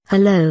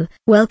Hello,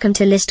 welcome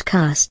to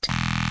Listcast,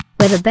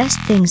 where the best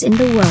things in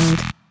the world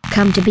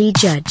come to be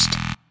judged.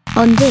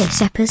 On this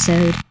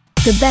episode,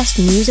 the best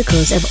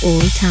musicals of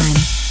all time,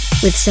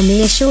 with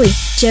Samir Choi,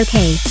 Joe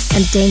K,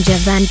 and Danger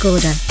Van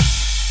Gorder.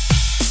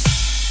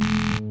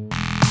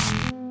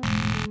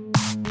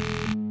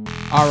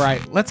 All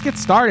right, let's get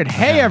started.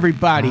 Hey,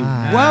 everybody.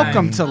 Hi.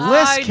 Welcome to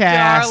Listcast.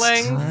 Hi,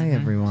 darlings. Hi,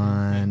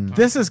 everyone.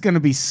 This is going to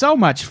be so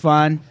much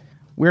fun.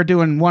 We're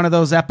doing one of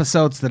those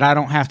episodes that I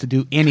don't have to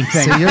do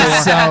anything.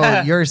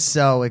 So you're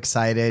so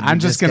excited. I'm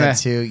You just gonna- get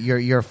to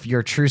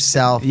your true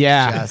self.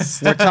 Yeah,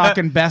 Just- we're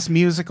talking best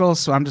musicals,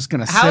 so I'm just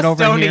going to How sit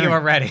over stoned here. are you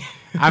already?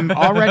 I'm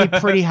already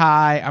pretty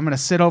high. I'm going to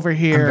sit over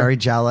here. I'm very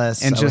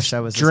jealous. and I just wish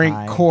I was as drink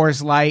high.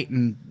 Coors Light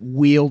and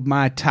wield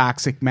my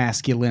toxic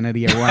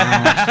masculinity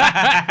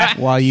around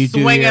while you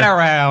do Swing your, it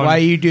around. while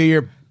you do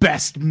your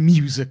best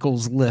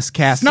musicals list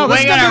cast. No,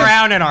 this Swing is it gonna be-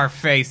 around in our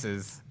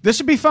faces. This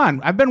should be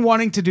fun. I've been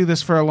wanting to do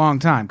this for a long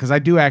time because I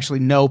do actually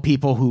know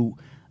people who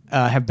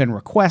have been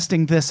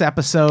requesting this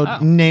episode.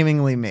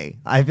 Namingly me.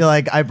 I feel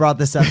like I brought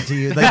this up to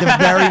you. Like the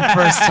very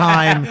first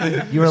time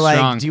you were like,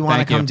 Strong. do you want to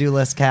Thank come you. do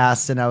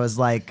Listcast? And I was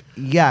like,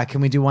 yeah, can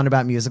we do one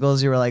about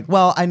musicals? You were like,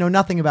 well, I know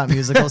nothing about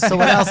musicals, so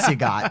what else you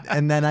got?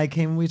 And then I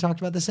came and we talked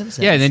about The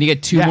Simpsons. Yeah, and then you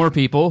get two Yeah. more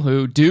people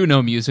who do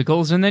know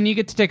musicals, and then you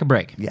get to take a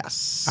break.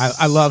 Yes.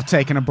 I love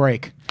taking a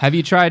break. Have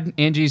you tried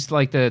Angie's,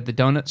 like, the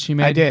donuts she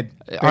made? I did.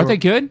 Aren't they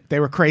good? They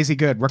were crazy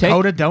good.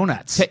 Ricotta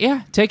donuts.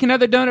 Yeah, take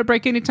another donut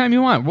break anytime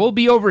you want. We'll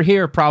be over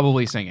here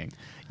probably singing.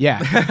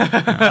 Yeah.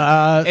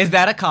 Is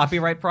that a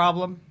copyright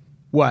problem?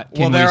 What?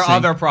 Well, we there are sing?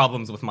 other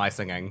problems with my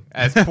singing,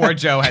 as poor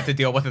Joe had to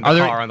deal with in the Are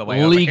car on the there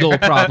way over legal here.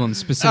 problems,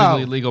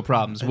 specifically Oh. legal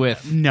problems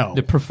with No.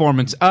 the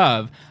performance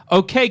of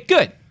Okay,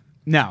 good.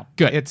 No.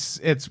 Good.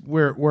 It's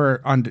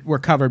we're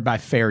covered by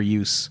fair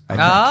use.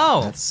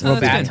 Oh, That's good.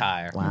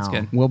 satire. Wow. That's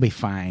good. We'll be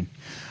fine.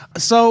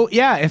 So,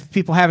 yeah, if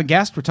people haven't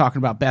guessed, we're talking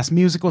about best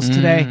musicals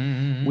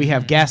today. We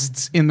have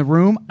guests in the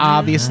room.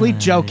 Obviously,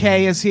 Joe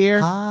K is here.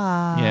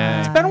 Yeah.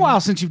 It's been a while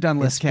since you've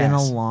done It's Listcast. been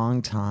a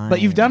long time. But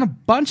you've done a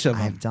bunch of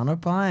them. I've done a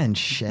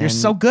bunch. You're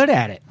so good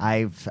at it.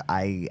 I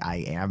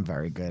am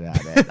very good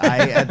at it.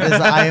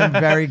 I am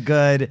very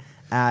good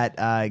at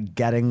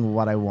getting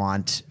what I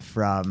want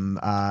from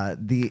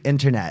the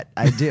internet.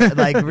 I do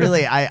like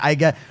really. I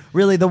get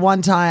really the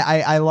one time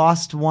I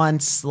lost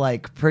once,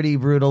 like pretty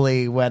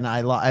brutally when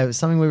I was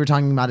something we were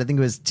talking about. I think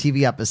it was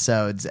TV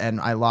episodes, and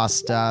I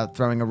lost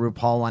throwing a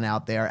RuPaul one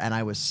out there, and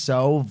I was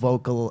so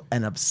vocal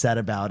and upset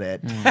about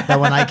it that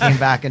when I came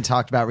back and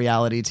talked about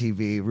reality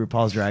TV,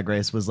 RuPaul's Drag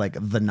Race was like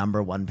the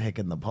 #1 pick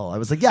in the poll. I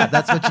was like, yeah,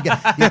 that's what you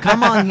get. You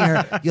come on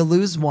here, you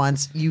lose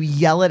once, you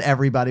yell at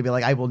everybody, be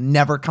like, I will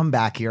never come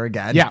back here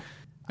again. Yeah.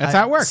 That's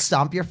how it works.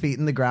 Stomp your feet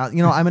in the ground.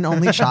 You know, I'm an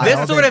only child.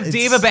 This sort of It's-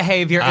 diva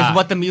behavior is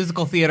what the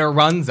musical theater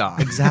runs on.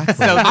 Exactly.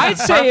 So this I'd is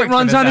say it perfect for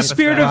runs this on a episode.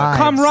 spirit of Vibes.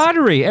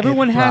 camaraderie.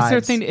 Everyone It has their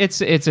vibes. thing.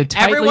 It's a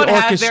tightly Everyone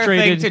has their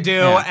orchestrated thing to do,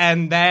 Yeah.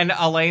 and then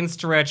Elaine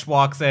Stritch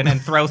walks in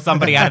and throws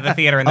somebody out of the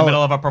theater in the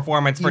middle of a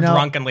performance for you know,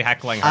 drunkenly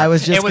heckling her. I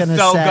was just It was gonna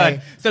so say-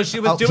 good. So she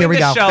was Oh, here doing we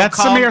the go. show That's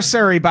called... Samir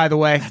Suri, by the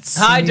way.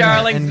 Hi, Samir,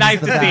 darlings. and Nice he's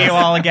to the see you best.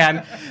 all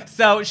again.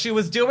 So she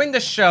was doing the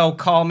show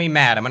Call Me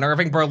Madam, an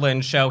Irving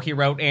Berlin show. He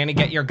wrote Annie,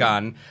 Get Your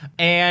Gun.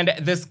 And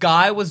this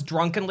guy was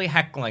drunkenly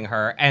heckling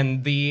her.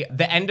 And the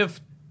end of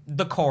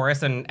the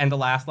chorus and the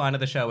last line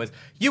of the show is,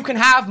 "You can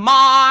have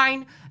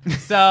mine."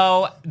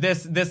 So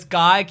this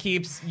guy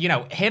keeps,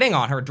 hitting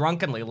on her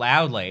drunkenly,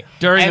 loudly.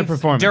 During And the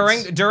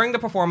performance. During the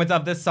performance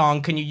of this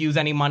song, "Can you use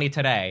any money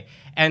today?"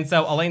 And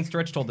so Elaine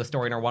Stritch told this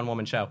story in her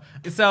one-woman show.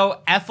 So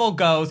Ethel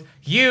goes,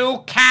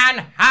 "You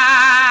can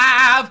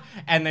have,"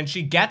 and then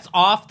she gets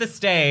off the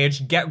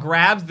stage,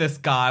 grabs this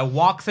guy,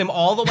 walks him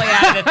all the way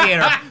out of the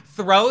theater,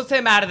 throws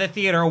him out of the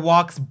theater,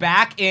 walks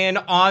back in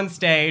on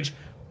stage,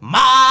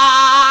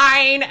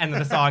 "Mine," and then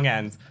the song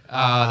ends.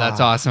 Oh, that's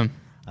awesome.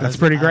 That's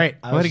pretty great.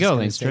 I Way was to just go,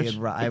 gonna Lane say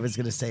Stritch. I was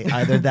going to say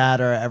either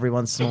that or every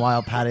once in a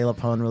while Patti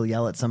LuPone will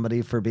yell at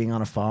somebody for being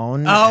on a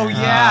phone. Oh,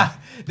 yeah.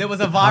 There was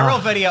a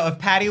viral video of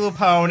Patti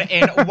LuPone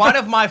in one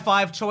of my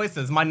 5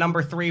 choices, my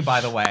number 3,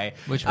 by the way.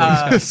 Which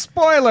one?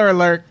 Spoiler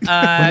alert. We're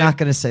not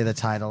going to say the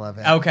title of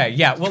it. Okay,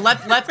 yeah. Well,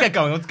 let's get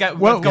going. Let's go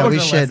yeah, to we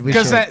the should. list. We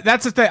Because should.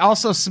 that's the thing.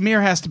 Also,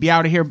 Samir has to be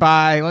out of here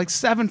by like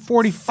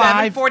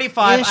 7:45. 7:45.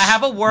 I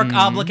have a work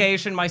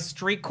obligation. My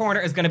street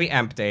corner is going to be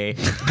empty.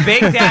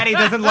 Big Daddy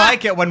doesn't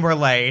like it when we're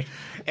late.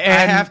 And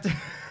I have to.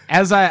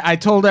 as I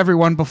told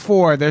everyone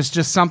before, there's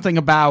just something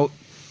about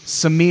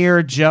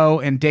Samir, Joe,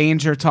 and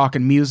Danger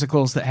talking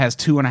musicals that has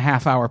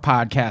 2.5-hour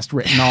podcast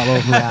written all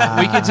over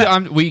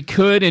it. We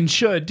could and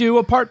should do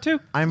a part 2.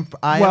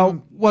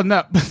 Well,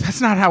 no, but that's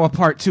not how a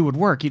part 2 would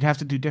work. You'd have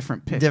to do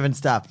different pitch. different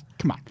stuff.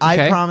 Come on. I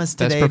Okay. promise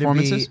Best today to be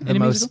performances in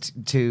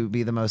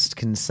the a most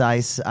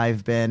concise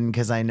I've been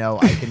because I know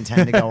I can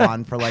tend to go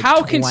on for like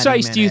How 20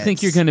 concise do you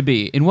think you're going to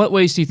be? In what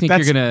ways do you think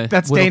That's, you're going to?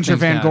 that's Danger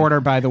Van Gorder,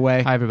 by the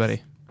way. Hi,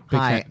 everybody. Big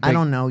Hi, fan- I big-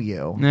 don't know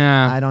you.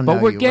 Yeah, I don't know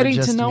but we're you. getting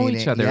just to know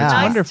meeting. each other. Yeah. It's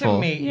Nice to wonderful.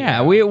 meet you.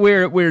 Yeah,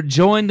 we're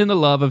joined in the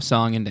love of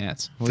song and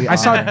dance. We I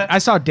are.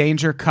 saw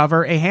Danger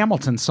cover a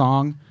Hamilton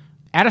song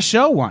at a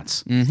show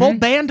once. Full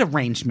band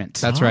arrangement.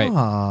 That's right.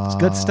 It's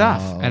good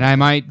stuff. And I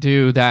might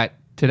do that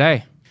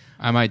today.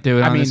 I might do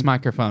it on this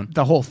microphone.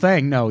 The whole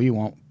thing, no, you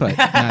won't. But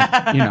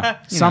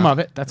some of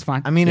it, that's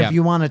fine. I mean, Yeah. if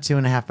you want a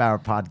 2.5-hour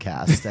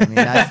podcast, I mean,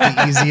 that's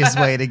the easiest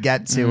way to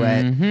get to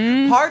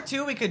it. Part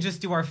 2, we could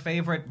just do our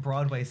favorite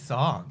Broadway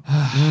song.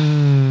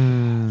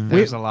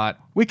 There's a lot.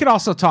 we could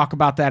also talk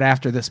about that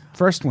after this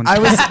first one. I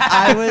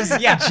was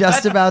Yeah,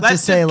 just about to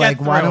let's say, just like,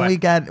 get why through don't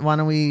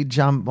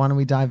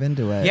we dive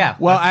into it? Yeah.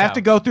 Well, let's I have go.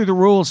 to go through the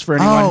rules for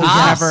anyone Oh, who's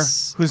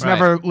yes.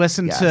 never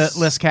listened Yes. to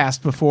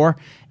Listcast before.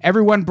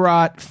 Everyone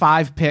brought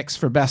 5 picks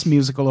for best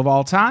musical of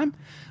all time.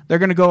 They're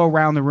going to go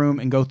around the room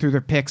and go through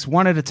their picks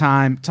one at a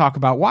time, talk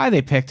about why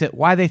they picked it,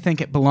 why they think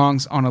it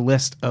belongs on a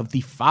list of the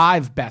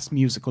 5 best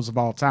musicals of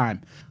all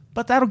time.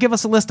 But that'll give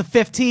us a list of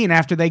 15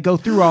 after they go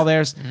through all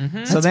theirs.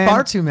 So That's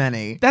far too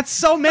many. That's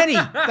so many.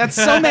 That's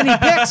so many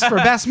picks for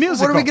best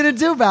musical. What are we going to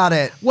do about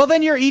it? Well,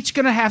 then you're each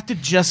going to have to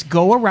just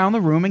go around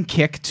the room and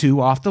kick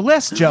 2 off the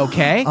list, Joe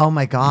K. Oh,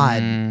 my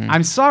God.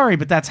 I'm sorry,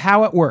 but that's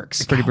how it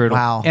works. Pretty brutal.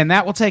 Wow. And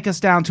that will take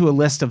us down to a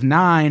list of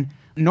 9.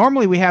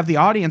 Normally, we have the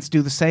audience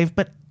do the save,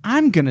 but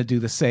I'm going to do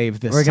the save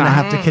this We're time. going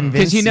to have to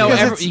convince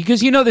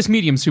Because you know this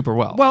medium super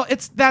well. Well,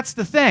 that's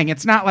the thing.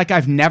 It's not like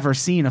I've never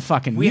seen a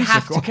fucking We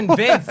have musical. to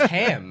convince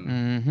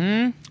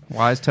him.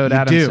 Wise Toad You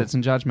Adams do. sits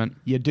in judgment.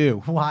 You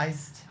do.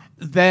 Wise.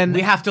 Then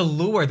We have to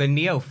lure the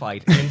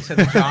neophyte into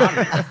the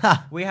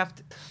genre. We have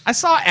to. I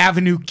saw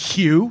Avenue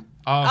Q.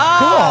 Oh,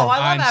 I love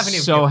I'm Avenue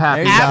so Q.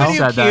 happy. Avenue you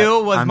said Q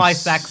that. was I'm my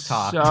sex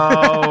talk. So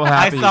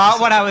I happy. saw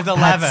it when I was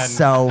 11. That's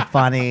so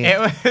funny. It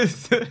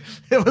was.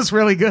 It was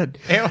really good.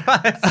 It was.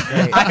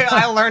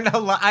 I learned a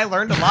lot. I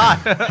learned a lot.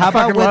 How I about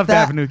fucking with loved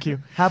that? Avenue Q.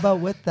 How about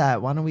with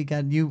that? Why don't we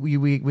get you?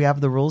 We have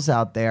the rules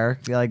out there.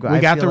 Like, We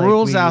got the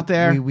rules out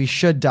there. We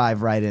should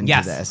dive right into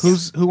Yes.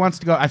 this. Who wants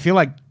to go? I feel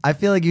like I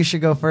feel like you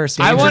should go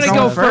first. I want to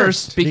Danger go zone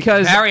first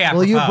because Very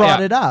Well, you apropos. brought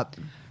Yeah. it up.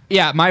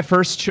 yeah, my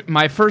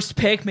first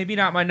pick, maybe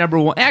not my number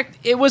one.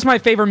 It was my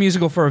favorite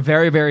musical for a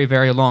very, very,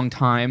 very long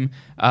time,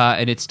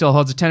 and it still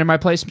holds a tender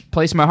place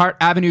in my heart.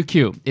 Avenue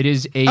Q. It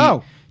is a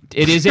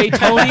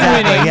Tony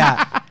winning.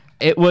 Yeah.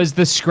 It was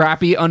the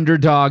scrappy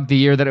underdog the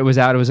year that it was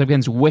out. It was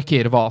against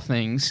Wicked, of all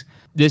things.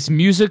 This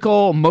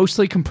musical,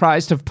 mostly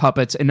comprised of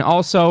puppets, and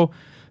also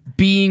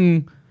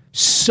being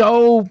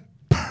so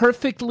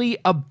perfectly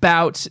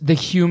about the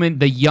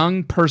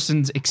young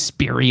person's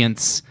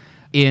experience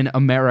in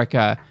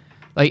America.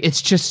 Like,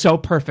 it's just so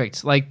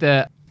perfect. Like,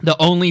 the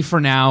Only for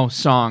Now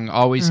song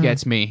always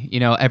gets me. You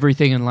know,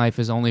 everything in life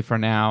is only for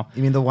now.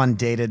 You mean the one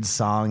dated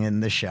song in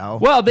the show?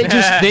 Well, they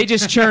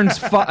just churned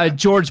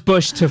George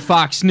Bush to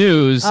Fox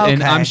News,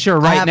 and Okay. I'm sure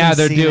I right now haven't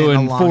they're seen it in a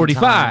doing long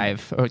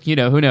 45, or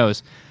who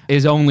knows,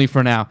 is Only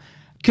for Now.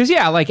 Because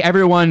like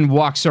everyone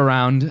walks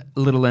around a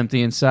little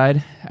empty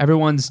inside.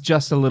 Everyone's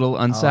just a little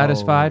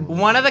unsatisfied.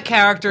 One of the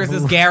characters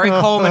is Gary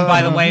Coleman,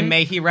 by the way.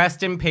 May he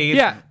rest in peace.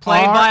 Yeah.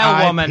 Played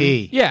by a woman.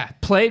 R.I.P.. Yeah,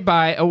 played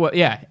by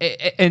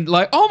and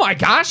like, oh my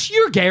gosh,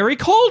 you're Gary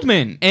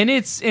Coleman, and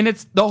it's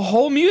the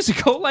whole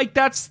musical. Like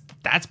that's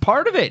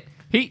part of it.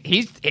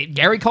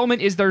 Gary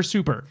Coleman is their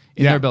super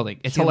in their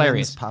building. It's Humans,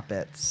 hilarious.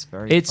 Puppets.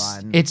 Very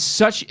fun. It's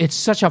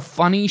such a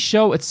funny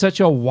show. It's such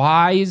a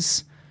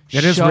wise.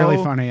 It is show. really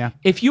funny, yeah.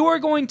 If you are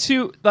going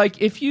to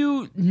if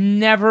you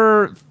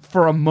never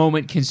for a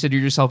moment consider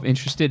yourself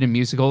interested in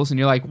musicals and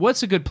you're like,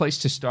 what's a good place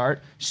to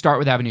start? Start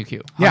with Avenue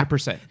Q.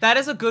 100%. That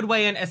is a good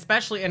way in,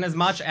 especially in as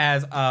much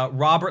as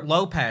Robert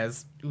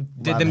Lopez, who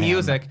did Love the him.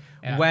 music,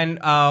 went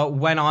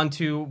on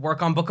to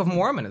work on Book of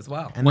Mormon as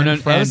well. And then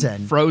Frozen.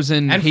 And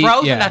Frozen. And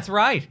Frozen, that's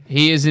right.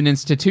 He is an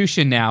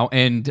institution now,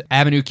 and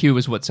Avenue Q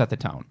is what set the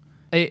tone.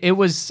 It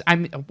was.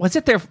 Was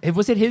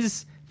it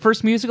his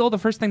first musical? The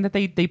first thing that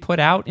they put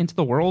out into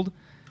the world?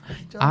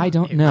 I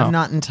don't know. I'm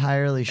not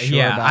entirely sure.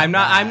 Yeah, about I'm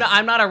not. that.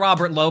 I'm not a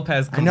Robert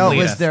Lopez. I know it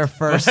was completist. their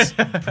first,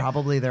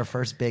 probably their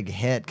first big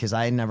hit because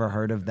I had never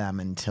heard of them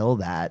until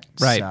that.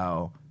 Right.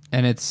 So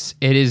And it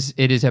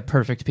is a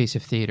perfect piece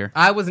of theater.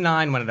 I was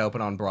 9 when it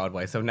opened on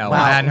Broadway, so no, I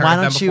wow, hadn't heard why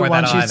of them don't you before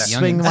why that don't you either.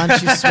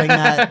 swing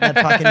that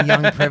fucking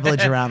young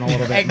privilege around a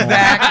little bit more?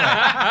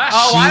 Exactly.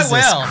 Oh, Jesus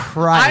I will.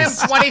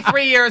 Christ. I am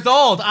 23 years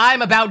old.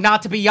 I'm about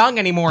not to be young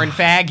anymore in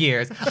fag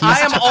years. I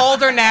am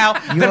older now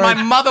than my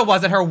mother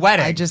was at her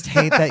wedding. I just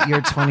hate that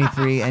you're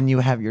 23 and you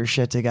have your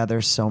shit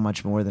together so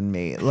much more than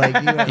me. Like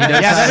you have He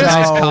does Yeah, have that a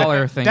is- nice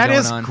collar thing that going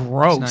is on.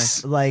 gross.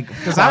 It's nice. like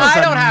Because I was I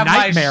a don't have my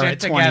nightmare shit at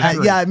together.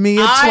 23. yeah, me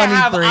at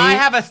 23. I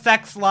have a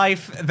sex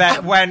life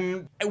that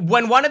when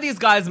one of these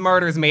guys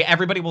murders me,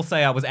 everybody will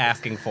say I was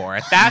asking for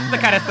it. That's the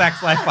kind of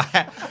sex life I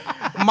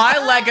have. My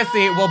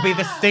legacy will be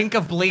the stink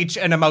of bleach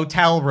in a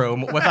motel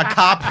room with a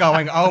cop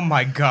going, "Oh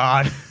my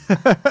god."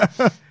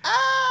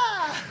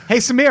 Hey,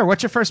 Samir,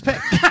 what's your first pick?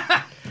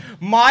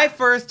 My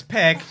first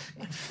pick,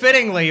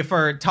 fittingly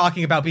for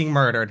talking about being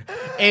murdered,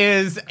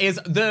 is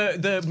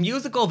the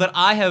musical that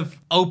I have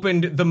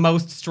opened the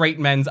most straight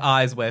men's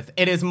eyes with.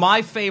 It is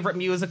my favorite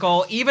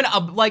musical, even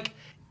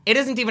it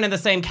isn't even in the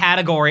same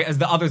category as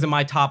the others in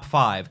my top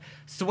 5.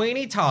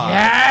 Sweeney Todd.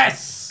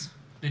 Yes.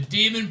 The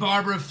Demon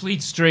Barber of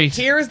Fleet Street.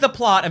 Here's the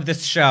plot of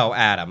this show,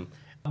 Adam.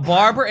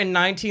 Barber in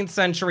 19th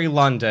century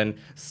London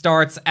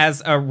starts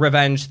as a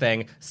revenge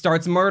thing,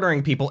 starts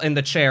murdering people in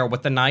the chair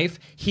with the knife.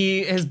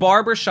 His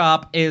barber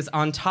shop is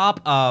on top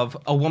of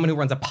a woman who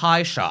runs a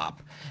pie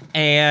shop.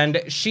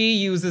 And she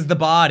uses the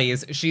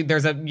bodies.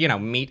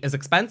 Meat is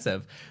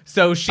expensive.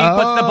 So she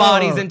puts the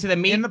bodies into the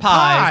meat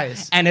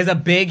pies and is a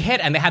big hit.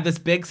 And they have this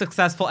big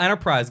successful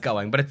enterprise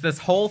going. But it's this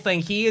whole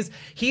thing. He is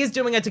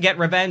doing it to get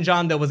revenge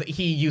on.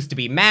 He used to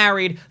be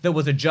married. There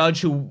was a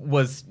judge who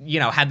was,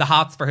 had the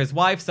hots for his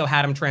wife. So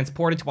had him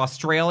transported to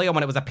Australia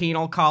when it was a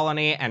penal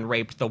colony and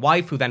raped the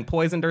wife, who then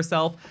poisoned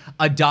herself,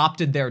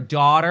 adopted their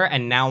daughter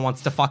and now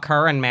wants to fuck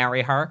her and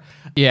marry her.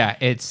 Yeah,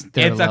 it's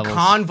a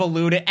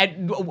convoluted.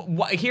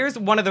 Here's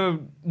one of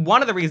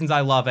the reasons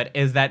I love it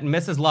is that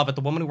Mrs. Lovett,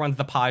 the woman who runs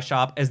the pie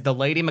shop, is the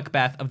Lady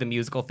Macbeth of the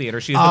musical theater.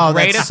 She's the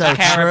greatest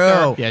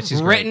character Yeah,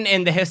 she's written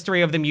in the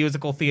history of the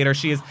musical theater.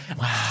 She is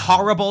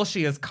horrible.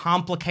 She is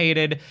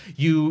complicated.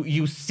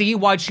 You see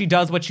why she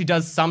does what she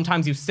does.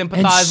 Sometimes you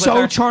sympathize with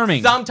her. So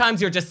charming. Sometimes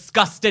you're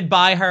disgusted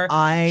by her.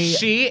 I-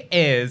 She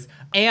is.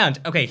 And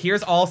okay,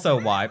 here's also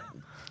why.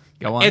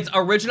 Go on. It's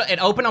original. It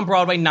opened on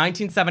Broadway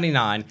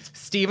 1979.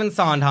 Stephen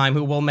Sondheim,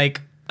 who will make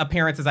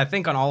appearances, I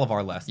think, on all of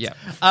our lists. Yeah.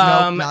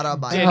 Nope, not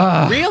on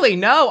mine. Really?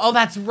 No. Oh,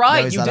 that's right.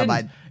 No, he's you not on didn't.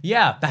 mine.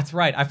 Yeah, that's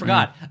right. I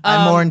forgot.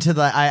 I'm more into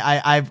the.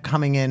 I'm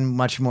coming in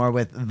much more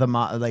with the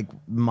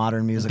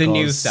modern musicals. The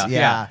new stuff,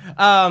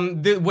 yeah.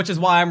 Which is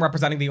why I'm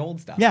representing the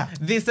old stuff. Yeah.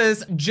 This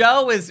is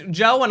Joe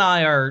and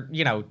I are,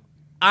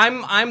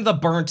 I'm the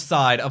burnt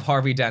side of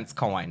Harvey Dent's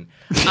coin.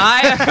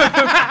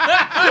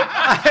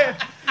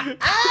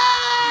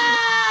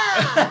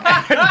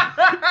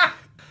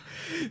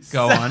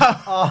 Go on.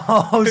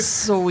 Oh,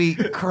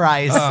 sweet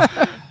Christ!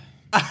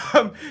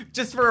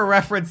 Just for a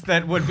reference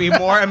that would be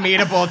more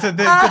amenable to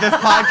this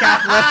podcast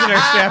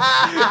listenership,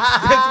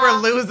 since we're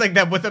losing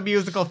them with a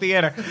musical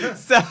theater.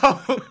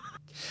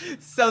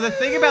 So the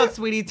thing about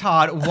Sweeney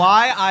Todd,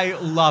 why I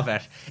love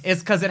it, is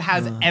because it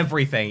has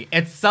everything.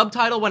 Its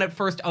subtitle when it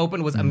first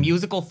opened was a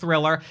musical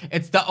thriller.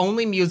 It's the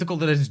only musical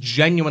that is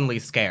genuinely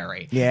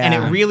scary. Yeah. And it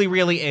really,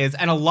 really is.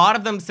 And a lot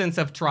of them since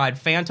have tried.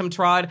 Phantom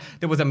tried.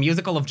 There was a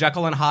musical of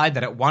Jekyll and Hyde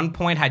that at one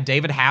point had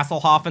David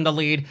Hasselhoff in the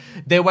lead.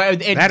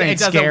 It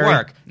doesn't scary.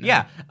 work.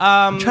 Yeah.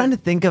 I'm trying to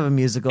think of a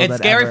musical. It's that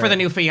scary ever... for the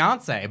new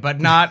fiance, but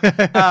not. Or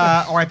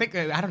I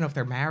don't know if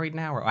they're married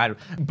now,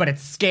 but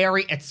it's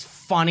scary. It's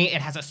funny.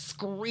 It has a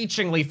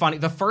screechingly funny.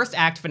 The first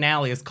act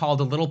finale is called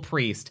A Little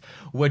Priest,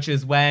 which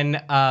is when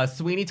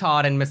Sweeney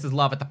Todd and Mrs.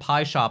 Lovett, the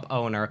pie shop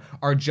owner,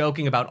 are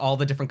joking about all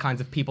the different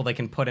kinds of people they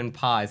can put in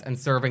pies and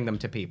serving them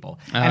to people.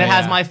 And it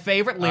has my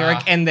favorite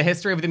lyric in the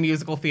history of the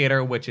musical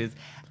theater, which is,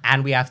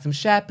 "And we have some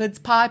shepherd's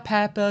pie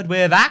peppered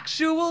with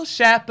actual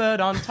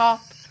shepherd on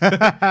top."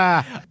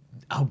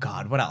 Oh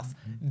God, what else?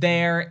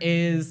 There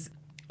is.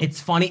 It's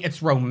funny.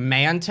 It's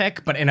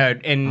romantic, but in a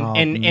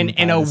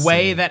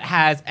way that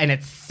has, and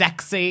it's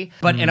sexy,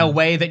 but in a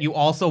way that you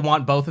also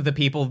want both of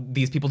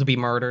these people to be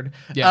murdered.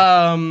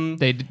 Yeah.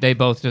 They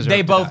both deserve. They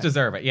to both die.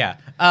 deserve it. Yeah.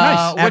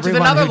 Nice. Which is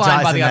Everyone another who line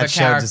dies by in the that other show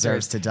characters.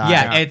 deserves to die.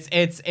 Yeah. Yeah.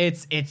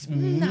 It's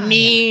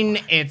mean.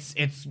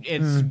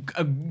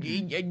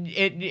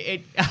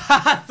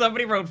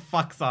 Somebody wrote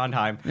 "fuck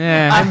Sondheim."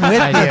 Yeah, I'm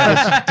with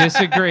I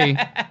disagree.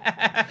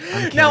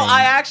 No,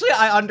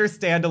 I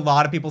understand a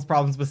lot of people's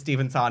problems with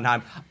Stephen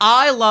Sondheim.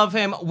 I love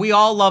him. We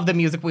all love the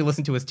music we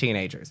listened to as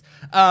teenagers.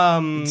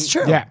 It's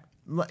true. Yeah.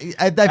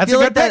 I That's feel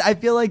a like good that. pick. I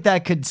feel like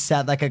that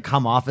could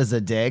come off as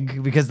a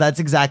dig because that's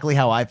exactly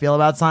how I feel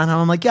about Sondheim.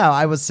 I'm like, yeah,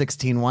 I was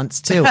 16 once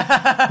too.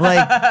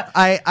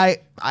 Like,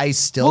 I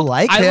still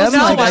like I him.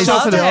 listened Like, to I the show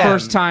for the still-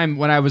 first time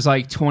when I was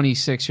like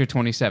 26 or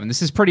 27.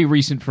 This is pretty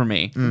recent for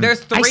me.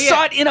 There's I three.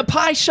 saw it in a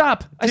pie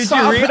shop. I Did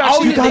saw you a really? production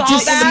Oh, you in got the to pie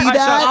see shop.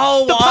 that?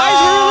 Oh, The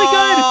pies were really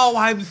good. Oh,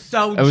 I'm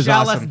so It was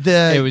jealous.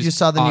 awesome. You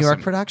saw the New York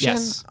awesome. production?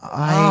 Yes.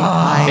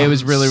 I It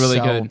was really, really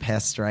so good.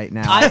 pissed right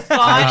now. I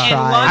saw it in tried.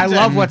 I London.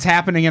 love what's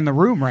happening in the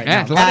room right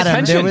Yeah, now. a lot of Adam,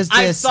 tension. there was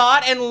I this. saw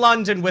it in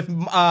London with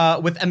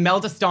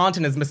Imelda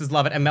Staunton as Mrs.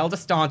 Lovett. Imelda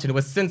Staunton, who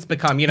has since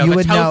become, You the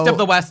would toast know- of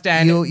the West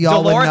End,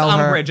 y'all would Dolores know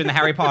her. Umbridge in the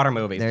Harry Potter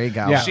movies. There you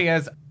go. Yeah. She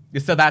is.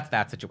 So that's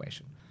that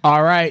situation.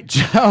 All right,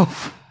 Joe,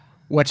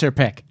 what's your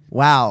pick?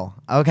 Wow.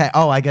 Okay.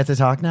 Oh, I get to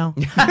talk now?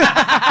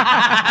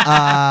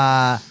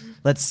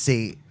 Let's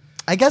see.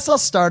 I guess I'll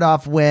start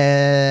off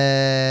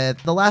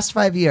with the last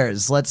 5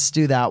 years. Let's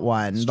do that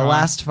one. The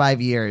last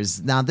 5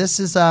 years. Now, this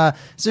is a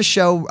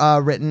show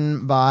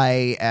written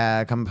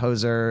by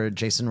composer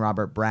Jason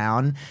Robert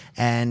Brown,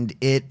 and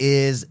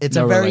it's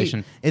No a very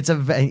relation.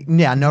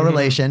 no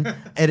relation.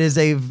 It is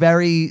a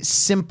very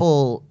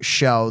simple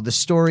show. The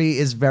story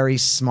is very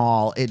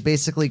small. It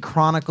basically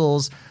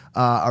chronicles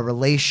a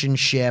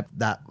relationship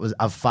that was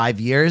of 5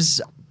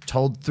 years,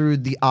 told through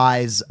the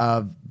eyes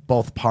of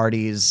both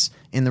parties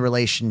in the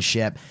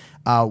relationship.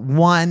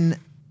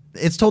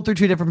 It's told through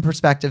two different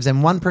perspectives.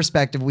 In one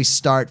perspective, we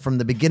start from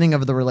the beginning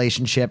of the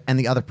relationship, and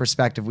the other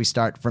perspective, we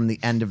start from the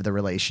end of the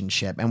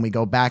relationship. And we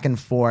go back and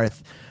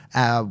forth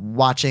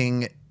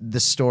watching the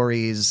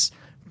stories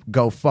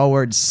go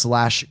forward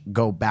 /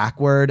 go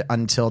backward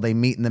until they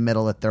meet in the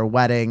middle at their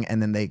wedding,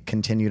 and then they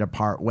continue to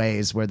part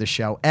ways, where the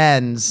show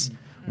ends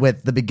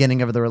with the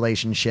beginning of the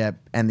relationship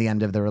and the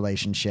end of the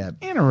relationship.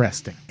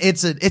 Interesting.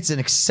 It's an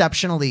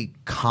exceptionally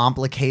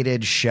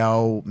complicated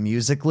show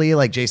musically.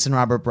 Like, Jason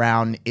Robert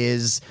Brown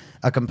is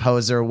a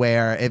composer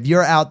where if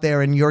you're out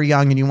there and you're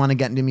young and you want to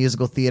get into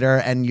musical theater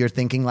and you're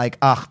thinking like,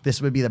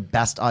 this would be the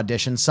best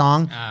audition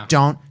song,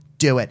 don't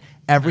do it.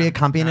 Every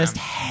accompanist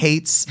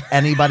hates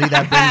anybody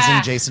that brings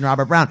in Jason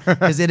Robert Brown,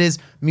 because it is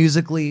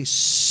musically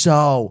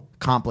so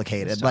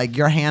complicated. Like,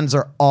 your hands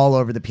are all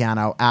over the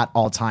piano at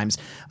all times.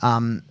 I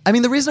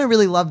mean, the reason I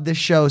really love this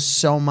show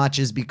so much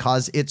is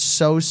because it's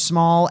so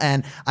small,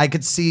 and I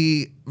could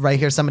see right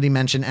here somebody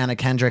mentioned Anna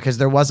Kendrick, because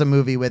there was a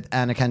movie with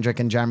Anna Kendrick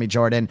and Jeremy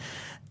Jordan.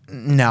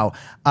 No.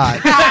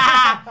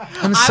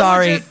 I'm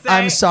sorry.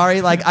 I'm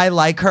sorry. Like, I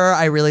like her.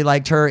 I really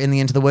liked her in the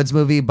Into the Woods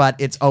movie, but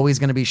it's always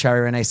going to be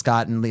Sherry Renee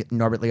Scott and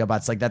Norbert Leo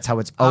Butz. Like, that's how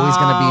it's always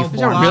going to be Is for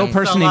there a me. real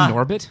person named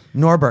Norbert?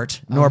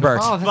 Norbert.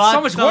 Oh, that's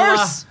so much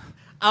worse.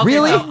 Okay,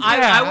 Really? so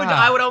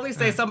I would only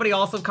say somebody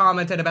also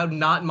commented about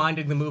not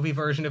minding the movie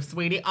version of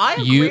Sweetie. I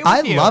agree with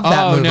I you. love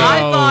that movie. no. I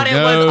thought it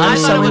was. I I'm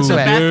thought so it was the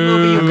into it. best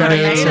movie you I'm could have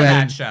very made into in it.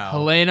 that show.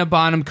 Helena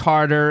Bonham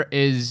Carter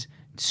is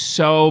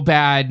so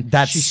bad.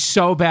 That's She's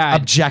so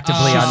bad.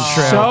 Objectively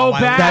untrue. So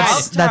I bad.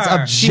 loved That's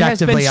her. She has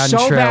objectively been untrue.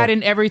 so bad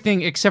in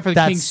everything except for the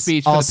That's King's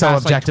Speech. For also the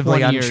past, objectively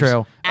like, 20 years.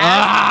 untrue.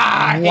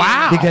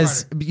 Wow.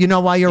 Because you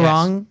know why you're Yes.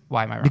 wrong?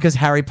 Why am I wrong? Because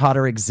Harry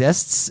Potter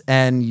exists,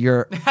 and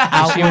you're Is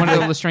out she with one of it.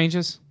 the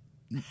Lestranges?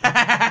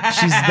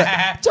 She's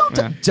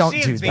don't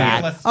She's do being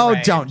that. Lestrange. Oh,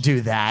 don't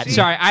do that.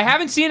 Sorry, I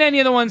haven't seen any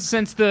of the ones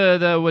since the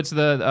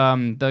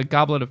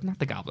Goblet of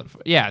the Goblet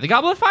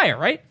of Fire,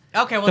 right?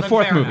 Okay, well, The then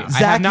fourth fair movie. enough. I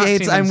have Zach not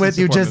Yates, seen them I'm with since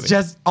the you. fourth movie.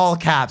 Just all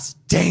caps.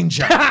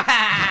 Danger.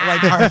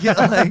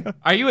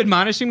 Are you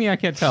admonishing me? I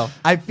can't tell.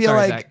 I feel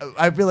Sorry, like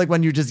Zach.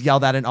 when you just yell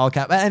that in all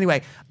caps. But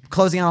anyway,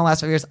 closing on the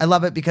last 5 years, I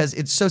love it because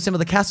it's so simple.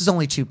 The cast is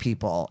only 2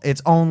 people.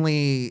 It's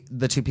only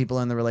the 2 people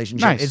in the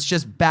relationship. Nice. It's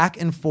just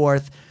back and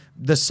forth.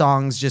 The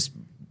songs just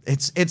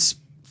it's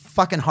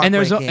fucking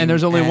heartbreaking. And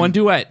there's only one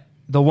duet.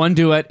 The one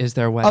duet is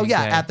their wedding. Oh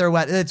yeah, day. at their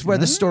wedding. It's where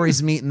the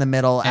stories meet in the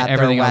middle at their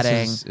everything else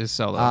wedding. is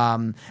solo.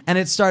 And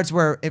it starts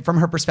from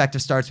her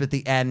perspective, starts with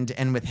the end,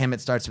 and with him, it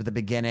starts with the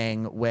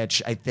beginning,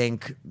 which I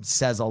think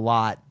says a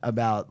lot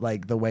about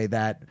like the way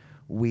that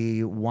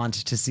we want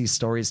to see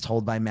stories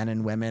told by men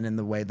and women, and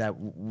the way that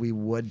we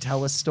would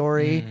tell a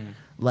story.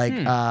 Like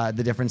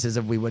the differences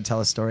of we would tell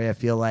a story. I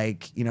feel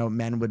like,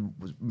 men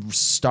would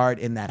start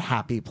in that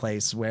happy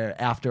place where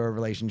after a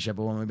relationship,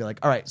 a woman would be like,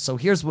 all right, so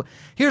here's what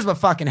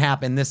fucking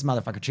happened. This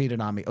motherfucker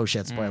cheated on me. Oh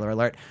shit, spoiler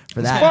alert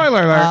for that.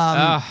 Spoiler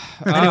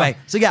alert. Anyway,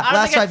 so yeah, I don't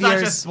last think 5 it's such a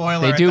years.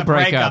 spoiler. They It's do a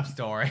break breakup up.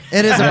 story.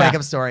 It is a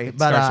breakup story.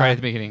 But Starts right at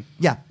the beginning.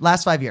 yeah,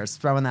 last 5 years,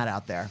 throwing that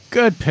out there.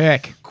 Good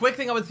pick. Quick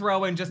thing I would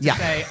throw in just to Yeah.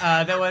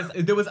 say, there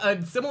was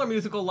a similar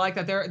musical like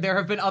that. There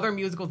have been other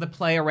musicals that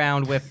play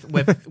around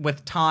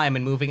with time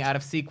and moving out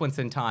of sequence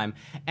in time,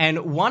 and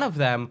one of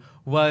them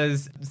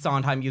was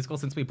Sondheim musical.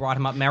 Since we brought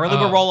him up, Merrily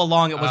We Roll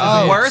Along. It was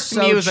his worst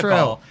so musical.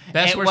 true.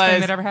 Best It worst thing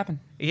was- that ever happened.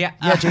 Yeah,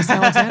 Yeah, Jason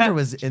Alexander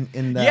was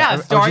in the yeah,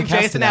 OG starring cast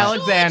of Jason that.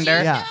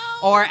 Alexander, Yeah.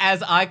 or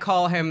as I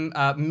call him,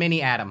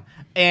 Mini Adam.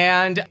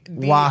 And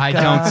the, Waka. I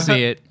don't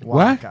see it.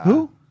 What? Waka.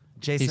 Who?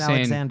 Jason He's saying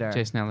Alexander.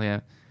 Jason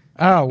Elliott.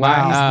 Oh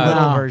wow. His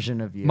little No.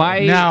 version of you. My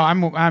No,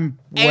 I'm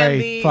way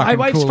the- fucking my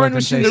wife's cooler friend than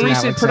was in the Jason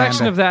recent Alexander.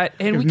 production of that,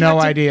 and I we have no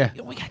got to- idea.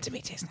 We got to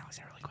meet Jason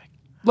Alexander really quick.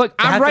 Look,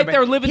 I'm That's right a-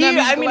 there living that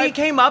musical I mean, he life.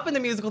 came up in the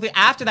musical theater.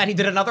 After that, he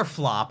did another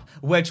flop,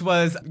 which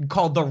was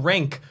called The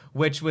Rink,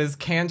 which was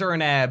Kander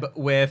and Ebb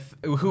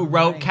who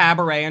wrote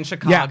Cabaret in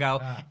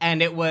Chicago,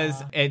 and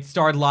it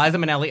starred Liza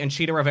Minnelli and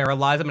Cheetah Rivera.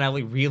 Liza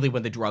Minnelli really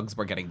when the drugs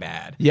were getting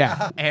bad.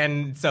 Yeah.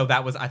 And so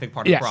that was, I think,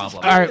 part of Yeah. the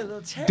problem. All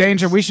right,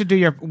 Danger. We should do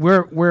your.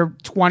 We're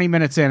 20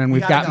 minutes in and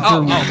we've gotten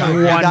gotta through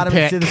We one gotta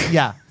pick. see this-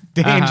 yeah.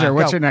 Danger.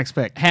 What's Go. your next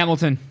pick?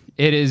 Hamilton.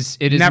 It is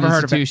Never an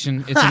heard of it.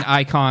 institution. It's an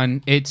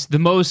icon. It's the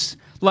most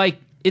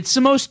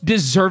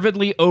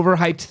deservedly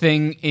overhyped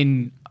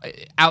thing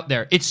out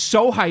there. It's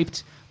so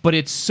hyped, but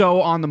it's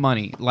so on the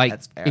money. Like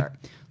That's fair.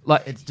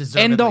 It's and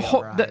the deservedly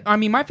whole.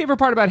 overhyped. My favorite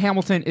part about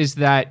Hamilton is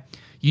that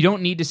you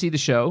don't need to see the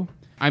show.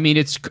 I mean,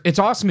 it's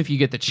awesome if you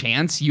get the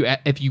chance.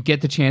 If you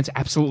get the chance,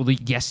 absolutely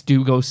yes,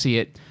 do go see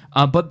it.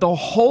 But the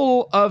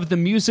whole of the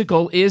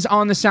musical is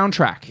on the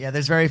soundtrack. Yeah,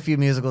 there's very few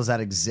musicals that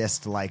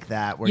exist like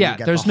that. Where you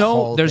get there's the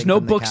whole there's thing no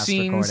from the book cast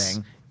scenes.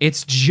 recording.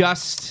 It's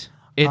just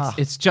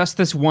it's just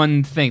this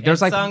one thing.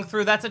 There's like sung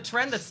through. That's a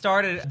trend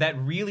that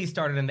really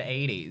started in the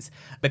 80s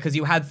because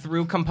you had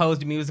through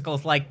composed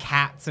musicals like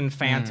Cats and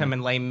Phantom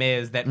and Les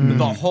Mis that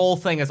the whole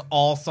thing is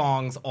all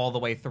songs all the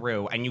way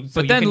through, and you. So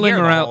but you then can hear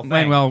the whole thing.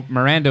 Lin-Manuel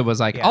Miranda was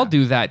like, Yeah. "I'll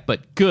do that,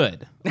 but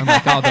good."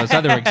 Unlike all those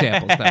other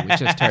examples that we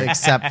just heard.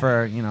 Except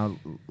for,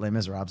 Les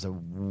Miserables, a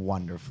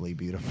wonderfully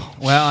beautiful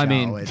Well, I show.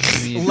 mean,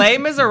 It's Les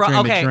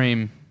Miserables. Dream a Okay.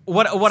 dream.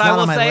 What not I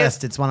will on my say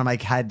list. It's one of my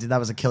that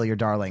was a kill your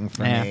darling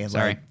for Yeah, me.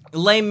 sorry. Like,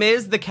 Les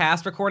Mis, the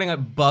cast recording,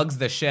 it bugs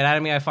the shit out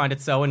of me. I find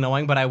it so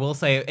annoying, but I will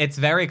say it's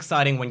very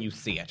exciting when you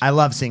see it. I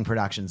love seeing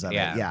productions of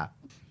Yeah. it. Yeah.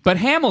 But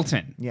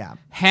Hamilton. Yeah.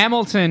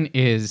 Hamilton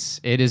is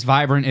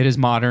vibrant, it is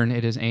modern,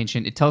 it is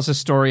ancient. It tells a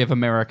story of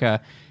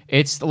America.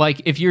 It's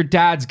like if your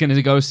dad's going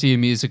to go see a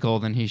musical,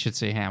 then he should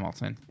see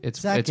Hamilton.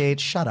 Zach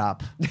Gates, shut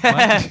up.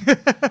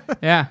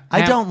 Yeah.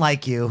 I don't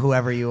like you,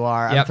 whoever you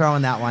are. I'm Yep.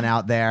 throwing that one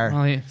out there.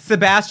 Well, yeah.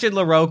 Sebastian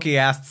LaRocque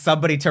asked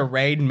somebody to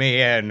rein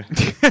me in.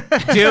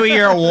 Do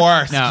your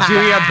worst. No. Do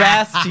your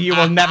best. You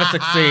will never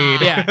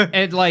succeed. Yeah,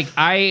 and like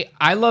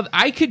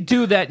I could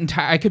do that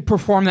I could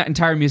perform that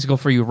entire musical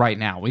for you right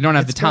now. We don't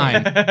have the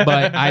time,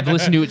 but I've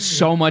listened to it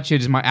so much.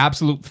 It is my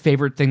absolute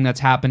favorite thing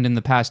that's happened in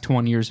the past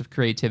 20 years of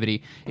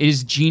creativity. It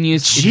is genius.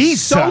 It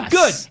is so Jesus.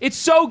 good. It's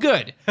so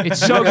good.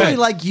 It's so I really good.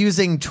 like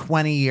using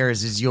 20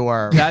 years as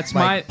your That's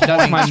my point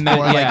for,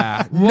 like,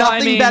 yeah. Well,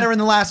 nothing I mean, better in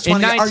the last 20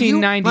 in years.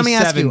 Let me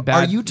ask you, 1997,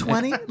 are you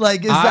 20?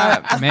 Like, is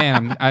that...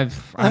 man?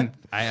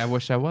 I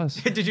wish I was.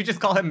 Did you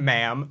just call him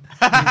ma'am?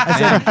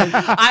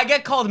 I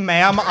get called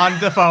ma'am on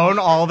the phone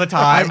all the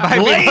time by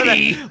people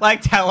Lady! that,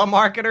 like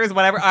telemarketers,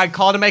 whatever. I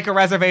call to make a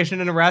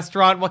reservation in a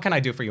restaurant. What can I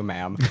do for you,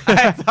 ma'am?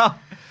 So-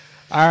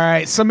 All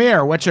right,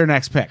 Samir, what's your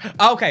next pick?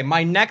 Okay,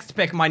 my next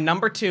pick, my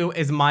number 2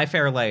 is My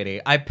Fair Lady.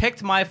 I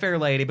picked My Fair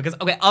Lady because,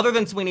 okay, other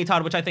than Sweeney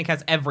Todd, which I think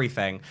has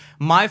everything,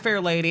 My Fair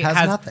Lady Has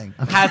nothing.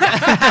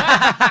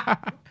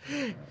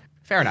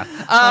 Fair enough.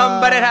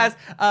 But it has,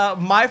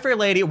 My Fair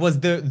Lady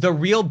was the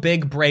real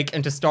big break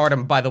into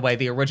stardom, by the way,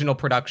 the original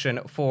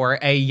production for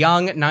a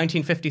young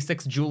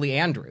 1956 Julie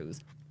Andrews.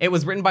 It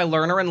was written by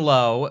Lerner and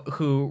Lowe,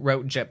 who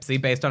wrote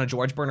Gypsy, based on a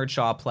George Bernard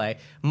Shaw play.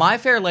 My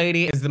Fair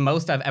Lady is the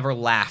most I've ever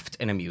laughed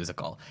in a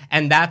musical,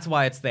 and that's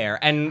why it's there.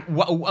 And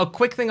a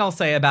quick thing I'll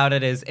say about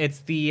it is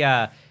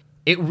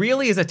it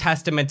really is a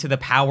testament to the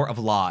power of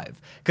live,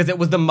 because it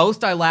was the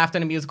most I laughed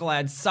in a musical. I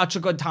had such a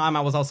good time.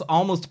 I was also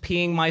almost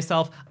peeing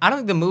myself. I don't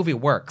think the movie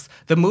works.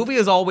 The movie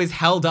is always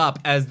held up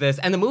as this,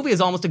 and the movie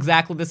is almost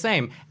exactly the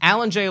same.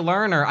 Alan J.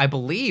 Lerner, I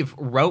believe,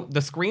 wrote the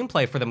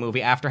screenplay for the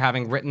movie after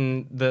having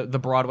written the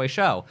Broadway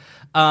show,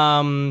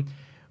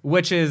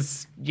 which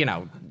is,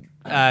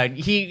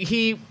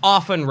 he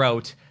often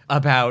wrote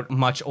about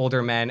much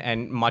older men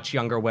and much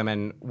younger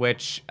women,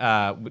 which,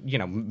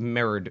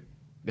 mirrored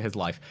his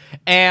life.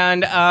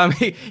 And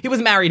he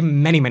was married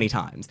many, many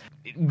times.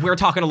 We're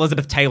talking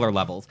Elizabeth Taylor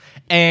levels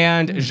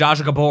and Zsa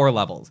Zsa Gabor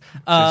levels.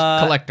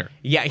 Collector.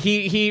 Yeah,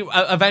 he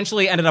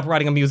eventually ended up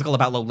writing a musical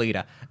about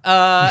Lolita.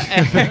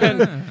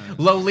 And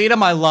Lolita,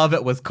 My Love,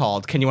 it was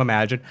called. Can you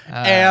imagine?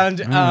 But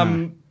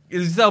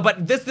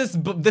this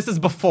is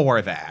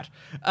before that.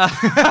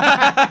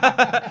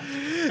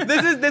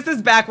 This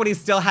is back when he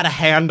still had a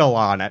handle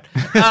on it.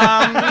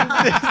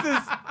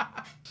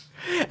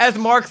 As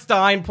Mark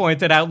Stein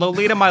pointed out,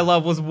 Lolita, My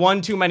Love was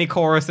one too many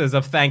choruses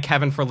of Thank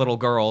Heaven for Little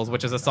Girls,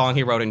 which is a song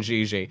he wrote in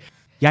Gigi.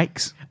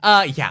 Yikes.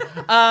 Yeah.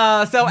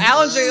 So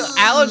Alan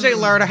J.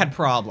 Lerner had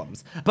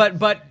problems.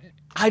 But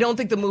I don't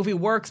think the movie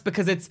works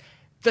because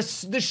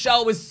the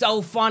show is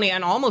so funny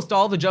and almost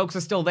all the jokes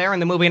are still there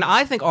in the movie. And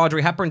I think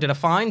Audrey Hepburn did a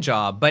fine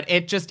job, but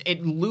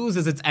it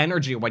loses its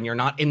energy when you're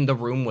not in the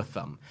room with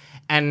them.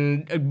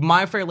 And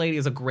My Fair Lady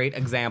is a great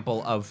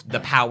example of the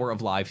power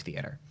of live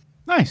theater.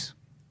 Nice.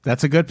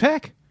 That's a good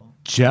pick.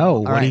 Joe,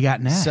 what do you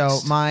got next? So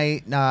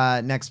my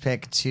next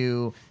pick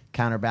to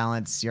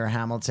counterbalance your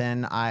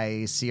Hamilton,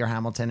 I see your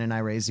Hamilton and I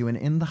raise you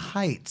in The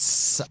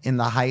Heights. In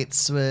The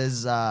Heights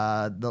was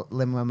the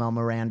Lin-Manuel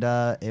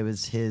Miranda. It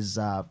was his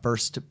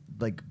first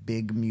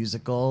big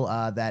musical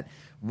that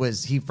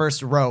he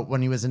first wrote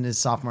when he was in his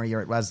sophomore year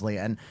at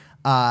Wesleyan,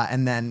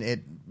 and then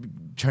it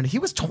turned. He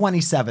was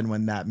 27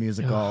 when that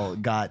musical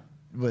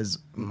was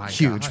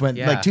huge. God, when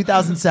yeah.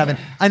 2007.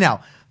 I know.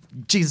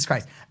 Jesus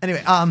Christ.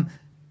 Anyway,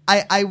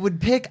 I would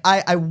pick.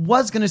 I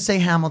was gonna say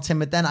Hamilton,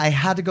 but then I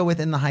had to go with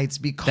In the Heights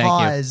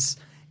because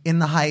In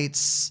the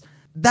Heights,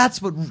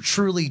 that's what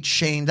truly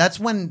changed. That's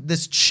when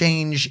this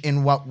change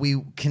in what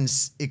we can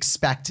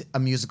expect a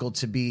musical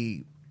to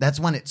be. That's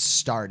when it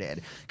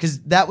started, because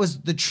that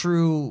was the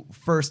true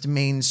first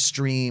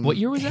mainstream. What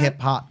year was that?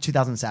 Hip hop,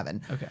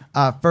 2007. Okay.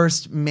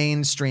 First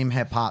mainstream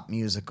hip hop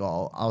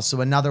musical. Also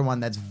another one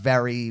that's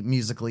very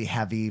musically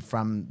heavy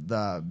from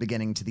the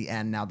beginning to the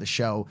end. Now the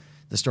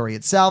story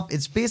itself,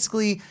 it's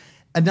basically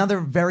another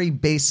very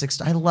basic.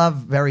 I love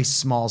very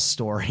small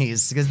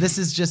stories because this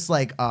is just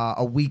like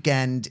a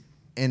weekend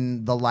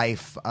in the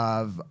life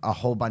of a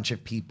whole bunch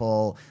of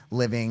people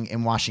living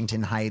in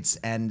Washington Heights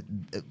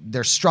and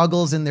their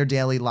struggles in their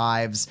daily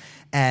lives.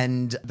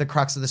 And the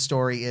crux of the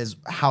story is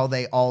how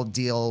they all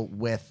deal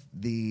with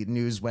the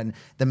news when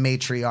the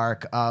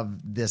matriarch of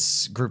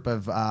this group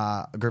of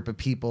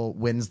people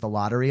wins the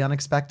lottery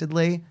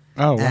unexpectedly.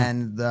 Oh, wow.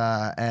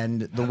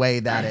 And the way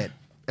that it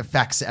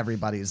affects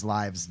everybody's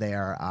lives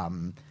there.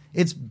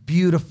 It's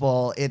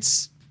beautiful.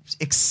 It's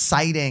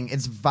exciting.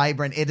 It's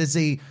vibrant.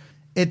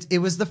 It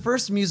was the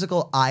first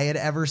musical I had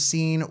ever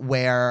seen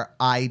where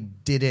I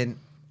didn't,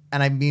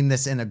 and I mean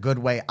this in a good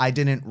way, I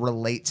didn't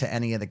relate to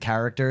any of the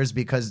characters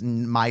because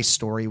my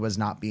story was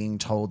not being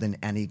told in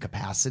any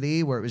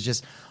capacity, where it was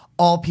just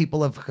all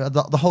people of,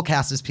 the whole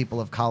cast is people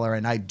of color,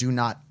 and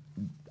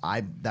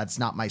that's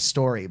not my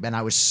story. And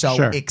I was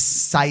so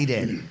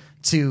excited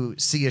to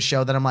see a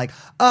show that I'm like,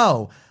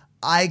 oh,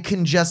 I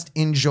can just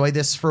enjoy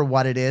this for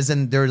what it is,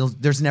 and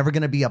there's never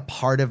going to be a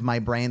part of my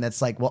brain that's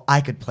like, well,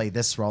 I could play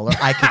this role or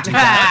I could do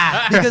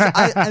that,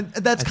 because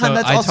that's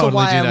also totally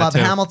why do I that love too.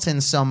 Hamilton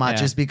so much,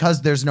 Yeah. is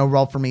because there's no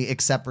role for me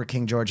except for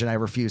King George, and I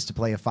refuse to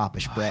play a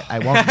foppish Brit. I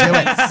won't do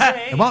it.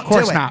 I won't Of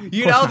course do it. not.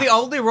 You know, the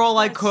only role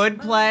I could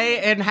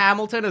play in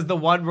Hamilton is the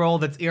one role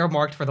that's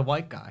earmarked for the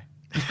white guy.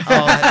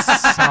 Oh,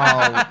 that's so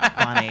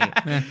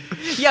funny.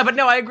 Yeah, but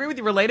no, I agree with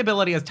you.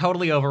 Relatability is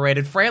totally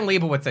overrated. Fran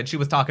Lebowitz said she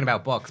was talking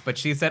about books, but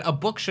she said a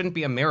book shouldn't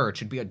be a mirror; it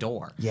should be a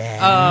door.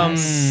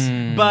 Yes.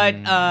 But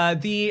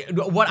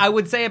what I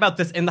would say about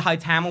this In the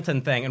Heights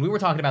Hamilton thing, and we were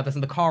talking about this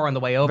in the car on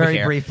the way over Very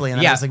here. briefly, and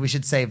then I was like, we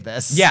should save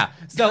this. Yeah.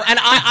 So, and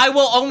I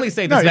will only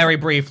say this very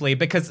briefly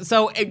because,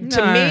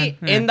 to me,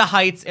 In the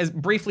Heights is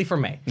briefly for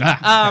me.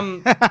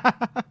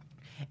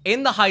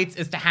 In the Heights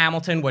is to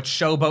Hamilton what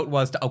Showboat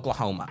was to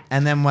Oklahoma.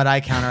 And then what I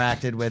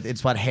counteracted with,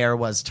 it's what Hair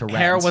was to Rent.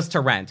 Hair was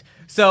to Rent.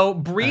 So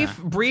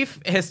brief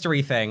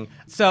history thing.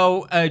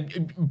 So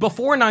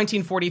before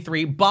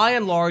 1943, by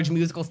and large,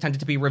 musicals tended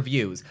to be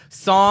reviews,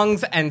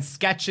 songs and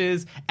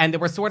sketches, and they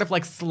were sort of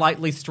like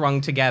slightly strung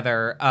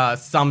together.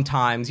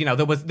 Sometimes, you know,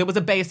 there was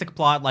a basic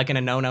plot like in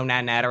a No No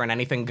Nat Nat or an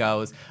Anything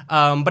Goes,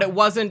 but it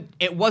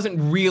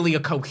wasn't really a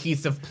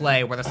cohesive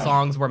play where the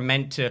songs were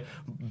meant to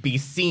be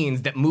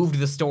scenes that moved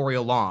the story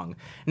along.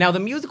 Now, the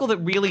musical that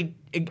really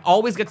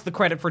always gets the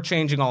credit for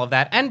changing all of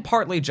that, and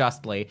partly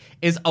justly,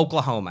 is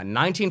Oklahoma,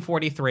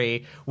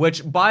 1943,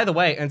 which, by the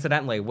way,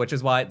 incidentally, which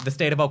is why the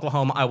state of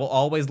Oklahoma I will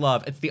always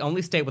love. It's the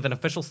only state with an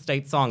official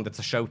state song that's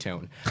a show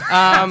tune.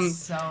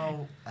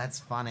 That's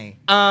funny.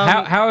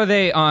 How are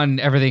they on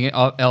everything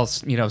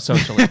else, you know,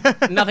 socially?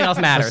 Nothing else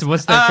matters.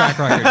 What's their track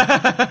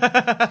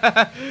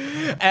record?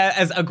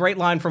 As a great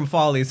line from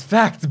Follies,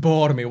 facts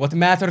bore me. What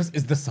matters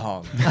is the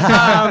song.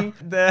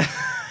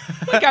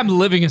 Like I'm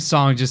living a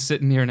song just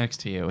sitting here next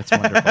to you. It's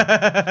wonderful.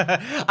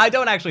 I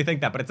don't actually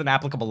think that, but it's an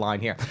applicable line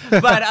here.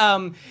 But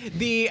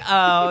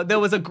there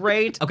was a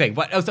great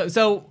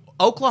so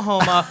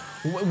Oklahoma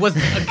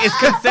is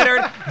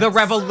considered the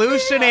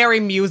revolutionary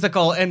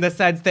musical in the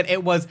sense that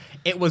it was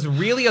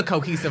really a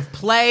cohesive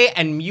play,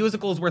 and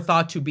musicals were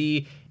thought to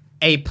be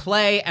a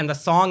play, and the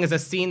song is a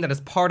scene that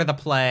is part of the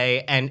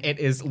play, and it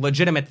is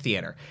legitimate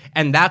theater.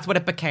 And that's what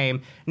it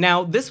became.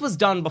 Now, this was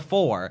done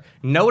before,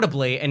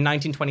 notably in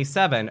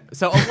 1927.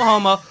 So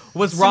Oklahoma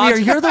was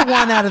Samir, you're the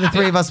one out of the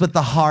three of us with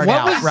the heart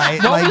out,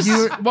 right?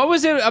 What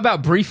was it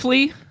about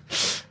briefly?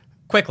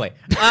 Quickly.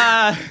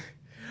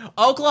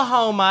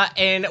 Oklahoma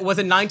was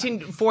in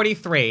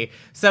 1943.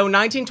 So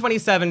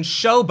 1927,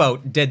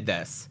 Showboat did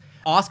this.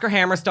 Oscar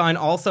Hammerstein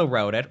also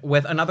wrote it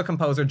with another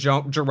composer,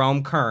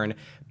 Jerome Kern.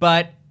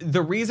 But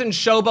the reason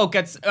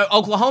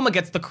Oklahoma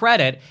gets the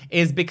credit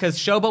is because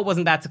Showboat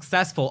wasn't that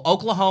successful.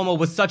 Oklahoma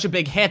was such a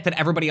big hit that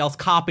everybody else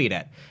copied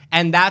it.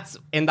 And that's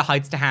In the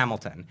Heights to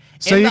Hamilton.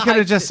 So you could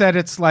have just said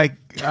it's like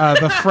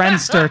the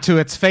Friendster to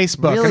its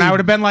Facebook, Really? and I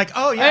would have been like,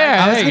 oh,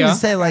 yeah. I was there you going to go.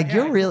 say, like,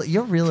 you're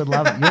really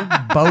loving, you're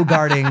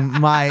bogarting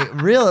my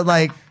real,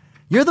 like,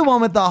 you're the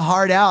one with the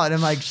heart out. And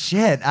I'm like,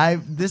 shit,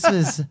 I'm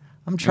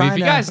I trying mean, if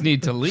you to. guys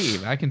need to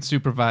leave, I can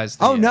supervise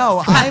the, Oh,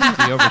 no, I'm.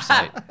 the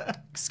oversight.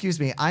 Excuse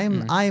me,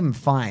 I'm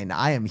fine.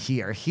 I am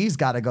here. He's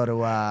got to go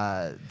to.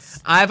 I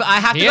have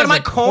to He go to has my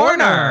a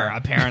corner.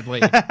 apparently.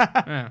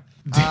 Yeah.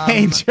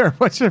 Danger.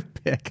 What's your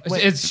pick?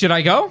 Should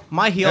I go?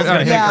 My heel's going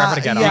to take forever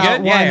to get on. yeah,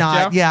 good? why Yeah,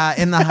 not? Joe?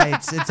 Yeah, In the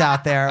Heights, it's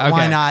out there. Okay.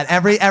 Why not?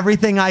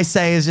 Everything I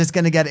say is just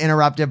going to get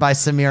interrupted by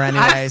Samir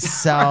anyway.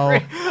 So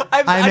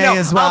I may know.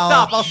 as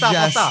well. I'll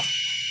stop.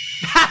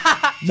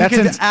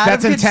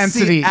 That's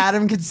intensity.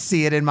 Adam could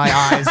see it in my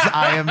eyes.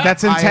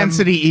 That's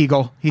intensity,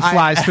 Eagle. He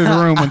flies through the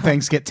room when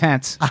things get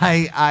tense.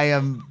 I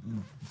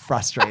am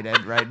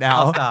frustrated right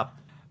now. I'll stop.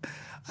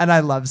 And I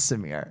love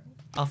Samir.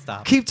 I'll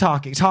stop. Keep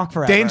talking. Talk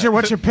forever. Danger,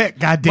 what's your pick?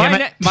 God damn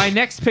it. My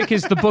next pick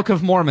is the Book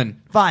of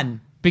Mormon,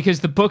 Fun.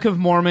 because the Book of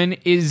Mormon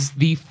is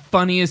the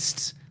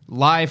funniest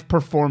live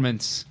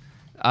performance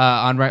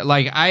on of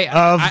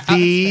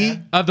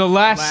the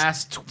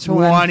last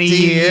 20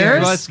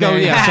 years. Let's go.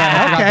 Yeah, sorry,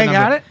 I forgot Okay, the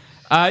got number.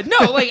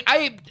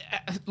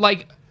 it. No,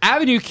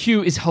 Avenue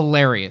Q is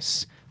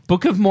hilarious.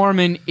 Book of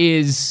Mormon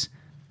is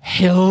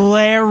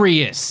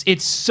hilarious.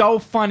 It's so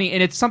funny,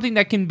 and it's something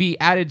that can be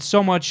added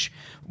so much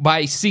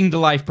by seeing the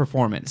live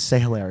performance. Say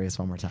hilarious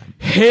one more time.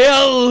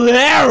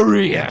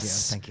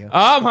 Hilarious. Thank you.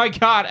 Oh my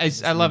god,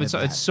 I love it.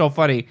 It's so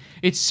funny.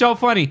 It's so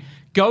funny.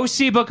 Go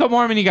see Book of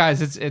Mormon, you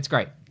guys. It's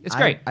great. It's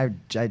great. I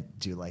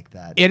do like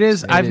that. It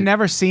is. I've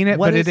never seen it,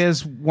 What but is- it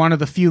is one of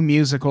the few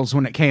musicals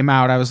when it came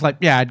out. I was like,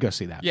 yeah, I'd go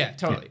see that. Yeah,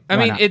 totally. Yeah, I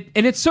why mean,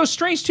 not? it's so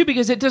strange too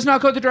because it does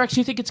not go the direction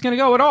you think it's going to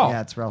go at all.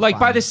 Yeah, it's real like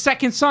by fun. the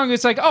second song,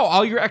 it's like, oh,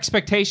 all your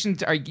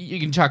expectations are you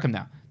can chuck them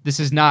now. This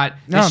is not.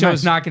 This Oh, show nice.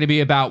 is not going to be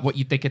about what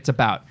you think it's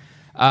about.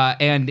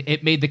 And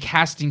it made the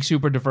casting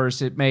super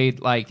diverse. It made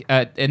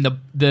and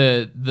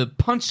the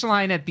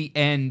punchline at the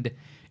end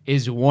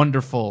is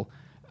wonderful,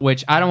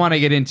 which I don't want to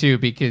get into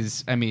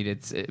because I mean,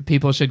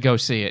 people should go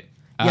see it.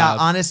 Yeah,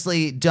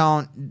 honestly,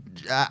 don't.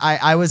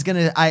 I was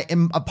gonna.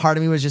 A part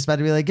of me was just about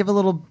to be like, give a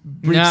little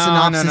brief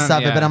synopsis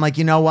of it, but I'm like,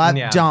 you know what?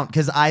 Yeah. Don't,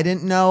 because I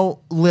didn't know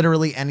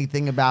literally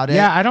anything about it.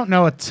 Yeah, I don't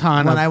know a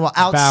ton When about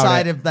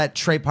outside it. of that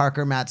Trey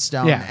Parker, Matt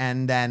Stone, Yeah.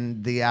 and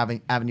then the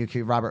Avenue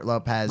Q, Robert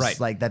Lopez, Right.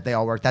 like that they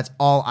all worked. That's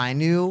all I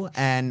knew,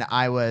 and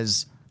I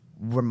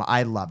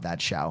love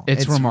that show.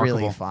 It's remarkable.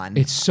 really fun.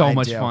 It's so I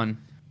much do. fun.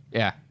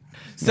 Yeah.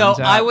 So Guns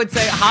out. I would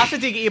say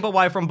Hasidic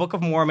Ibawai from Book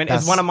of Mormon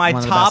is one of my one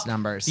of the top best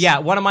numbers. Yeah,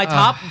 one of my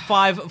top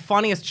 5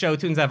 funniest show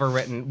tunes ever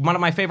written. One of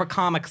my favorite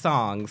comic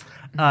songs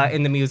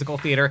in the musical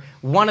theater.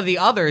 One of the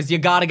others, You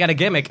Gotta Get a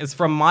Gimmick, is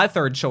from my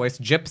third choice,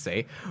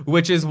 Gypsy,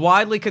 which is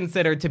widely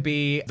considered to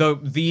be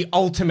the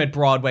ultimate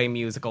Broadway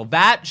musical.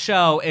 That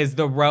show is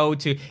the road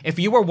to, if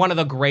you were one of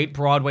the great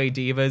Broadway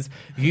divas,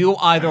 you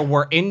either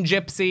were in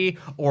Gypsy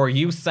or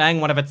you sang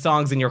one of its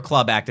songs in your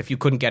club act if you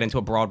couldn't get into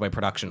a Broadway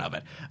production of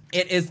it.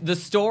 It is the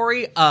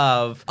story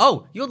of,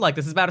 you would like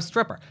this, is about a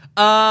stripper.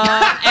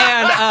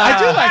 I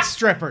do like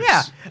strippers.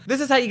 Yeah,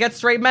 this is how you get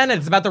straight men, and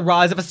it's about the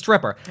rise of a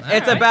stripper.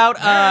 It's about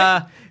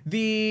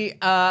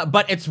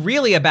but it's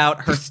really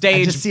about her I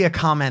stage. just see a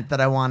comment that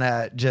I want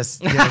to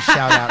just give a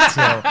shout out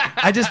to.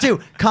 I just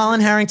do.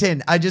 Colin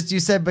Harrington. You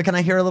said, but can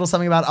I hear a little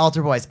something about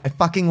Altar Boys? I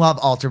fucking love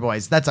Altar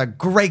Boys. That's a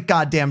great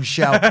goddamn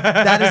show.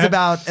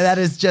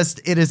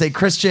 It is a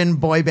Christian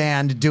boy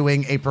band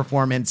doing a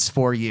performance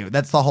for you.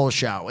 That's the whole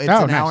show. It's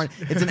Oh, an nice. hour.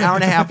 It's an hour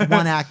and a half,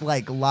 one act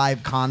like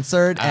live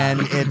concert,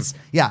 and it's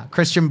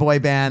Christian boy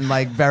band,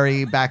 like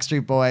very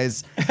Backstreet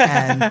Boys,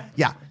 and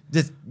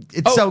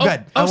it's so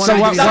good. I wanna so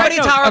give what- you Somebody,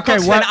 no, Tara okay,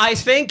 Cookson, what- I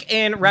think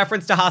in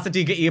reference to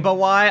Hasadika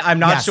Ibawai, I'm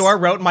not Yes. sure,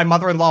 wrote My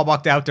Mother-in-Law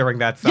Walked Out during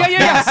that song.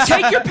 Yeah.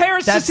 Take your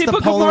parents That's to see the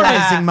Book of Mormon.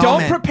 polarizing Don't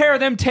moment. prepare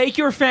them. Take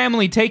your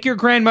family. Take your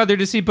grandmother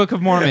to see Book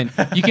of Mormon.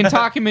 You can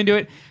talk him into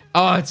it.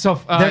 Oh, it's so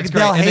it's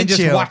great. they'll And then hate just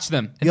you. watch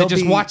them. And You'll then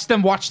just be- watch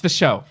them watch the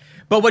show.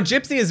 But what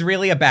Gypsy is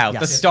really about,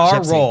 Yes, the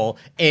star Gypsy. role,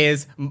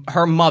 is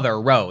her mother,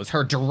 Rose,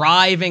 her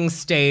driving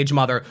stage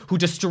mother, who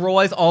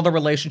destroys all the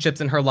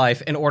relationships in her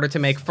life in order to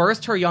make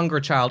first her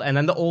younger child and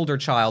then the older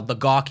child, the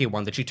gawky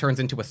one that she turns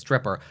into a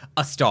stripper,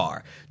 a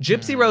star.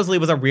 Gypsy Rose Lee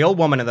was a real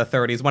woman in the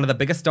 30s, one of the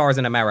biggest stars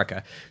in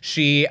America.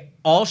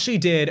 All she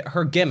did,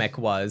 her gimmick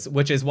was,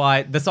 which is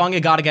why the song You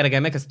Gotta Get a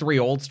Gimmick is 3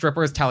 old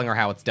strippers telling her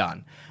how it's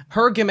done.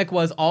 Her gimmick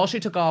was all she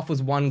took off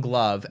was one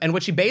glove. And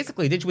what she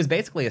basically did, she was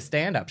basically a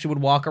stand-up. She would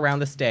walk around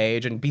the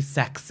stage and be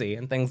sexy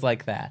and things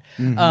like that.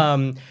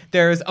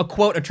 There's a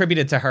quote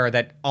attributed to her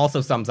that also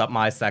sums up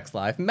my sex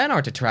life. Men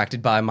aren't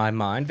attracted by my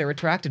mind. They're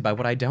attracted by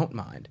what I don't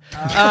mind.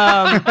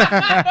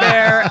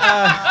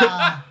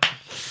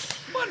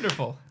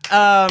 Wonderful.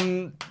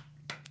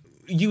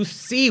 You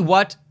see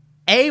what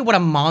a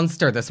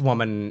monster this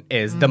woman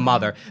is, the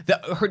mother.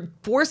 Her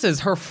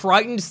forces her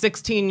frightened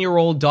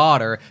 16-year-old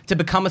daughter to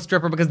become a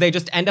stripper because they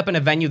just end up in a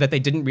venue that they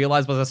didn't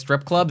realize was a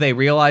strip club. They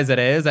realize it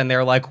is, and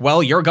they're like,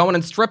 well, you're going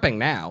and stripping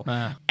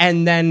now.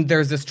 And then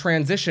there's this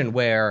transition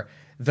where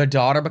the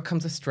daughter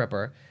becomes a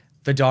stripper,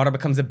 the daughter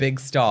becomes a big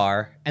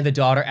star, and the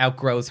daughter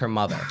outgrows her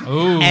mother.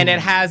 And it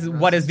has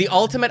what is the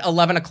ultimate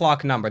 11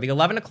 o'clock number. The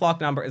 11 o'clock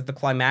number is the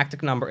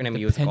climactic number in a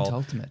musical.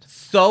 Pentultimate.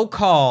 So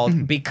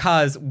called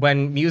because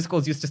when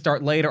musicals used to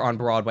start later on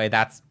Broadway,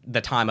 that's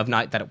the time of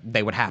night that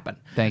they would happen.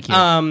 Thank you.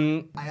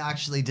 I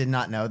actually did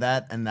not know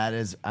that, and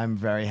I'm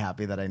very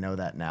happy that I know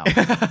that now.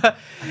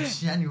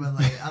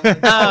 Genuinely. I'm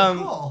like,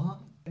 cool.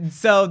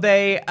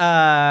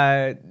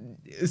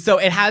 So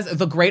it has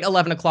the great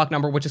 11 o'clock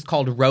number, which is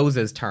called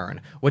Rose's Turn,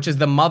 which is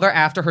the mother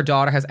after her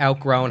daughter has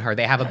outgrown her.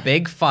 They have a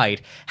big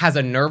fight, has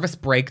a nervous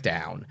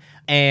breakdown,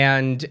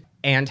 and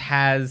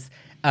has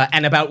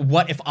and about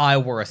what if I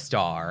were a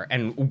star,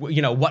 and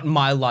what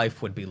my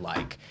life would be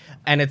like,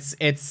 and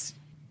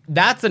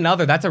that's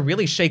a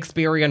really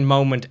Shakespearean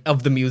moment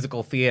of the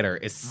musical theater,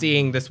 is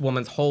seeing this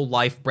woman's whole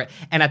life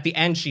and at the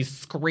end she's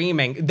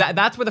screaming.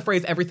 That's where the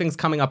phrase "everything's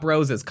coming up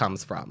roses"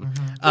 comes from.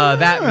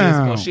 That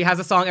musical, she has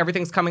a song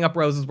 "Everything's Coming Up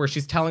Roses" where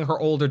she's telling her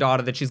older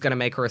daughter that she's going to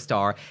make her a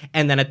star,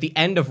 and then at the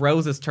end of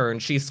Rose's Turn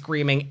she's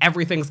screaming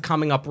 "Everything's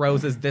coming up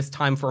roses this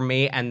time for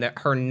me," and that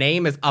her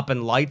name is up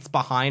in lights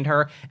behind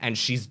her, and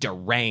she's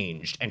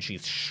deranged and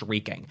she's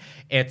shrieking.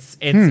 It's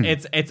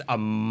a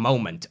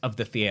moment of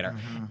the theater.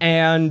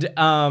 And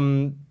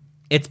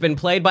it's been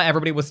played by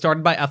everybody. It was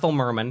started by Ethel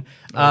Merman.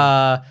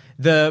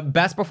 The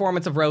best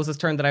performance of Rose's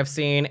Turn that I've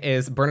seen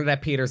is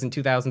Bernadette Peters in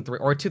 2003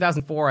 or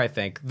 2004, I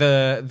think.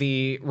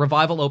 The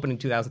revival opened in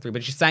 2003,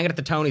 but she sang it at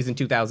the Tonys in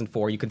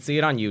 2004. You can see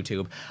it on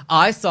YouTube.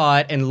 I saw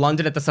it in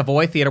London at the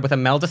Savoy Theatre with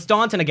Imelda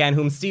Staunton again,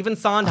 whom Stephen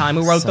Sondheim,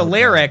 who wrote the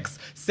lyrics,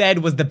 said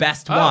was the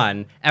best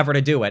one ever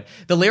to do it.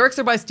 The lyrics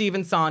are by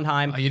Stephen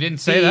Sondheim. Oh, you didn't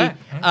say that.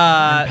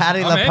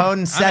 Patty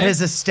LaPone set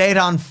his estate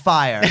on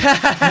fire.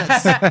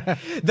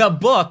 The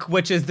book,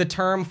 which is the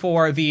term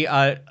for the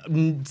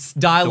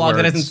dialogue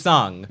that words. isn't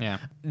sung, Yeah.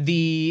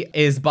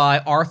 is by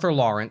Arthur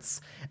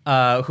Lawrence.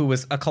 who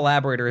was a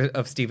collaborator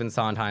of Stephen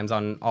Sondheim's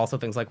on also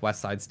things like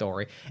West Side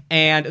Story.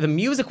 And the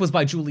music was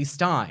by Julie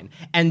Stein.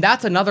 And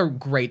that's another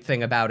great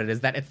thing about it,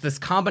 is that it's this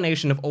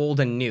combination of old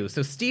and new.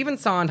 So Stephen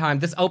Sondheim,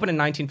 this opened in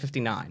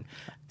 1959.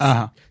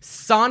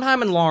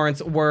 Sondheim and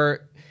Lawrence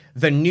were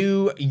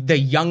the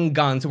young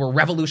guns who were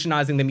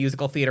revolutionizing the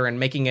musical theater and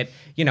making it,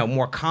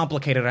 more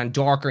complicated and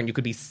darker, and you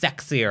could be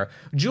sexier.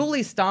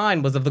 Julie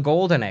Stein was of the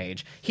golden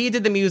age. He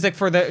did the music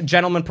for The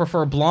Gentlemen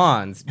Prefer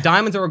Blondes.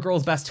 Diamonds Are a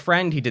Girl's Best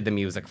Friend he did the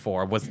music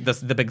for, was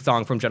the big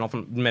song from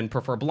Gentlemen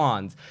Prefer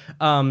Blondes.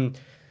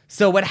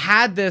 So it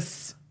had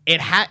this,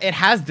 it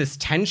has this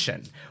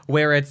tension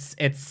where it's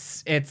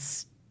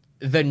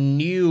the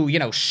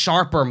new,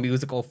 sharper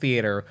musical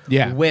theater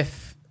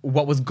with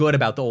what was good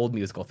about the old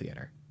musical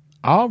theater.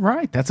 All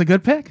right, that's a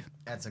good pick.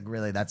 That's a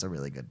really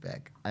good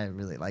pick. I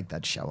really like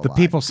that show a lot. The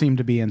people seem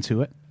to be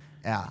into it.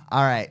 Yeah.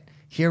 All right.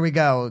 Here we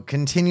go.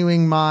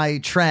 Continuing my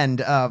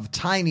trend of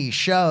tiny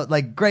show,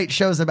 like great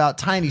shows about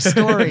tiny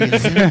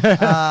stories.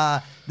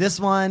 This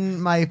one,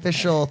 my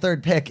official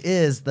third pick,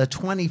 is the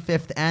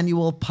 25th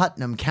annual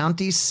Putnam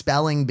County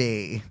Spelling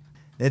Bee.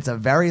 It's a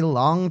very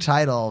long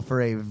title for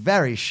a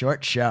very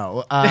short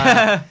show.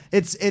 God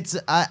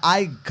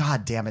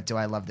damn it, do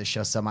I love this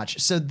show so much.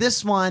 So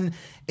this one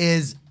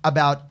is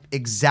about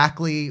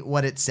exactly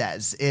what it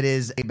says. It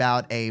is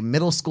about a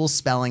middle school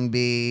spelling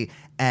bee,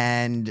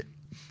 and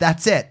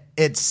that's it.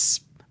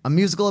 It's a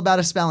musical about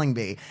a spelling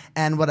bee.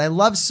 And what I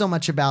love so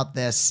much about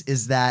this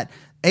is that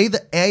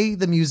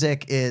the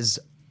music is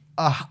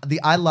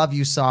the I Love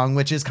You song,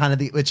 which is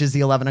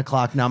the 11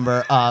 o'clock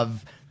number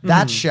of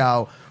that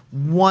show.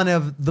 One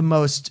of the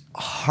most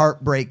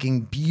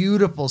heartbreaking,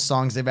 beautiful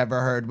songs I've ever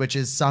heard, which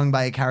is sung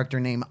by a character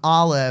named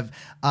Olive,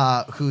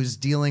 who's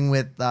dealing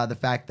with the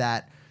fact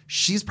that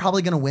she's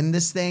probably going to win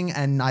this thing,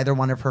 and neither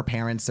one of her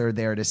parents are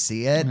there to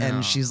see it. No.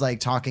 And she's like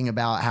talking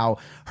about how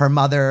her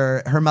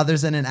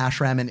mother's in an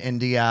ashram in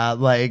India,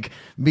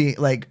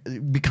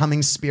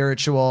 becoming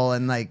spiritual,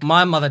 and like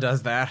my mother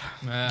does that.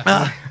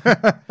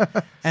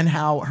 And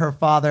how her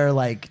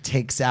father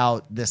takes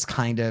out this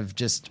kind of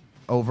just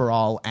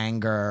overall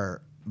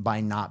anger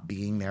by not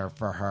being there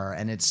for her.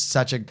 And it's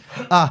such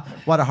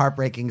what a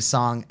heartbreaking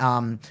song.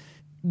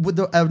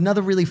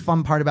 Another really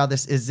fun part about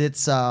this is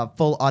it's a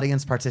full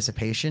audience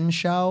participation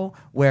show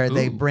where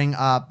they bring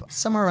up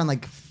somewhere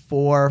around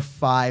 4 or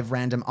 5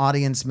 random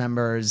audience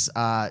members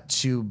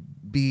to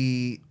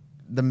be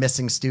the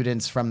missing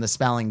students from the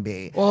spelling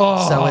bee.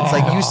 Oh. So it's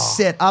you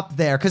sit up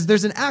there because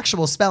there's an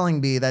actual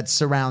spelling bee that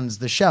surrounds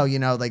the show.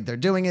 They're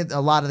doing it. A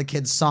lot of the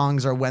kids'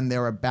 songs are when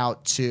they're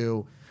about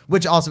to.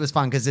 Which also is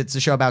fun because it's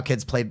a show about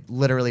kids played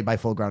literally by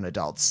full-grown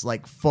adults,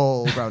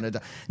 full-grown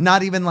adults.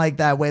 Not even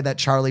that way that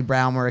Charlie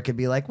Brown, where it could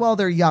be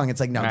they're young. It's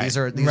no, right. these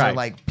are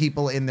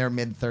people in their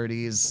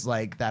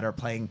mid-30s that are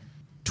playing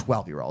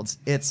 12-year-olds.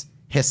 It's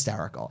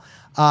hysterical.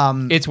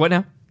 It's what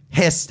now?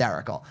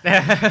 Hysterical.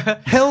 Hilarious.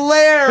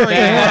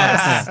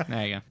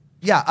 There you go.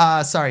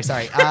 Yeah. Sorry.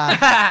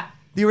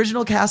 The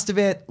original cast of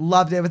it,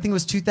 loved it. I think it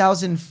was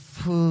 2000.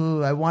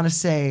 I want to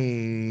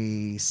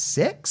say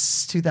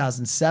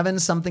 2007,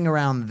 something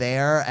around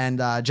there.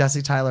 And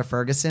Jesse Tyler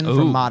Ferguson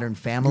from Modern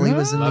Family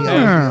was in the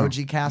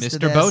OG cast Mr.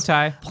 of this.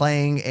 Bowtie.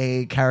 Playing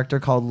a character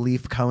called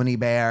Leaf Coney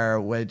Bear,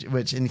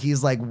 and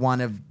he's one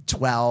of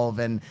 12,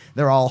 and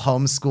they're all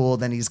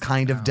homeschooled, and he's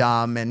kind of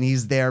dumb, and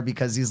he's there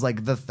because he's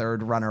the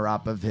third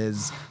runner-up of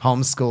his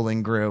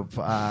homeschooling group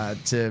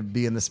to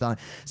be in the spelling.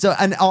 So,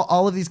 and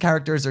all of these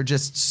characters are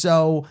just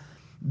so...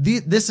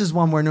 This is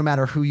one where no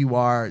matter who you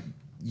are,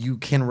 you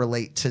can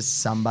relate to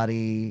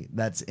somebody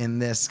that's in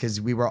this because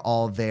we were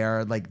all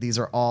there. These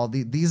are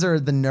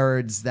the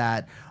nerds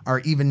that are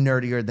even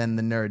nerdier than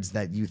the nerds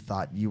that you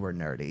thought you were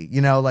nerdy.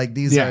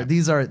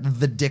 These are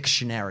the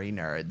dictionary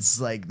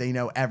nerds. They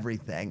know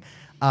everything.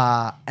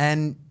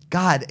 And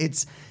God,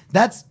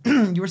 that's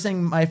you were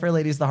saying My Fair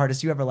Lady is the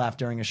hardest you ever laughed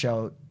during a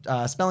show.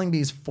 Spelling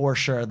Bee is for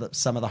sure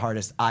some of the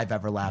hardest I've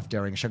ever laughed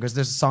during a show because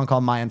there's a song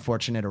called My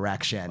Unfortunate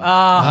Erection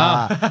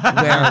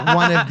where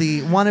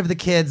one of the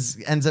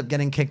kids ends up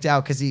getting kicked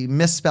out because he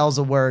misspells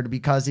a word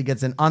because he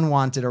gets an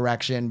unwanted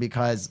erection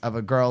because of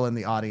a girl in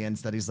the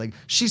audience that he's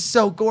she's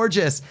so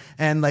gorgeous,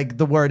 and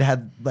the word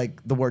had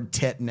the word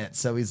tit in it,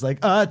 so he's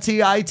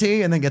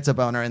T-I-T, and then gets a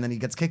boner, and then he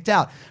gets kicked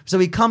out. So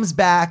he comes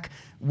back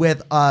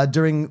with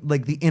during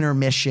the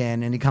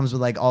intermission, and he comes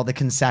with all the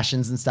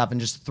concessions and stuff and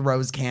just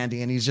throws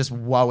candy, and he's just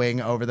woeing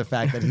over the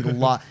fact that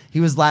he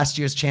was last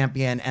year's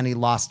champion and he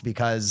lost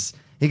because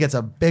he gets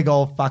a big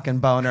old fucking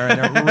boner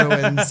and it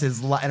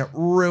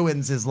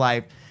ruins his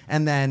life.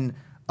 And then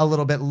a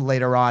little bit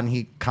later on,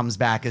 he comes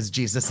back as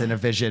Jesus in a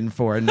vision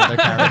for another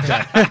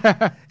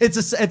character.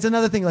 It's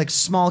another thing,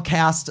 small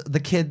cast. The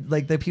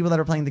people that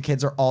are playing the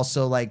kids are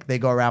also they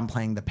go around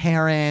playing the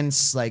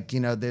parents.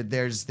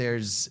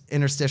 There's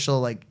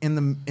interstitial in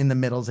the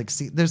middles.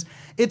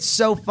 It's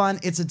so fun.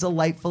 It's a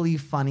delightfully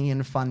funny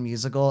and fun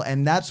musical,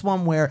 and that's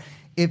one where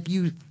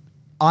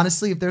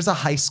honestly, if there's a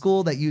high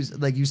school that use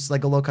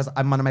a low cost,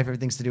 one of my favorite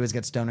things to do is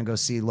get stoned and go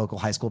see local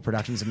high school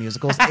productions of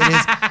musicals.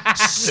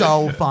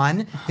 so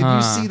fun. If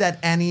you see that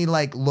any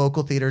like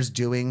local theaters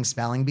doing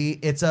Spelling Bee,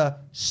 it's a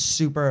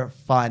super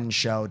fun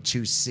show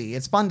to see.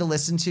 It's fun to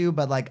listen to,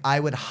 but like I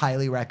would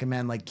highly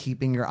recommend like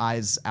keeping your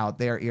eyes out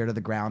there, ear to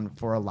the ground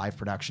for a live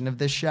production of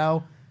this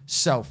show.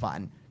 So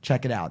fun.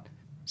 Check it out.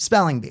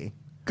 Spelling Bee.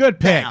 Good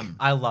pick.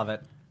 I love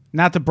it.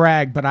 Not to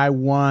brag, but I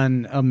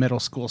won a middle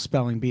school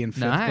spelling bee in 5th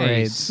Nice.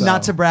 grade. So.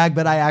 Not to brag,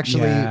 but I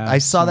actually Yeah, I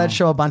saw that so-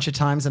 show a bunch of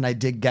times, and I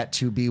did get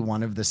to be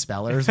one of the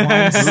spellers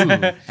once.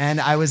 And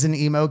I was an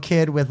emo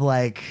kid with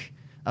like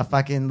a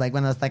fucking like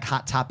one of those like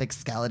Hot Topic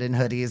skeleton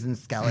hoodies and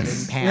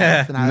skeleton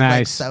pants, and I was like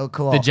Nice. so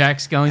cool. The Jack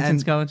Skellington And-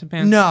 skeleton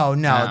pants? No,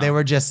 No. they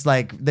were just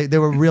like they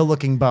were real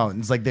looking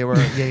bones. Like they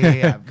were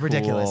yeah,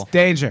 ridiculous.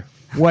 Danger.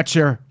 What's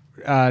your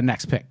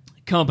next pick?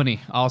 Company,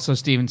 also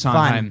Stephen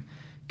Sondheim.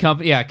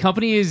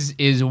 Company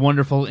is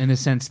wonderful in the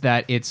sense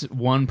that it's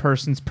one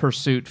person's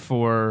pursuit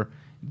for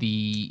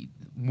the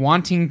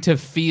wanting to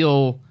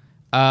feel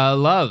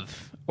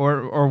love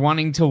or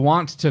wanting to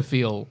want to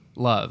feel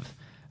love.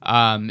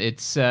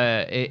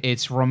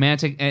 It's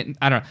romantic, and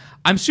I don't know.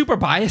 I'm super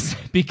biased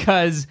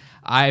because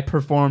I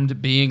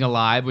performed "Being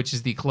Alive," which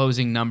is the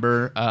closing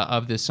number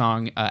of this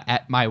song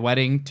at my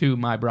wedding to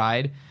my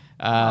bride.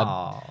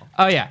 Oh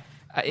yeah.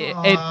 No,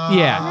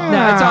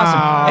 it's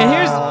awesome.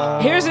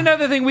 And here's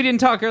another thing we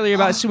didn't talk earlier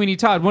about Sweeney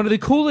Todd. One of the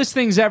coolest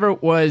things ever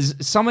was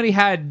somebody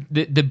had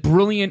the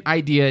brilliant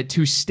idea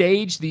to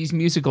stage these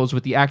musicals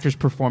with the actors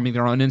performing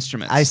their own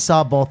instruments. I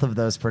saw both of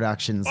those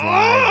productions live.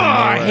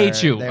 I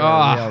hate you. They were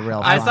Oh.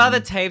 real I fun. saw the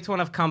taped one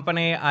of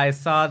Company. I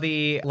saw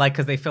the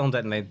because they filmed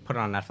it and they put it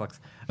on Netflix.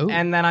 Ooh.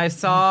 And then I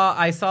saw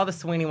the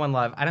Sweeney one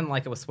live. I didn't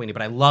like it with Sweeney,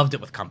 but I loved it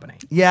with Company.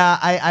 Yeah,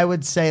 I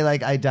would say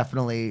like I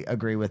definitely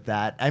agree with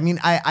that. I mean,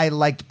 I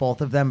liked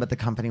both of them, but the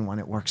Company one,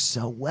 it works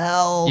so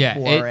well Yeah,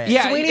 for it.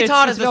 yeah. Sweeney it's-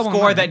 Todd it's is a available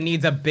score online. that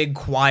needs a big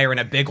choir and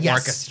a big Yes,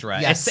 orchestra.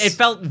 yes. It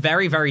felt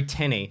very, very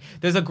tinny.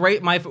 There's a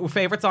great, my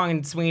favorite song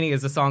in Sweeney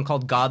is a song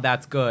called "God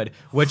That's Good,"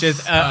 which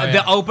is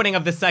the opening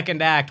of the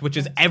second act, which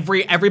is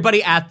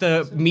everybody at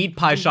the meat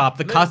pie shop,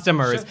 the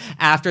customers,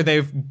 after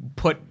they've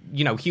put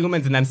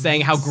humans and them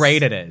saying how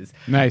great it is.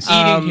 Nice.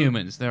 Eating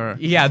humans. They're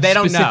yeah, they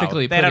don't know.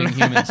 specifically They don't putting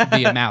know. humans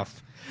via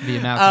mouth. Via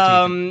mouth.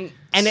 to teeth.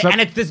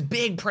 And it's this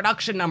big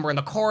production number, and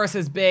the chorus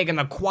is big, and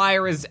the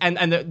choir is,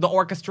 and the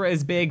orchestra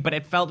is big, but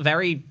it felt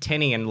very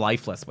tinny and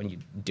lifeless when you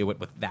do it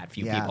with that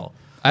few Yeah. people.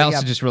 I also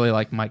yeah. just really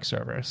like Mike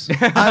Cerverus.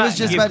 I was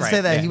just He's about to great.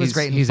 say that Yeah, he was he's-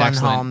 great in he's Fun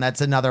excellent. Home.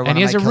 That's another one. And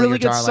he of has my a Kill really Your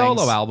good Darlings.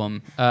 solo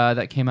album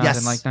that came out Yes.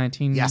 in like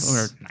 19 Yes.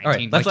 or 19. All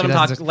right, let's like let him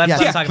talk. 2006. Let's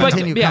Yes. talk But- about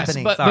Continue,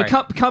 Company. But Sorry.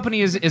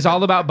 Company is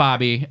all about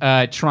Bobby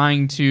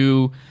trying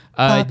to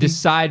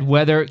decide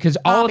whether, because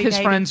all of Bobby, his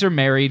baby. friends are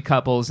married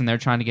couples and they're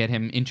trying to get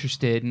him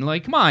interested and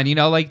like, come on,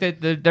 like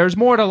there's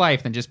more to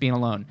life than just being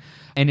alone.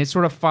 And it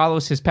sort of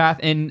follows his path.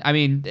 And I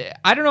mean,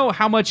 I don't know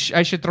how much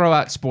I should throw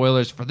out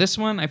spoilers for this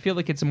one. I feel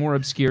like it's more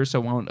obscure, so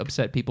it won't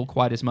upset people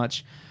quite as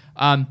much.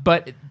 But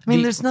I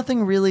mean, there's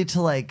nothing really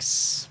to like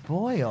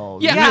spoil.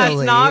 Yeah, Yeah, it's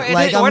really. not- it's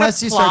like sort of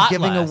unless you start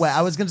giving plotless. away.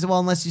 I was gonna say, well,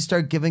 unless you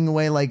start giving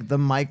away like the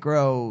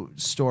micro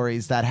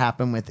stories that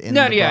happen within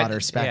No, the yeah. broader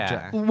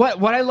spectrum. Yeah.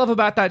 What I love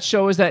about that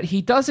show is that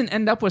he doesn't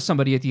end up with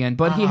somebody at the end,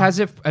 but he has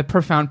a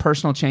profound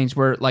personal change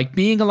where, like,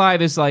 Being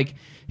Alive is like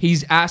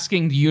he's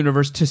asking the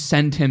universe to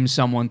send him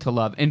someone to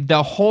love, and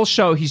the whole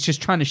show he's just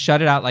trying to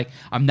shut it out. Like,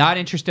 I'm not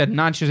interested. I'm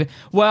not interested.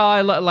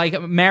 Well,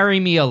 like marry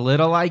me a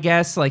little, I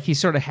guess. Like he's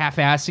sort of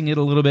half-assing it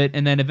a little bit,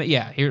 and then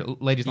here,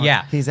 ladies. and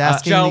Yeah. He's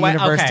asking Joe, the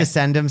universe okay. to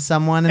send him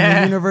someone, and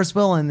the universe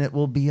will, and it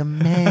will be a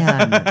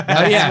man.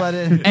 That's what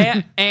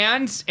it.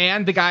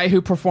 and the guy who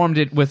performed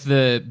it with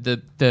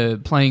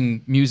the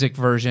playing music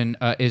version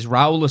is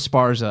Raul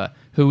Esparza,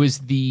 who is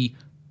the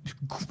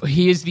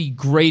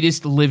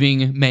greatest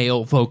living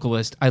male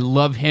vocalist. I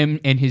love him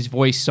and his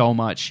voice so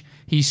much.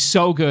 He's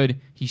so good.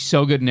 He's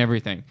so good in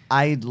everything.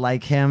 I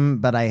like him,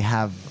 but I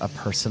have a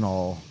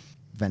personal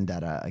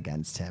vendetta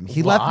against him.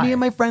 He left me and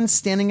my friends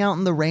standing out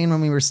in the rain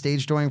when we were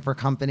stage dooring for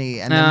Company,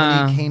 and then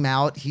when he came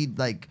out,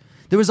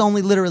 there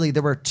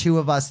were two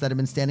of us that had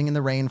been standing in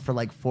the rain for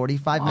like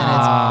 45 minutes.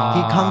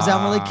 He comes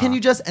out and we're like,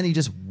 and he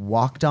just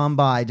walked on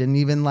by, didn't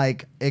even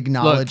like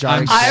acknowledge Look, our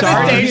I'm I have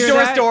sorry a to stage hear door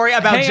that. story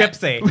about Hang on.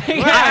 Gypsy.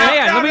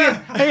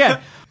 Hang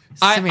on.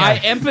 I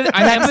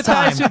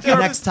empathize with your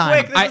Next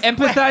time. I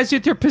empathize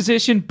with your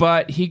position,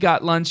 but he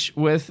got lunch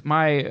with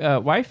my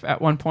wife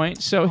at one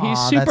point, so he's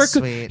Aw, super that's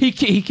cool. sweet.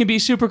 He can be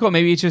super cool.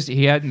 Maybe it's just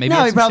he had maybe No,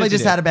 had he some probably shit to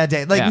just do. had a bad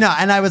day. Like, Yeah. no,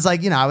 and I was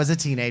like, I was a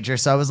teenager,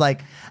 so I was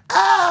like,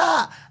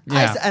 Yeah.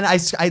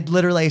 I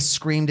literally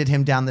screamed at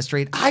him down the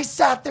street. I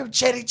sat through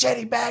Chitty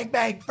Chitty Bang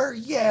Bang for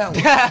you.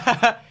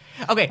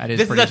 Okay, That is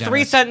this is pretty a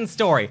generous. 3-sentence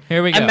story.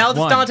 Here we go. Imelda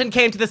 1. Staunton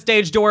came to the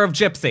stage door of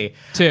Gypsy.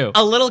 2.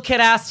 A little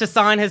kid asked to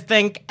sign his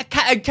thing.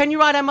 Can you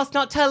write I Must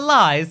Not Tell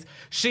Lies?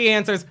 She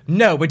answers,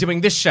 no, we're doing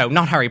this show,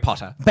 not Harry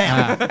Potter.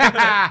 Bam.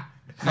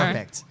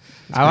 Perfect.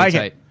 I like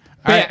Tight. it.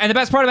 But yeah, and the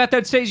best part about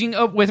that staging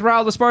with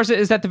Raul Esparza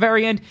is at the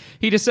very end,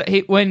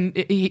 when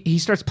he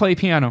starts to play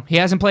piano. He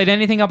hasn't played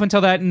anything up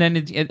until that, and then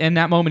in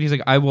that moment, he's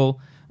like, I'm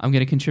going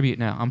to contribute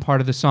now. I'm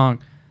part of the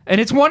song. And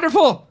it's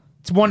wonderful.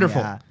 It's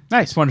wonderful. Yeah.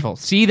 Nice. It's wonderful.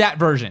 See that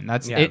version.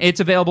 That's Yeah. it's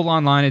available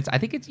online. I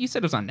think you said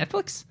it was on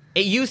Netflix.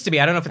 It used to be.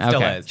 I don't know if it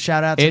still Okay. is.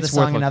 Shout out to It's the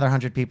song worth Another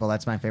 100 People.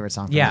 That's my favorite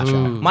song from Yeah. the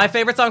show. My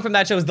favorite song from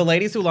that show is The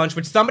Ladies Who Lunch,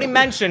 which somebody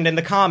mentioned in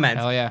the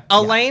comments. Hell yeah.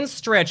 Elaine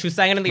Stritch, who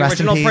sang it in the Rest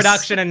in original peace.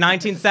 production in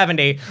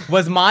 1970,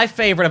 was my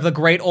favorite of the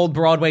great old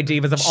Broadway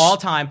divas of all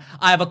time.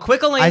 I have a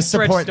quick Elaine I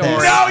Stritch support story.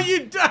 this. No, you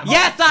don't.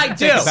 Yes, I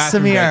do.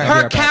 Samir.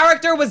 Her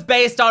character was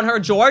based on her.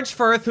 George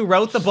Firth, who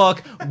wrote the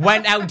book,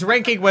 went out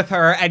drinking with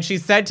her, and she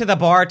said to the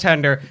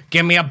bartender,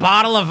 "Give me a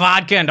bottle of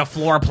vodka and a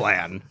floor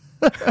plan."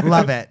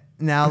 Love it.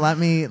 Now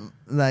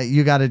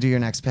you got to do your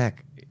next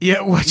pick.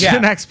 Yeah, what's Yeah.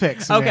 your next pick?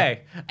 Samir? Okay,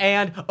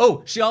 and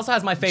she also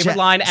has my favorite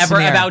Ja- line ever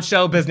Samir. about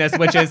show business,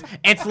 which is,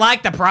 "It's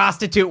like the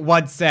prostitute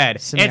once said,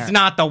 Samir. it's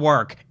not the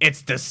work,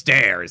 it's the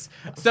stairs."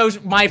 So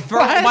my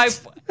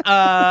first,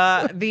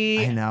 I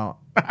the know.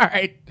 All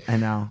right. I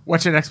know.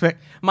 What's your next pick?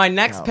 my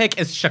next pick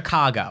is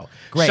Chicago.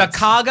 Great.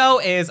 Chicago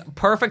is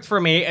perfect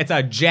for me. It's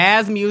a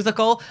jazz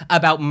musical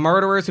about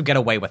murderers who get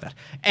away with it,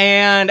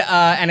 and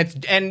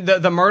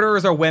the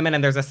murderers are women,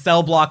 and there's a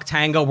cell block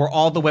tango where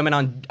all the women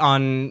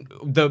on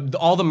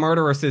all the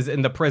murderesses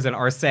in the prison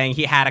are saying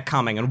he had it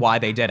coming and why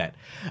they did it,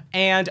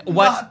 and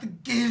what?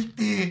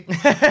 guilty.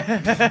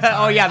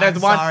 Oh yeah, there's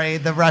one. Sorry,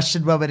 the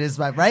Russian woman is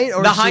my right.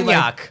 Or The is she, like,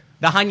 Hanyak.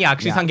 The Hanyak.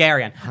 She's Yeah.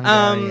 Hungarian.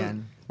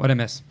 Hungarian. What I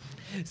miss?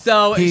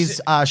 So He's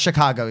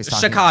Chicago. He's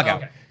talking Chicago.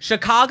 about. Okay.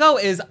 Chicago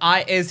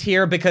is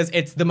here because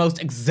it's the most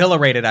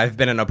exhilarated I've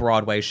been in a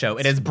Broadway show.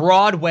 It is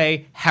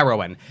Broadway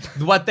heroin.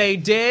 What they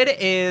did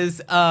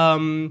is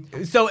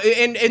so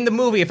in the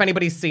movie, if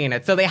anybody's seen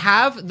it, so they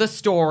have the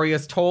story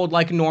is told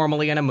like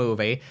normally in a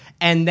movie,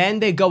 and then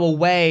they go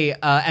away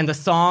and the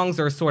songs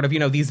are sort of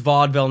these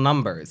vaudeville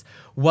numbers.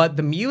 What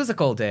the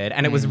musical did,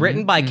 and it was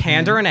written by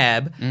Kander and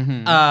Ebb,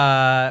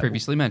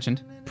 previously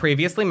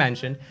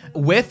mentioned,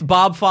 with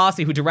Bob Fosse,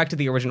 who directed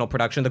the original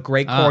production, the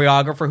great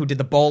choreographer who did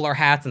the bowler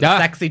hats and the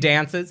sexy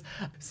dances.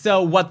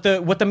 So what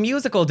the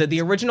musical did,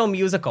 the original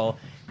musical,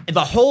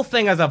 the whole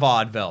thing is a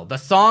vaudeville. The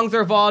songs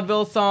are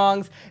vaudeville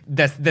songs.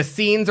 The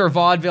scenes are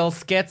vaudeville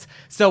skits.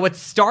 So it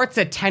starts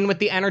at 10 with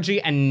the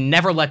energy and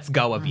never lets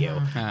go of you.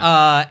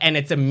 And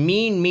it's a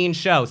mean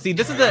show. See,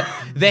 this is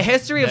the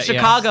history of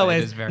Chicago it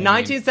is is very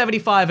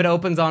 1975. It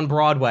opens on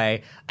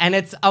Broadway, and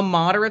it's a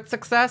moderate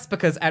success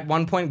because at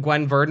one point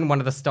Gwen Verdon, one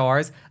of the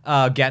stars,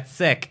 gets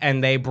sick,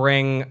 and they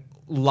bring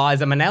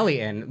Liza Minnelli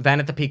in, then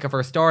at the peak of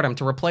her stardom,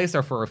 to replace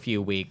her for a few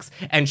weeks,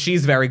 and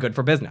she's very good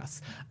for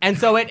business. And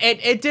so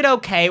it did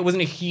okay. It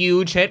wasn't a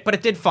huge hit, but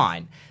it did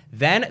fine.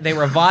 Then they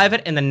revive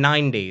it in the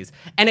 90s,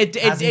 and it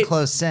Hasn't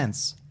closed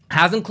since.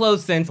 hasn't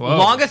closed since. Whoa.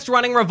 Longest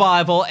running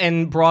revival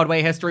in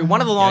Broadway history.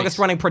 One of the longest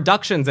Yikes. running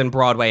productions in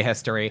Broadway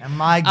history. And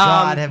my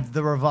God, have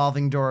the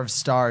revolving door of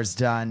stars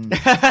done?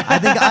 I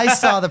think I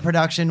saw the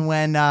production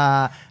when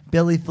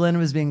Billy Flynn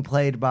was being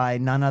played by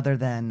none other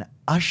than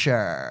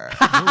Usher.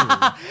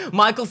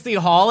 Michael C.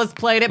 Hall has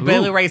played it.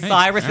 Billy Ray hey,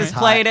 Cyrus all has right.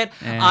 played it.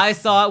 Yeah. I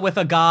saw it with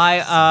a guy,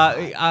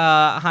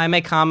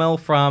 Jaime Camil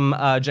from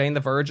Jane the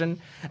Virgin.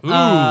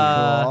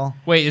 Cool.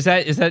 Wait, is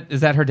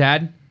that her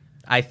dad?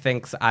 I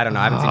think so. I don't know.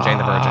 I haven't seen Jane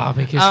the Virgin. Oh,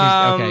 because she's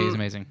okay. He's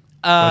amazing.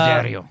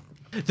 Rogerio.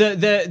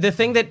 The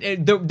thing that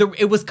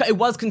it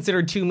was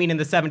considered too mean in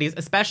the 70s,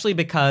 especially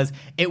because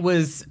it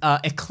was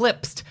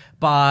eclipsed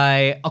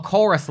by A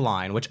Chorus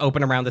Line, which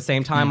opened around the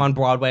same time on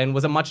Broadway and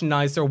was a much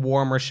nicer,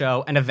 warmer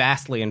show and a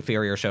vastly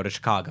inferior show to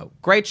Chicago.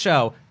 Great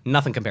show,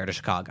 nothing compared to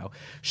Chicago.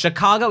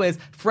 Chicago is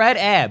Fred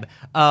Ebb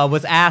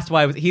was asked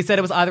why. He said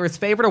it was either his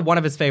favorite or one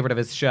of his favorite of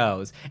his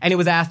shows, and he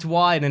was asked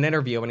why in an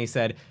interview, and he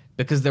said,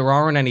 because there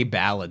aren't any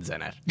ballads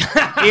in it.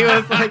 He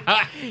was like,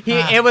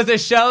 it was a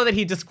show that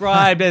he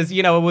described as,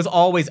 it was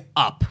always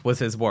up, was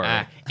his word.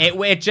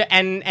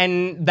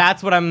 And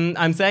that's what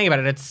I'm saying about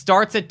it. It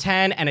starts at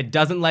 10 and it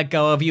doesn't let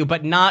go of you,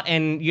 but not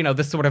in,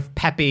 this sort of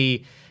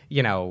peppy,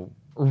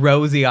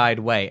 rosy-eyed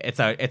way. It's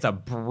a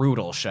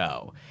brutal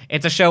show.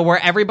 It's a show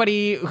where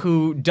everybody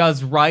who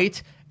does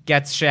right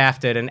gets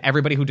shafted and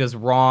everybody who does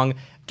wrong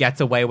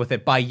gets away with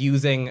it by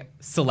using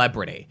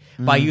celebrity,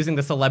 by using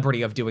the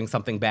celebrity of doing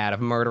something bad,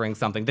 of murdering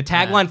something. The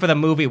tagline for the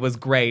movie was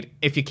great.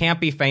 If you can't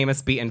be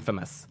famous, be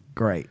infamous.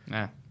 Great.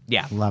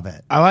 Yeah. Love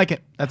it. I like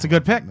it. That's a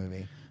good pick.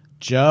 Movie.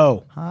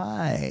 Joe.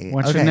 Hi.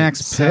 What's your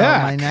next so pick?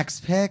 My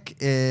next pick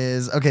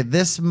is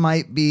this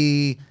might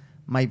be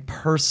my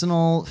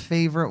personal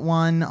favorite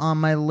one on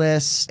my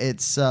list.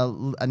 It's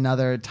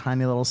another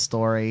tiny little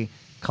story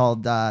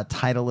called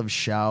Title of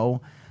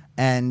Show.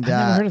 And I've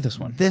never heard of this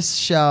one. This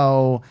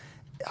show,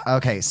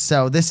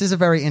 so this is a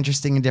very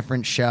interesting and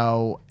different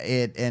show.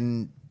 It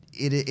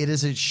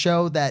is a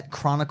show that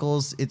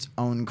chronicles its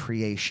own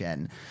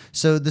creation.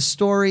 So the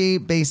story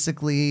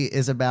basically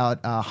is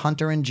about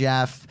Hunter and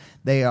Jeff.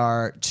 They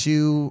are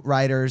two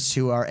writers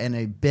who are in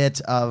a bit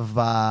of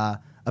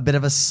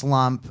a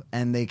slump,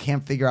 and they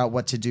can't figure out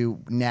what to do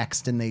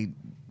next. And they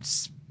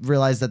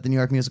realize that the New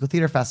York Musical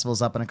Theater Festival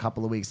is up in a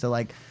couple of weeks. They're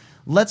like,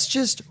 let's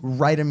just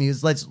write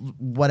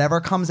whatever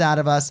comes out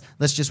of us,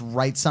 let's just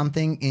write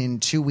something in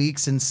 2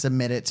 weeks and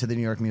submit it to the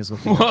New York Musical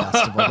Theater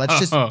Festival. Let's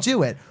just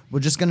do it. We're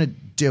just going to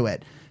do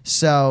it.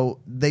 So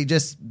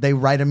they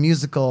write a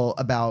musical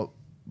about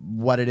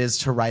what it is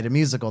to write a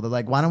musical. They're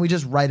like, why don't we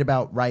just write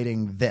about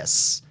writing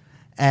this?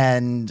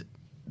 And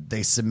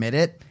they submit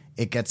it.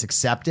 It gets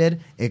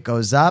accepted. It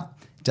goes up.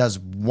 Does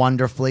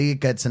wonderfully. It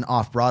gets an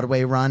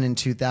off-Broadway run in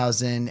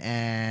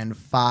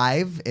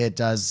 2005. It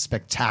does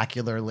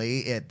spectacularly.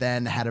 It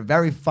then had a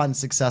very fun,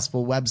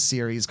 successful web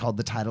series called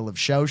The Title of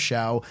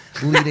Show,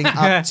 leading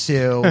up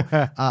to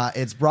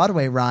its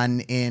Broadway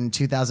run in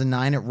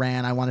 2009. It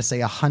ran, I want to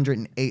say,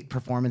 108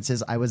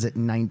 performances. I was at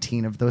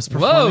 19 of those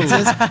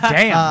performances.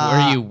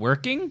 Damn. Were you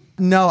working?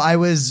 No, I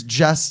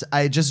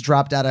just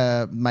dropped out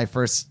of my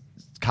first.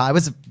 I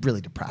was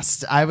really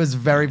depressed. I was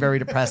very, very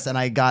depressed, and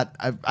I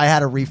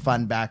had a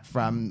refund back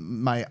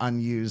from my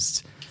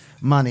unused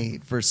money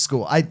for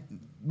school.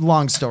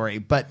 Long story,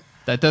 but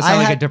That does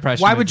sound like a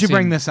depression. Why would you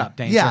bring this up,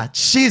 Danger? Yeah,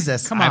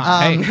 Jesus, Come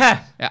on. Because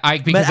But I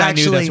knew that's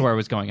actually, where I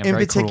was going. I'm in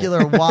very particular,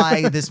 cruel.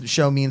 why this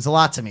show means a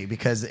lot to me,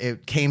 because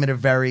it came at a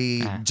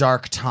very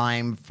dark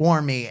time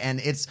for me,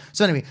 and it's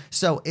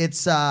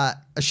a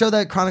show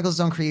that chronicles its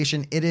own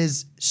creation. It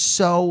is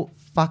so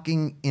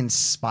fucking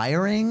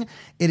inspiring.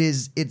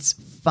 It's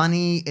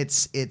funny,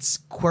 it's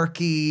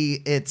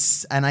quirky,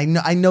 and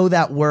I know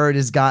that word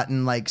has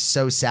gotten like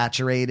so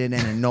saturated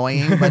and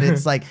annoying, but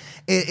it's like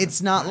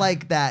it's not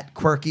like that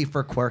quirky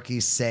for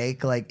quirky's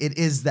sake. Like it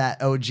is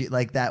that OG,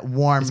 like that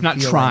warm. It's not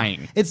feeling.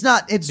 trying. It's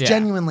not. It's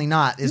genuinely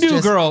not. It's New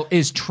just, Girl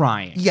is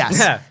trying. Yes,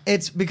 Yeah.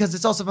 it's because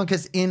it's also fun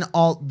because in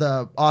all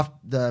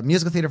the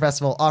musical theater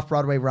festival, off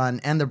Broadway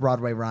run, and the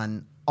Broadway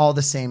run, all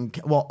the same,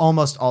 well,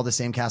 almost all the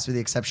same cast, with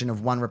the exception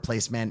of one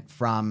replacement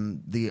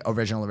from the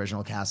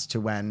original cast, to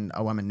when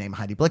a woman named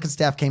Heidi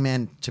Blickenstaff came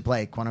in to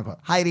play quote unquote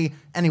Heidi.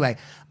 Anyway,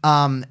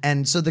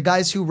 and so the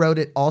guys who wrote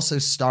it also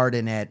starred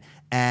in it,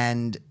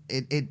 and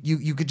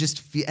you could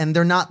just feel, and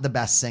they're not the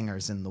best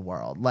singers in the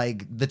world.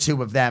 Like the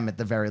two of them at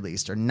the very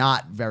least are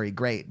not very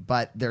great,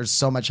 but there's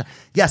so much.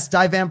 Yes,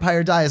 Die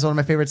Vampire Die is one of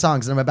my favorite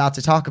songs, and I'm about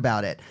to talk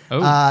about it.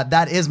 Oh.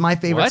 That is my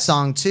favorite What?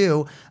 song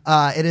too.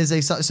 It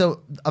is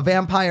so a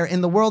vampire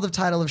in the world of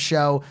Title of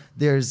Show.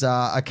 There's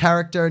a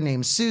character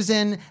named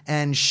Susan,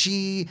 and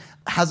she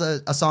has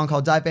a song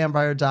called Die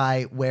Vampire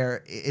Die,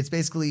 where it's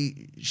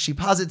basically, she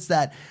posits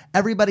that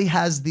everybody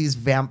has these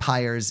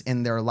vampires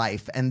in their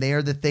life, and they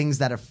are the things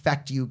that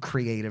affect you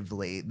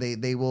creatively.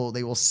 They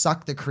will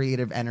suck the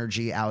creative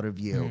energy out of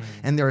you.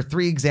 And there are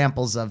 3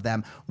 examples of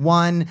them.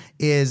 One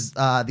is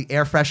the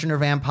air freshener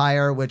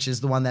vampire, which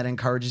is the one that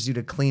encourages you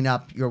to clean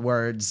up your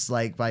words,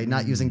 like by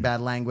not using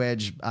bad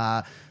language.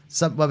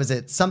 What was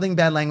it? Something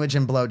bad language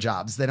and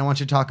blowjobs. They don't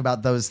want you to talk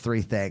about those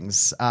 3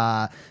 things.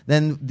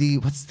 Then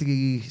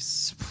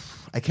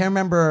I can't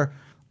remember.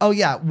 Oh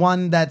yeah,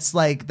 one that's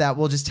like that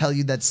will just tell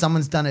you that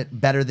someone's done it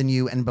better than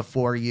you and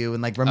before you,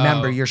 and like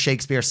remember your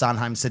Shakespeare,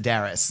 Sondheim,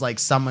 Sedaris. Like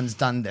someone's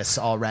done this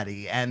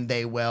already, and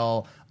they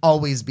will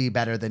always be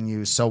better than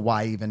you, so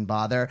why even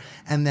bother?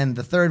 And then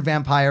the third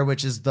vampire,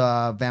 which is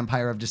the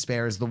vampire of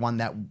despair, is the one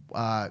that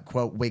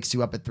quote wakes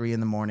you up at 3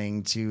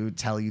 a.m. to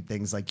tell you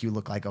things like, you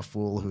look like a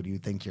fool, who do you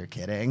think you're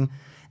kidding?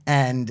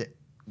 And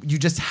you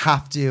just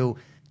have to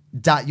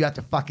you have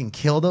to fucking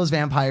kill those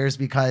vampires,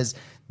 because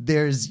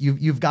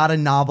you've got a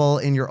novel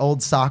in your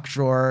old sock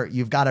drawer,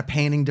 you've got a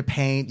painting to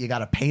paint, you got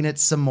to paint it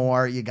some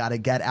more, you got to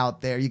get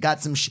out there, you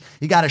got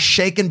to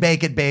shake and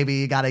bake it, baby,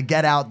 you got to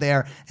get out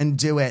there and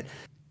do it.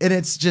 And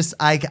it's just,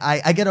 I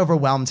get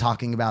overwhelmed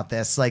talking about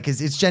this. Like,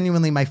 it's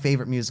genuinely my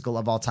favorite musical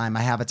of all time.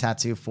 I have a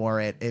tattoo for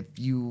it.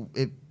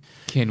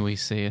 Can we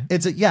see it?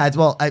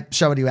 I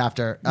show it to you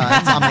after.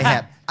 It's on my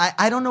hip.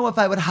 I don't know if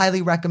I would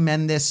highly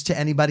recommend this to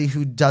anybody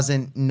who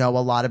doesn't know a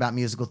lot about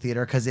musical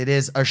theater, because it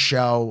is a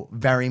show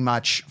very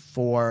much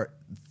for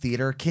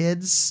theater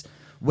kids,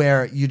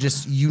 where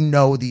you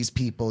know these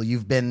people,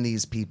 you've been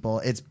these people.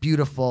 It's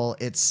beautiful.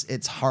 It's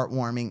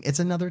heartwarming. It's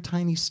another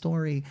tiny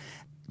story.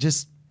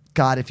 Just,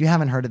 God, if you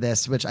haven't heard of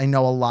this, which I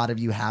know a lot of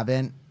you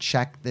haven't,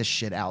 check this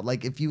shit out.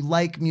 Like, if you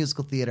like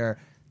musical theater,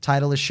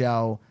 Title of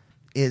Show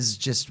is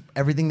just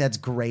everything that's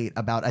great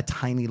about a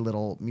tiny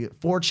little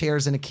 4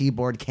 chairs and a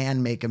keyboard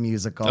can make a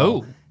musical.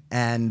 Oh.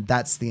 And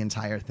that's the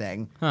entire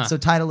thing. Huh. So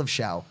Title of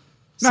Show.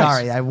 Nice.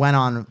 Sorry, I went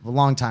on a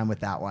long time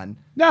with that one.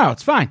 No,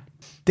 it's fine.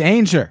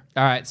 Danger.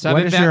 All right, so What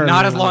I've is been your-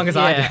 Not as long as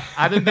I did.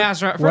 I've been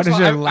bouncing around. What First is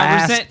of all, your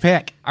last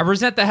pick? I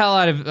resent the hell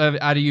out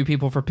of you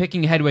people for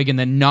picking Hedwig and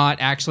then not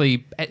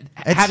actually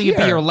having it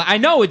be here. your. I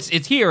know it's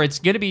here. It's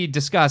going to be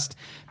discussed,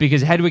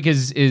 because Hedwig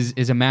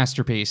is a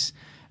masterpiece,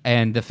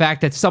 and the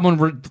fact that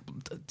someone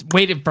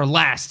waited for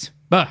last.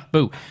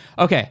 Boo.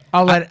 Okay.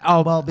 I'll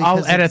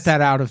because edit it's- that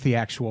out of the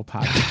actual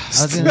podcast.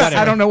 I was gonna say-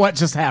 I don't know what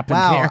just happened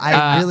Wow, here.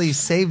 I really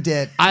saved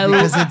it I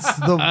because lo- it's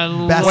the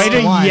I best Way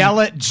to one.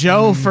 yell at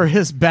Joe for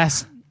his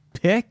best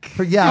pick.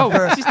 Yeah,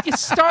 No,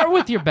 just start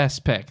with your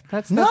best pick.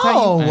 That's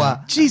how you, no.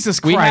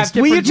 Jesus We have Christ!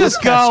 Will you different just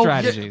best go?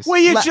 strategies. Will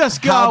you Let-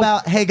 just How go?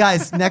 about, hey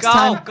guys, next Go,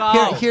 time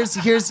go. here's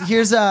a Talk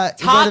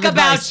word of about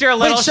advice. your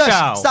little Wait, shush,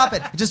 show. Stop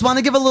it. Just want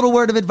to give a little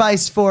word of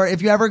advice for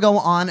if you ever go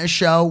on a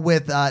show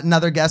with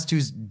another guest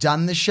who's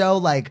done the show,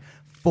 like,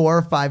 4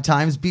 or 5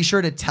 times, be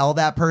sure to tell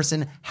that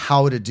person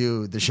how to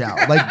do the show.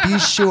 Like, be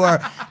sure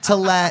to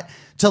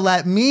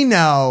let me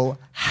know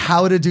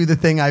how to do the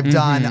thing I've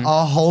done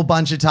a whole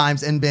bunch of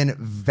times and been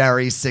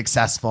very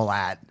successful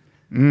at.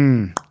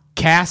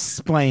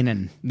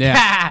 Cass-splaining.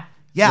 Yeah.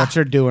 Yeah. What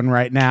you're doing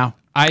right now.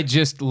 I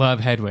just love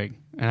Hedwig,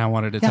 and I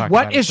wanted to talk about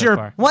What it is so your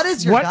far. What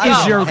is your what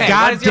goddamn- is your Oh, okay,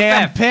 what is your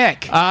goddamn fifth?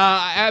 pick?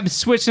 I'm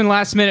switching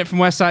last minute from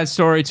West Side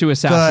Story to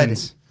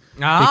Assassins.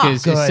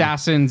 Because good.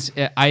 Assassins,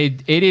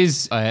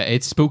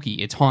 it's spooky,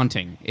 it's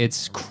haunting,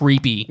 it's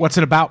creepy. What's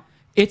it about?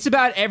 It's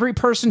about every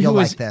person You'll who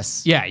is like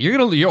this. Yeah, you're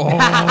gonna You're going to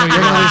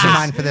lose your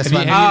mind for this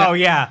one. Oh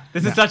yeah,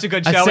 this is such a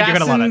good show. And you're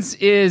gonna love Assassins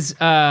it. is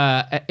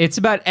it's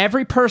about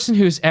every person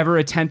who's ever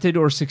attempted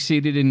or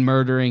succeeded in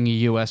murdering a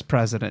U.S.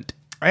 president.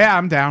 Yeah,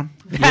 I'm down.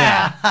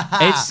 Yeah,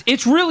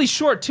 it's really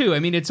short too. I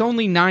mean, it's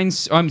only 9.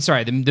 I'm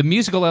sorry, the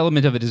musical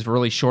element of it is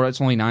really short.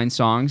 It's only 9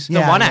 songs.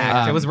 Yeah. One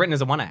act. It was written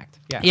as a one act.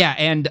 Yeah. Yeah,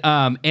 and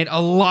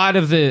a lot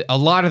of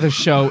the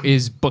show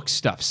is book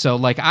stuff. So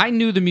like I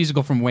knew the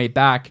musical from way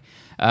back,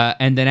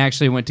 and then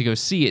actually went to go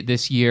see it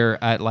this year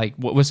at like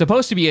what was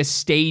supposed to be a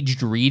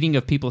staged reading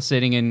of people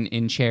sitting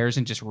in chairs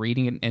and just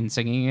reading it and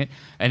singing it,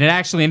 and it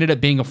actually ended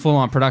up being a full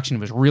on production. It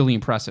was really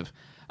impressive.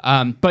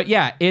 But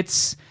yeah,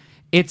 it's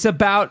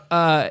about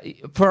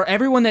for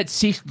everyone that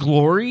seeks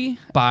glory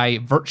by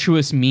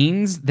virtuous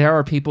means, there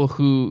are people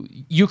who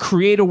you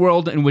create a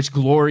world in which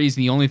glory is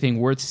the only thing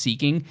worth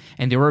seeking,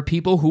 and there are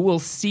people who will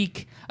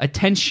seek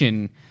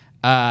attention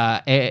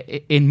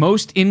in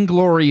most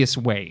inglorious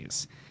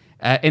ways.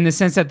 In the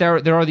sense that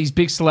there are these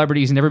big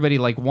celebrities and everybody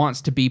like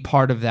wants to be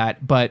part of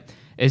that, but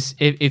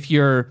if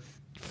you're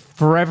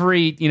for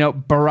every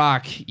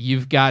Barack,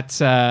 you've got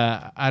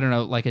I don't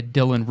know, like a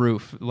Dylan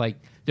Roof. Like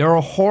there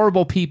are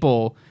horrible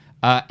people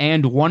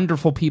and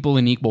wonderful people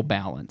in equal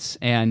balance,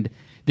 and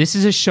this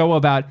is a show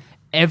about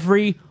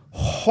every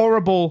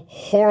horrible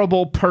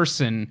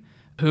person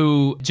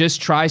who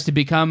just tries to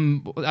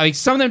become like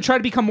some of them try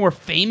to become more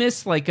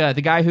famous, like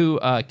the guy who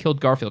killed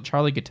Garfield,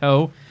 Charlie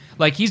Gâteau.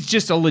 Like he's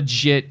just a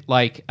legit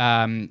like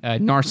a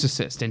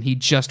narcissist, and he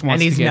just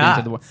wants And he's to get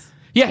into the nuts. world.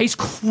 Yeah, he's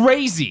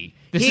crazy.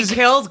 He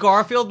kills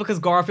Garfield because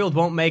Garfield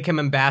won't make him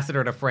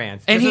ambassador to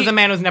France. And This is he- a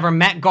man who's never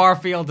met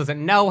Garfield,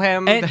 doesn't know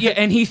him.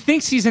 and he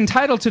thinks he's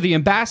entitled to the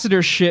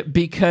ambassadorship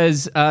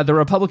because the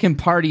Republican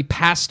Party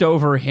passed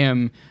over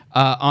him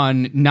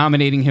on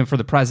nominating him for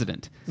the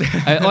president.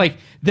 Like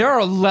there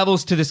are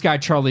levels to this guy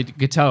Charlie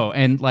Gâteau,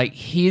 and like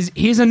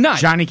he's a nut.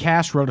 Johnny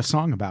Cash wrote a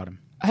song about him.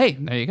 Hey,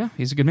 there you go.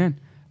 He's a good man.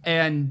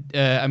 And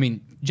I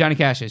mean, Johnny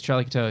Cash is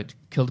Charlie Gâteau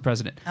killed the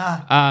president.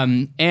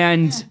 I'm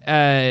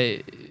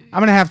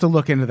gonna have to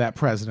look into that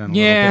president. A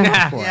Yeah. little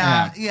bit before.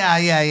 Yeah.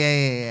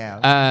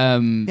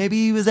 Maybe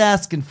he was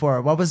asking for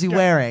it. What was he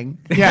wearing?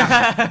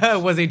 Yeah.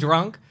 Was he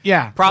drunk?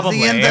 Yeah. Probably.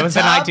 Was he in the It was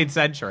the tub? 19th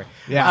century.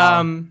 Yeah.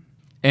 And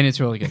it's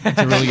really good. It's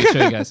a really good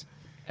show, you guys.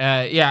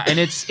 Yeah, and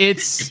it's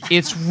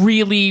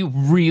really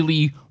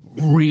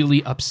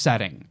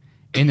upsetting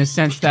in the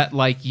sense that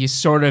like you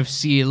sort of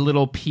see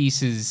little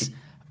pieces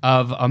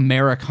of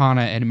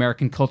Americana and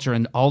American culture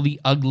and all the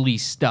ugly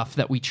stuff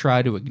that we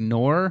try to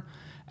ignore,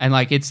 and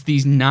like it's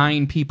these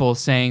 9 people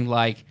saying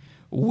like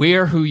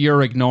we're who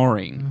you're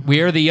ignoring.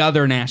 We're the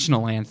other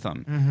national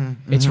anthem.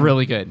 It's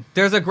really good.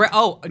 There's a great,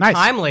 Nice.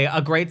 timely,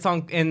 a great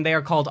song in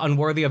there called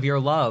 "Unworthy of Your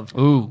Love,"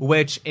 Ooh.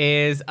 which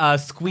is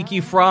Squeaky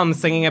Fromm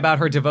singing about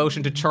her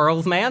devotion to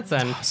Charles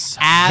Manson, as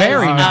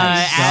Very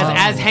nice.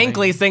 as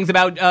Hankley sings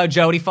about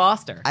Jodie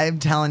Foster. I'm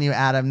telling you,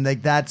 Adam,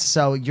 like that's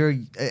so you're.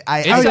 It's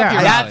up your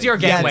alley. That's your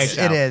gateway Yes,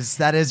 show. it is.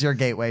 That is your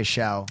gateway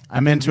show.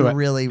 I'm into it.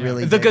 Really,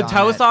 really. The big on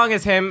Gâteau it. song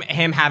is him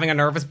having a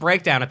nervous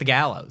breakdown at the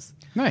gallows.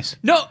 Nice.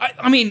 No,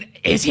 I mean,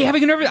 is he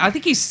having a nervous? I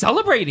think he's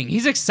celebrating.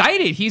 He's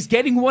excited. He's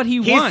getting what he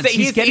wants.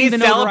 He's getting the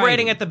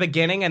celebrating notoriety. at the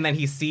beginning, and then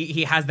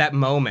he has that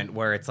moment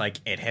where it's like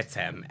it hits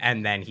him,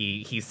 and then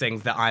he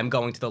sings the "I'm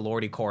going to the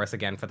Lordy" chorus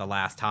again for the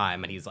last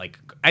time, and he's like,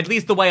 at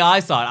least the way I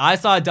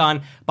saw it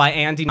done by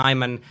Andy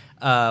Nyman,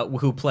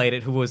 who played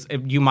it, who was,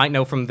 you might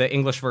know from the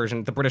English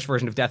version, the British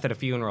version of Death at a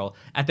Funeral,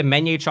 at the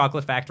Menier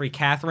Chocolate Factory.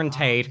 Catherine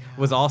Tate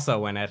was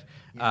also in it.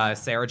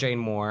 Sarah Jane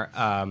Moore,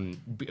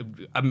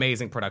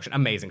 amazing production,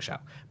 amazing show.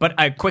 But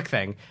a quick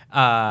thing,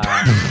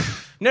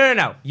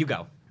 no, you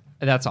go.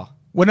 That's all.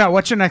 Well, no.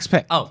 What's your next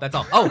pick? Oh, that's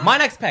all. Oh, my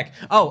next pick.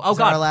 Oh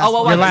God. our last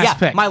one? Your last yeah,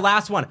 pick. my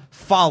last one.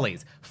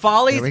 Follies.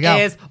 Follies Here we go.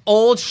 is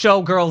old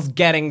showgirls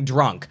getting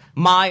drunk.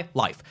 My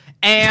life.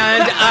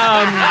 And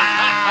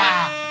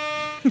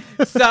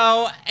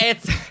so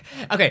it's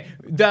okay.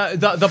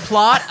 The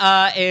plot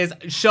is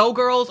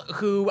showgirls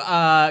who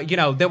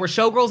there were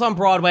showgirls on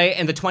Broadway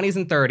in the 20s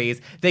and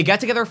 30s. They get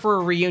together for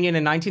a reunion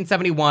in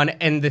 1971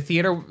 in the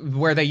theater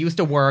where they used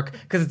to work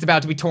because it's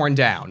about to be torn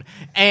down.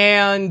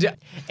 And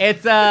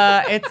it's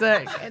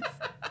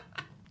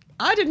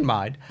I didn't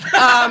mind.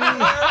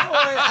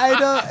 I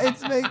don't.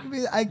 It's making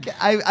me.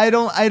 I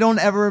don't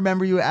ever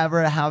remember you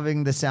ever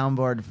having the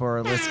soundboard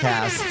for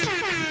Listcast.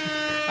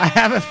 I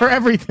have it for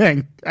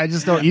everything. I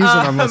just don't use it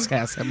on this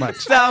cast that much.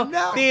 So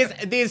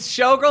these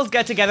showgirls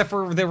get together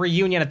for the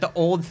reunion at the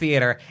old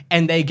theater,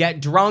 and they get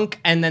drunk,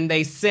 and then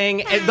they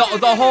sing and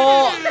the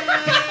whole.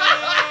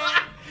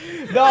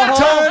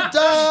 Turned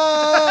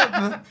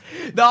up!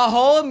 The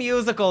whole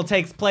musical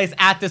takes place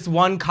at this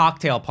one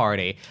cocktail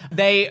party.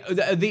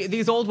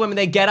 These old women,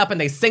 they get up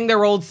and they sing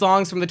their old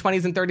songs from the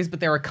 20s and 30s, but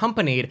they're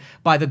accompanied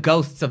by the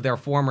ghosts of their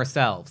former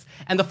selves.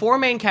 And the four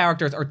main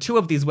characters are two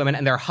of these women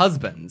and their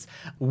husbands.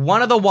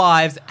 One of the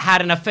wives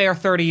had an affair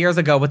 30 years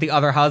ago with the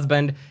other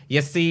husband,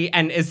 you see,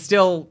 and is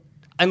still...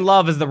 And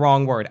love is the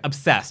wrong word.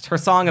 Obsessed. Her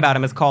song about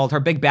him is called, her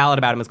big ballad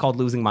about him is called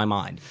Losing My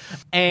Mind.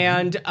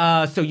 And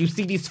so you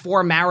see these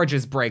four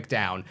marriages break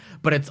down,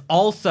 but it's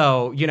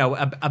also,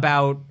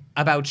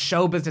 about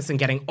show business and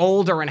getting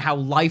older and how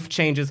life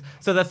changes.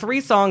 So the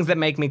three songs that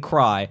make me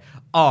cry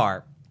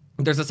are,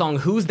 there's a song,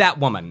 Who's That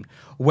Woman?,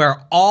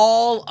 where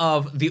all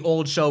of the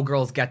old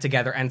showgirls get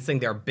together and sing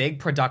their big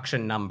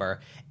production number,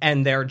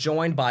 and they're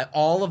joined by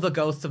all of the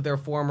ghosts of their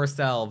former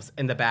selves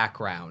in the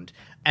background.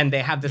 And they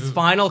have this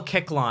final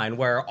kick line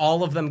where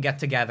all of them get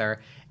together,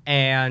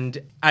 and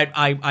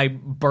I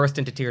burst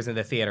into tears in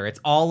the theater. It's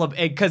all of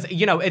it because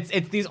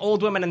it's these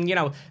old women, and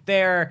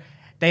they're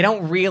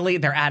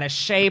out of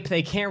shape.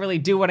 They can't really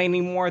do it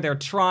anymore. They're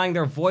trying.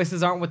 Their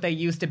voices aren't what they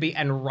used to be,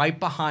 and right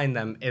behind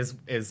them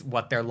is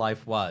what their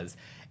life was.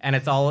 And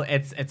it's all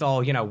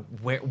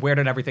where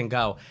did everything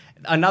go?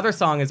 Another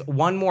song is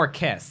One More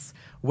Kiss,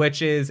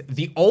 which is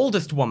the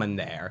oldest woman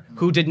there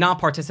who did not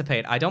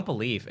participate, I don't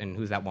believe, in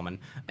Who's That Woman?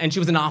 And she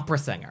was an opera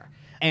singer.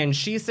 And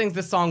she sings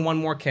this song, One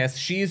More Kiss.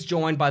 She's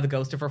joined by the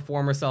ghost of her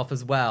former self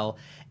as well.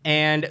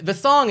 And the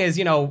song is,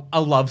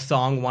 a love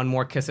song, One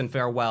More Kiss and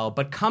Farewell.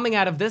 But coming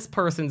out of this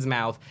person's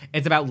mouth,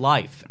 it's about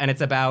life. And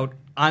it's about,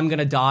 I'm going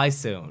to die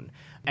soon.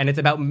 And it's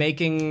about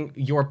making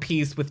your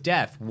peace with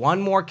death.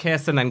 One more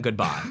kiss and then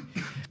goodbye.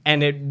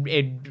 And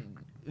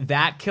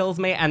that kills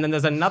me. And then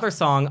there's another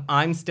song,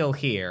 I'm Still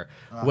Here,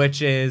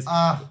 which is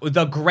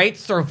the great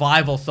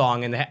survival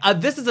song in the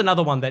this is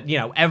another one that,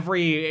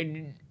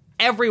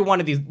 every one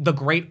of these, the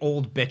great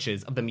old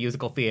bitches of the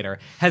musical theater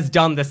has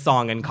done this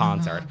song in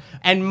concert.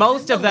 And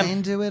most of them...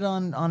 Elaine do it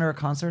on her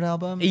concert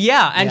album?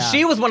 Yeah, and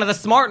she was one of the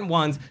smart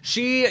ones.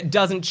 She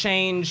doesn't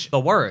change the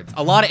words.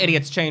 A lot of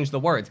idiots change the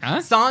words.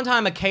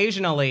 Sondheim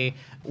occasionally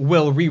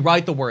will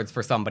rewrite the words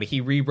for somebody. He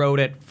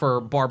rewrote it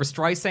for Barbra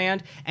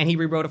Streisand, and he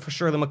rewrote it for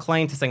Shirley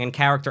MacLaine to sing in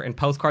character in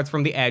Postcards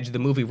from the Edge, the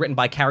movie written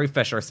by Carrie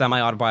Fisher,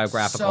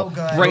 semi-autobiographical, so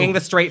good. bringing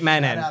the straight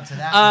men in. Out to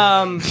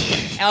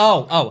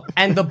that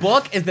And the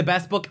book is the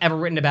best book ever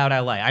written about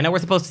LA. I know we're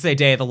supposed to say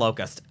Day of the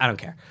Locust. I don't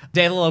care.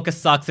 Day of the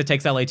Locust sucks. It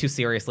takes LA too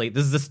seriously.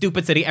 This is a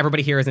stupid city.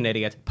 Everybody here is an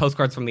idiot.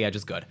 Postcards from the Edge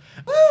is good.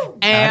 Woo!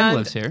 And Adam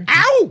lives here.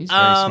 Ow! He's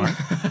very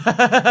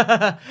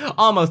smart.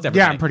 Almost everybody.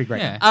 Yeah, I'm pretty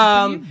great.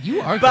 Yeah.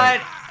 You are great.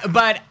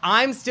 But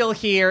I'm Still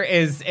Here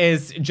is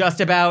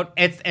just about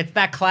it's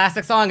that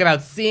classic song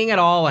about seeing it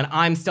all and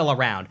I'm still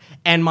around.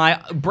 And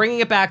bringing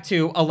it back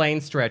to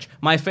Elaine Stritch,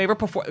 my favorite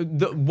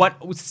what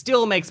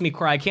still makes me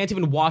cry. I can't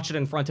even watch it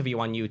in front of you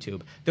on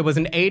YouTube. There was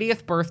an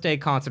 80th birthday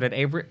concert at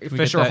Avery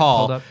Fisher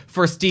Hall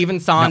for Stephen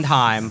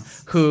Sondheim,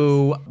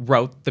 who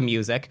wrote the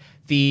music.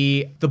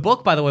 The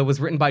book, by the way, was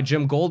written by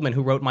Jim Goldman,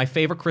 who wrote my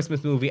favorite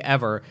Christmas movie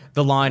ever,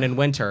 The Lion in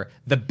Winter,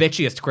 the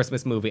bitchiest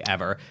Christmas movie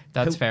ever.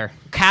 That's fair.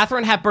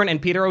 Katharine Hepburn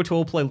and Peter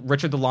O'Toole play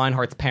Richard the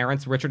Lionheart's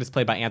parents. Richard is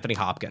played by Anthony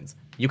Hopkins.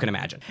 You can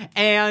imagine.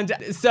 And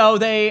so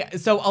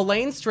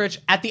Elaine Stritch,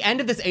 at the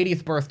end of this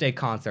 80th birthday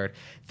concert,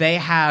 they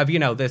have,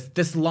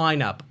 this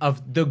lineup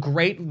of the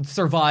great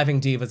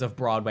surviving divas of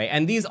Broadway.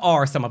 And these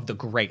are some of the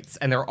greats.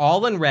 And they're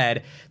all in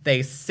red.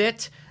 They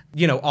sit,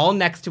 all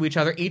next to each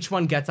other. Each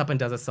one gets up and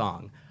does a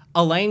song.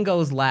 Elaine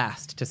goes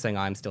last to sing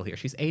I'm Still Here.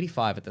 She's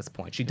 85 at this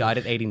point. She died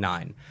at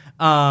 89.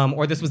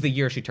 Or this was the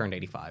year she turned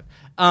 85.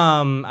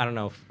 I don't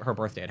know if her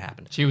birthday had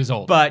happened. She was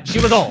old. But she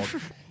was old.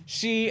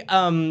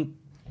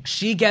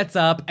 She gets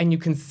up, and you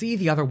can see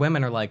the other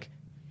women are,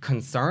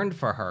 concerned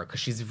for her because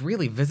she's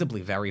really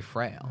visibly very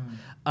frail.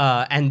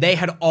 And they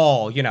had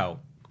all,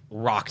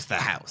 rocked the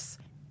house.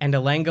 And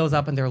Elaine goes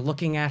up, and they're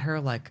looking at her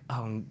like,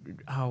 oh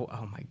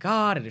my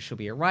God, and she'll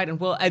be all right. And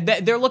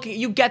they're looking.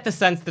 You get the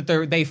sense that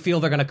they feel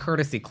they're going to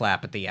courtesy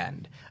clap at the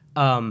end.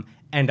 And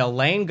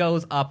Elaine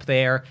goes up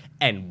there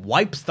and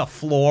wipes the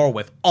floor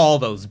with all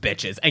those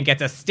bitches and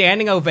gets a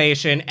standing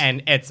ovation.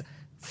 And it's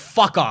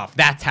fuck off.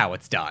 That's how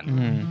it's done.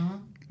 Mm-hmm.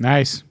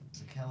 Nice.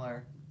 It's a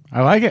killer.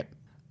 I like it.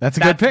 That's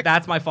a good pick.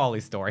 That's my Folly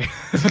story.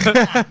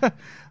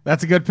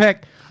 That's a good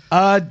pick.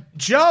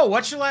 Joe,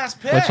 what's your last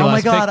pick? What's your Oh my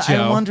last God! pick,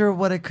 Joe? I wonder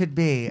what it could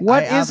be.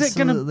 What I is it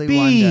gonna absolutely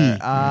be?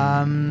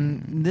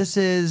 Wonder. This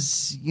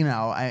is,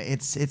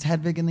 it's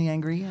Hedwig and the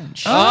Angry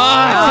Inch. Oh,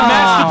 it's a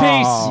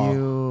masterpiece.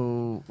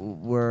 You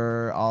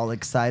we're all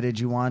excited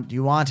you want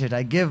it.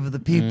 I give the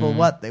people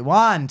what they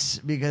want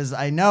because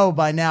I know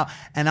by now,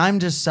 and I'm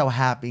just so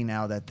happy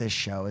now that this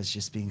show is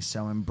just being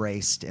so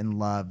embraced and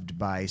loved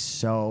by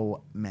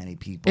so many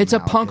people. It's a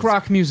now, punk 'cause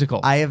rock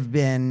musical.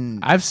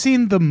 I've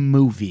seen the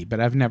movie, but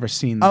I've never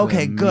seen the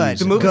Okay, good.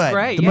 The movie's good.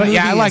 great, The yeah. movie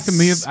Yeah, I like the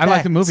movie. is I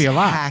like the movie a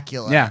lot.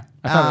 spectacular. Yeah,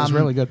 I thought it was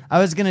really good. I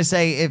was gonna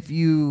say if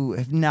you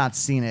have not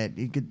seen it,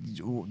 you could.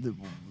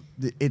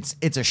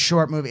 It's a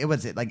short movie. It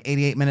was like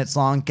 88 minutes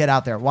long. Get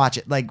out there, watch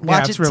it. Like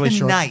watch it's it really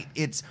short. tonight.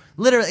 It's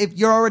literally if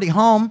you're already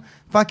home,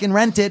 fucking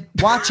rent it,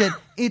 watch it.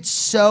 It's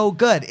so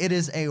good. It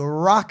is a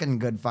rockin'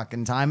 good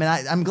fucking time,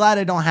 and I'm glad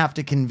I don't have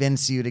to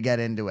convince you to get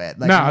into it.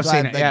 Like, No, I'm I've glad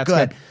seen it. that- Yeah, it's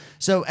good.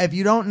 So if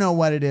you don't know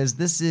what it is,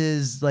 this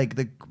is like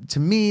to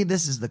me,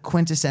 this is the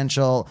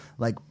quintessential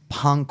like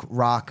punk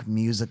rock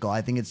musical.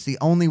 I think it's the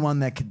only one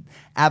that could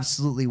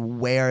absolutely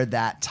wear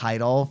that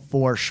title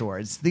for sure.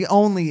 It's the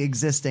only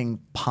existing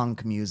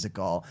punk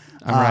musical.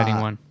 I'm writing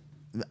one.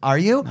 Are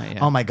you? Not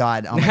yet. Oh my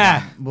god! Oh my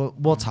god!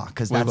 We'll talk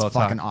because We that's will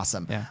fucking talk.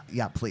 awesome.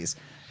 Yeah. Please.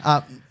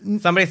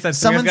 Somebody said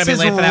Samir's gonna be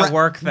late for that re-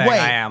 work thing. Wait,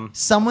 I am.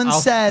 Someone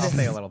said I'll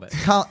stay a little bit.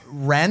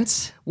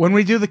 Rent. When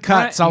we do the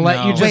cuts, I'll let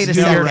you No. just Wait a do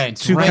your second.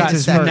 two Wait a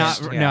cuts second.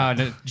 first.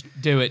 No,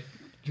 do it.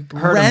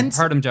 Rent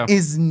Hurt him, Joe.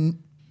 is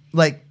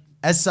like,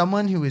 as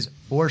someone who is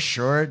for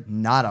sure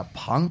not a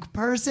punk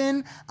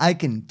person, I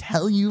can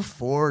tell you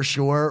for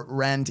sure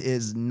Rent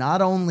is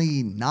not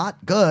only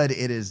not good,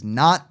 it is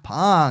not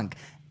punk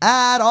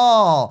at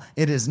all.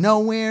 It is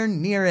nowhere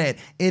near it.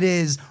 It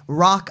is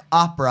rock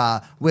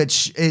opera,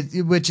 which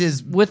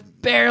is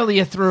With barely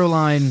a through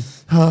line.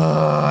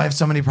 I have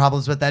so many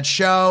problems with that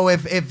show.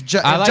 If I like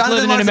Jonathan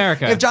living in Larson,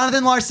 America. If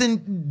Jonathan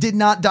Larson did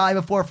not die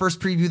before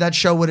first preview, that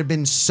show would have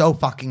been so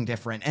fucking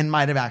different and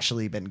might have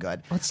actually been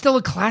good. Well, it's still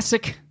a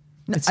classic.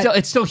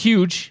 It's still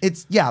huge.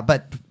 It's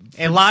but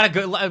A lot of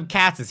good.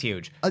 Cats is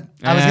huge. I was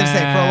gonna say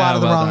for a lot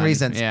of the well wrong done.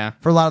 reasons. Yeah.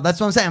 For a lot of that's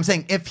what I'm saying. I'm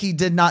saying if he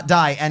did not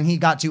die and he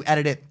got to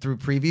edit it through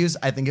previews,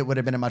 I think it would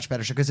have been a much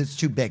better show because it's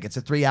too big. It's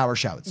a 3-hour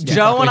show. It's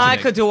Joe and I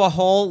big. could do a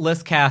whole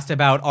list cast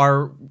about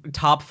our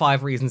top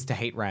 5 reasons to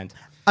hate Rent.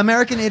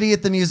 American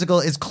Idiot the musical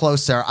is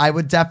closer. I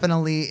would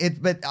definitely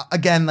but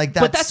again like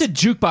that's But that's a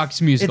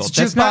jukebox musical. It's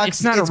That's jukebox. not.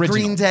 It's not it's original.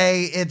 Green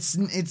Day. It's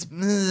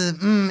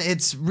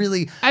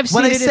really. I've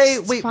when seen I it, say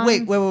it's wait.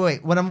 fine.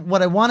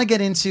 What I want to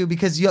get into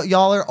because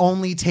y'all are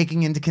only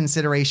taking into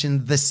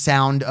consideration the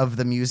sound of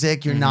the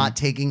music. You're not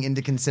taking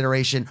into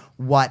consideration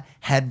what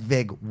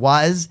Hedwig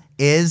was,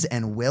 is,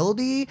 and will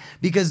be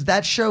because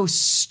that show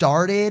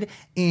started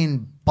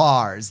in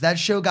bars. That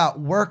show got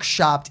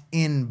workshopped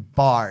in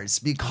bars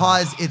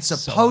because it's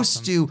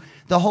supposed to.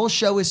 The whole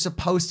show is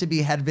supposed to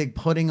be Hedwig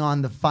putting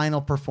on the final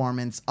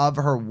performance of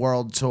her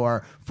world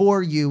tour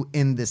for you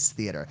in this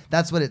theater.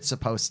 That's what it's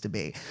supposed to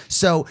be.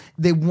 So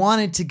they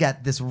wanted to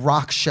get this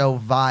rock show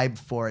vibe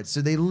for it.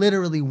 So they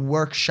literally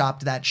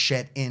workshopped that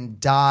shit in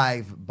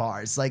dive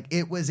bars. Like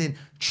it was in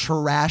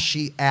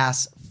trashy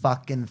ass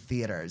fucking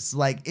theaters.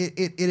 Like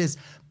it is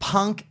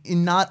punk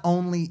in not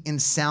only in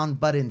sound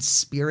but in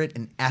spirit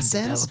and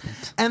essence.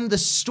 And the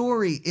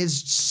story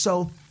is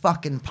so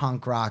fucking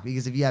punk rock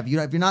because if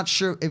you're not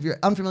sure, if you're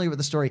unfamiliar with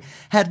the story,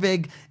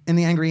 Hedwig in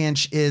the Angry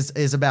Inch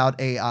is about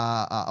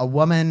a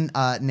woman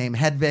named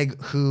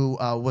Hedwig who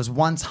was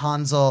once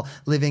Hansel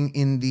living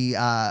in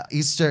the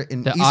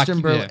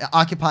Eastern Berlin,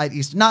 occupied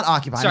East, not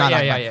occupied, Sorry,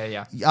 not yeah,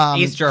 occupied. yeah.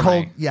 East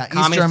Germany. East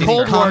Communist Germany, Cold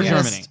War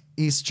Communist Germany.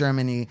 East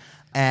Germany,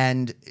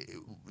 and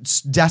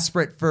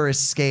desperate for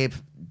escape,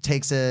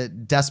 takes a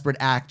desperate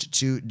act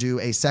to do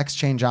a sex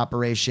change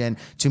operation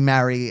to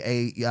marry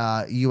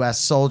a U.S.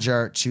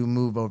 soldier to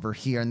move over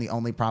here. And the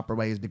only proper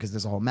way is because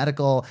there's a whole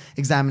medical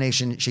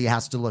examination. She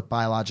has to look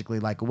biologically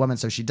like a woman,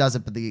 so she does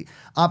it. But the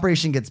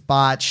operation gets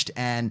botched,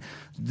 and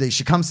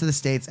she comes to the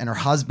States, and her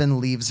husband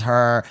leaves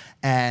her,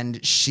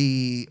 and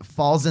she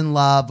falls in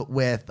love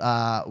with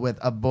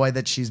a boy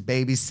that she's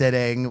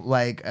babysitting,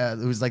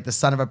 who's like the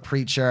son of a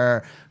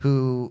preacher,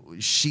 who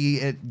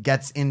she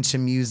gets into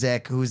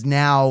music, who's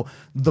now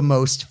the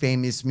most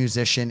famous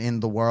musician in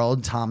the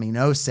world, Tommy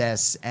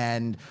Gnosis,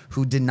 and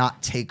who did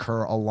not take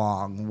her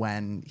along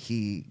when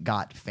he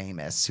got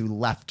famous, who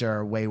left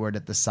her wayward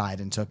at the side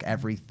and took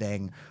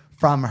everything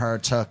from her.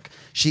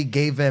 She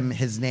gave him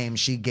his name,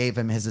 she gave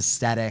him his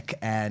aesthetic,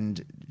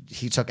 and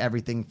he took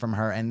everything from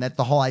her. And that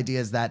the whole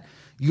idea is that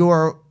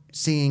you're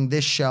seeing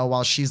this show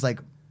while she's like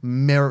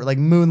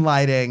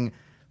moonlighting,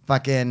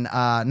 fucking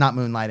not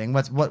moonlighting.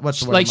 What's the word?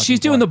 Like I'm she's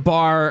looking doing for? the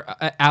bar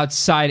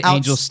outside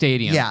Angel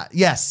Stadium. Yeah,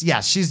 yes,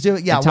 she's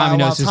doing. Yeah, And Tommy while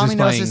Gnosis is Tommy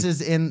playing Gnosis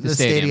is in the the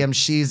stadium. stadium,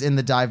 she's in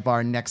the dive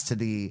bar next to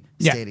the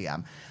Yeah.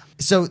 stadium.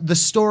 So the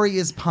story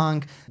is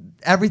punk.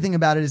 Everything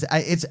about it is.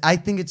 I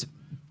think it's.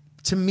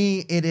 To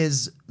me, it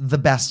is the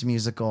best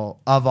musical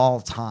of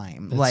all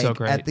time. That's so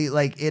great.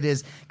 It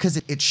is because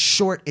it's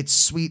short, it's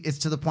sweet, it's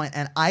to the point.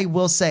 And I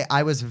will say,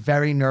 I was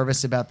very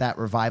nervous about that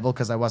revival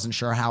because I wasn't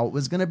sure how it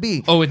was going to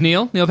be. Oh, with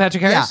Neil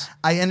Patrick Yeah, Harris.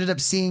 I ended up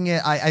seeing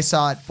it. I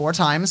saw it 4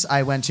 times.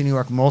 I went to New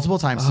York multiple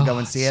times to go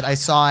and see it. I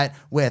saw it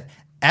with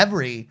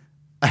every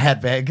a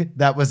Hedwig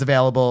that was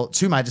available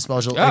to my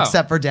disposal, Oh.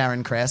 except for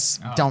Darren Criss.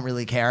 Don't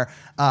really care.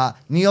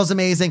 Neil's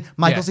amazing.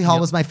 Michael Yeah, C. Hall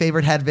Neil. was my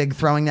favorite Hedwig,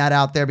 throwing that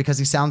out there because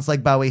he sounds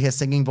like Bowie. His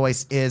singing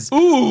voice is...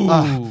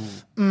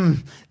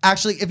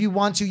 Actually, if you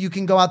want to, you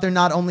can go out there.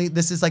 Not only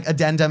this is like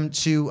addendum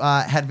to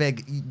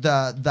Hedwig,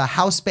 the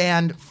house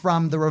band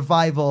from the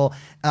revival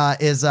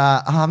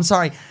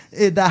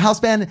the house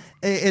band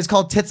is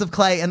called Tits of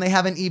Clay, and they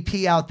have an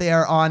EP out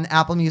there on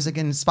Apple Music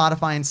and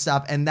Spotify and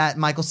stuff. And that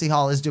Michael C.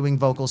 Hall is doing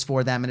vocals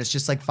for them, and it's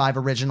just like 5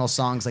 original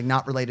songs, like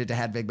not related to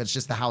Hedwig, but it's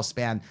just the house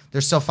band. They're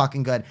so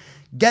fucking good.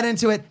 Get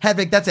into it,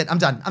 Hedwig. That's it. I'm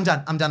done.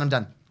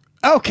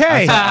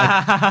 Okay.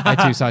 I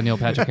too saw Neil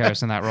Patrick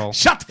Harris in that role.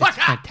 Shut the fuck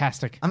up.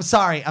 Fantastic. I'm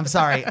sorry.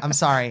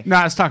 No,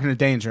 I was talking to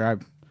Danger.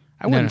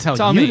 I wouldn't It's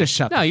tell all you me. to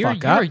shut no, the you're,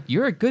 fuck up.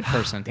 You're a good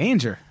person.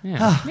 Danger.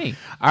 Yeah, me.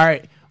 All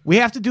right. We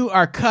have to do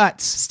our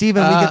cuts.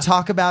 Steven, we could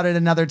talk about it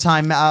another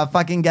time.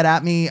 Fucking get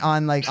at me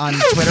on Twitter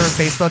or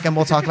Facebook, and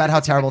we'll talk about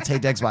how terrible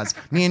Taye Diggs was.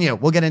 Me and you.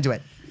 We'll get into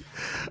it.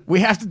 We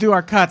have to do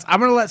our cuts. I'm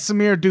going to let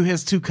Samir do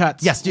his 2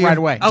 cuts Yes, do right your-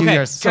 away. do Okay,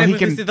 yours. can I he move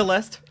can- this to the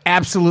list?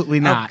 Absolutely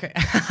not. Okay.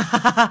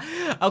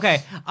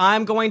 Okay,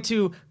 I'm going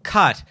to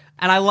cut,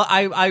 and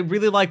I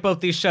really like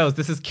both these shows.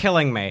 This is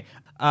killing me.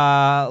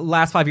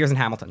 Last 5 years in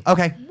Hamilton.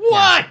 Okay.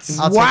 What?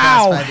 I'll take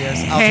Wow. the last 5 years. I'll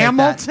take that.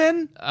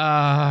 Hamilton?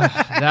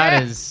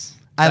 That is.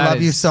 I that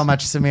love you is so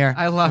much, Samir.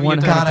 I love you.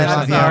 100% God, I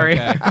love you. Sorry.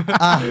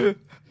 okay.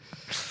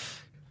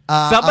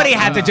 Somebody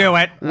had to do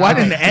it. What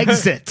an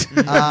exit.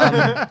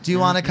 Do you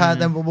want to cut?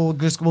 Then we'll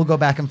go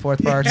back and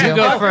forth for our two. You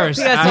go first.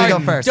 Yes, You sorry. go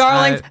first.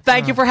 Darlings,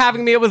 thank you for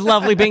having me. It was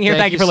lovely being here.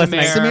 Thank you for listening.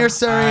 Samir.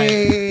 Samir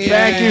Suri.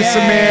 Thank you,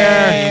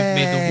 Samir. You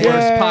made the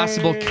worst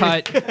possible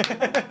cut.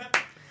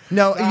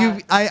 No,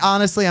 I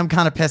honestly, I'm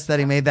kind of pissed that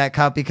he made that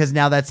cut because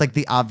now that's like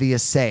the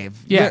obvious save.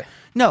 Yeah.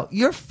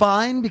 You're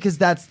fine because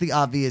that's the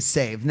obvious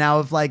save. Now,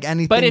 if like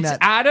anything But it's that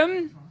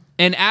Adam,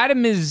 and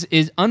Adam is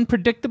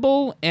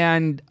unpredictable,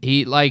 and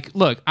he look.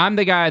 I'm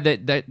the guy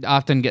that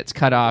often gets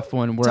cut off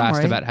when we're Don't asked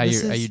worry. about how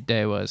This your is-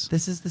 day was.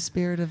 this is the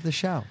spirit of the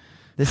show.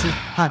 This is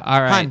hun.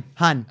 All right.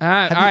 hun. All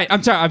right.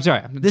 I'm sorry. I'm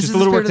This just is a the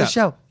little spirit worked of up.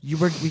 the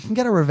show. We can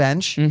get a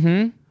revenge.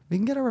 Mm-hmm. We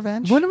can get a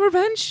revenge. Want a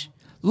revenge?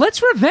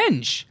 Let's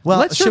revenge. Well,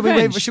 let's should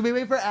revenge. we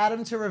wait for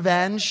Adam to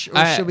revenge,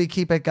 or should we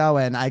keep it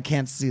going? I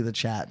can't see the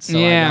chat, so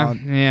yeah.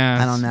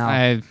 I don't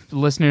know.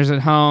 Listeners at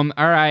home.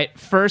 All right.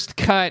 First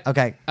cut.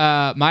 Okay.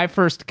 My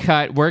first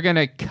cut. We're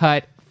gonna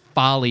cut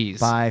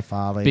Follies. Bye,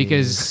 Folly.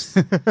 Because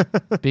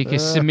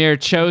Samir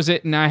chose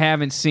it and I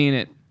haven't seen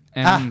it.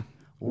 And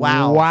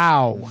wow,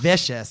 Wow.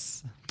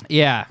 vicious.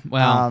 yeah.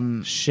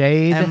 Well.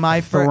 Shade And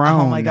my Throne.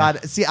 oh my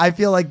god! See, I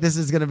feel like this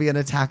is going to be an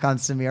attack on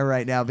Samir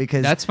right now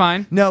because That's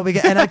fine. No,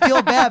 and I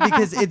feel bad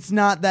because it's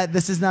not that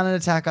this is not an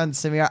attack on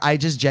Samir. I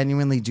just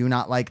genuinely do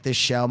not like this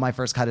show. My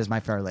first cut is My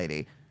Fair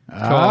Lady.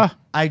 Cool.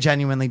 I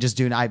genuinely just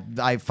do.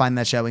 I find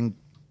that show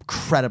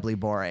incredibly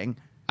boring.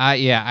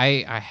 Yeah,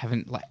 I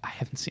haven't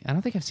seen. I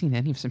don't think I've seen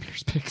any of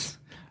Samir's picks.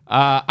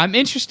 I'm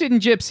interested in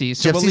Gypsy.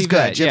 So we'll Gypsy's leave good.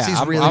 that. Gypsy's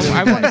yeah, really,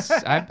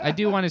 really I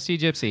do want to see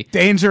Gypsy.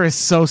 Danger is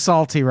so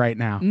salty right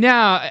now.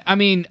 No, I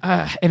mean,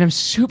 and I'm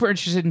super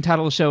interested in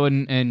Title of the Show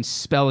and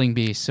Spelling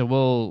Bee. So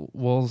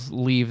we'll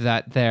leave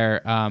that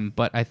there.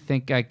 But I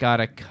think I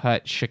gotta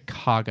cut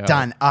Chicago.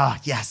 Done. Oh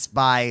yes.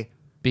 Bye.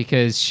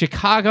 Because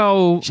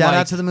Chicago. Shout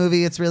out to the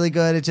movie. It's really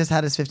good. It just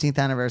had its 15th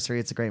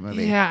anniversary. It's a great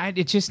movie. Yeah,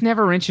 it just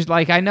never interested.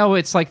 Like I know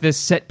it's like the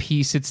set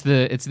piece, it's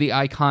the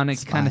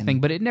iconic kind of fine. thing,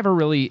 but it never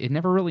really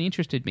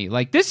interested me.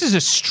 Like this is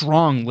a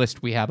strong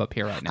list we have up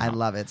here right now. I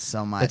love it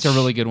so much. It's a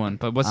really good one.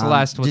 But what's the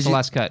last? What's did the you-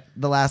 last cut?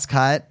 The last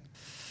cut.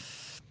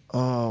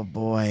 Oh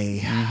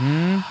boy.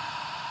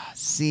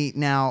 See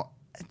now,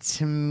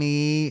 to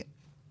me,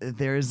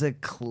 there's a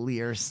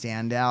clear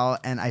standout,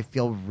 and I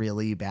feel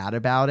really bad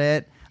about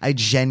it. I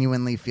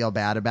genuinely feel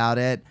bad about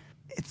it.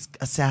 It's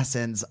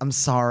Assassins. I'm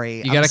sorry.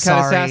 You gotta I'm cut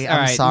sorry. Assassins? All I'm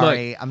right,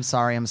 sorry. look. I'm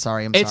sorry. I'm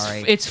sorry. I'm It's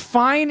sorry. it's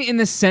fine in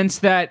the sense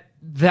that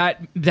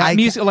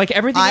music, like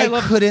everything I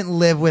love. couldn't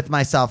live with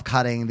myself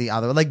cutting the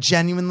other. Like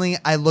genuinely,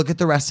 I look at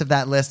the rest of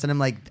that list and I'm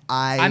like,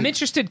 I'm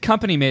interested.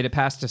 Company made it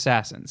past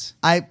Assassins.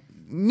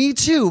 Me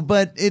too,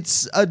 but it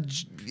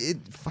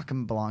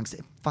fucking belongs.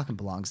 It fucking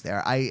belongs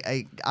there.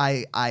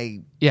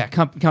 Yeah,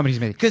 companies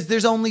made it. Because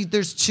there's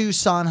two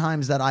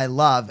Sondheims that I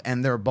love,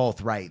 and they're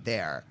both right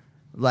there.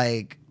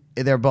 Like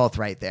they're both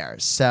right there.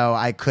 So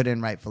I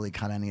couldn't rightfully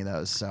cut any of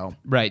those. So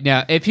Right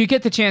now, if you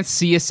get the chance,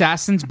 see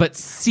Assassins, but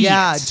see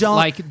it. don't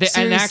like an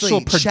seriously,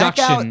 actual check out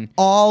production.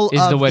 all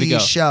is of the way to these go.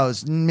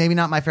 shows. Maybe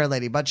not My Fair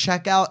Lady, but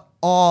check out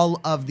all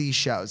of these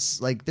shows.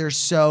 Like they're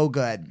so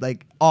good.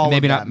 Like all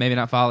Maybe of not. them. Maybe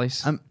not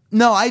Follies.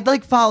 No, I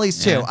like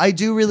Follies too. Yeah. I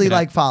do really Yeah.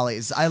 like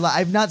Follies.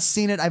 I've not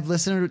seen it. I've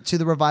listened to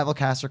the Revival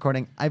cast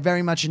recording. I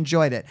very much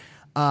enjoyed it.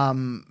 But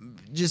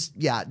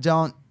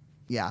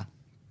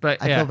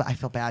I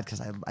feel bad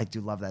because I do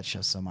love that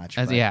show so much.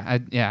 but-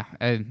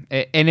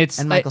 and it's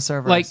And Michael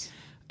Cerveris. like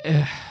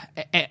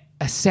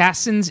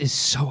Assassins is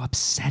so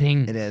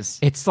upsetting. It is.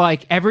 It's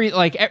like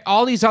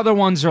all these other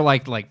ones are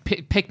like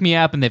pick me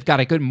up, and they've got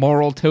a good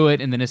moral to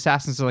it, and then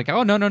Assassins are like,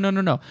 oh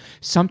no.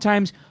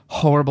 Sometimes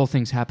horrible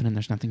things happen, and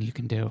there's nothing you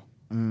can do.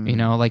 You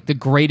know, like the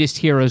greatest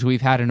heroes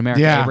we've had in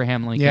America, Yeah.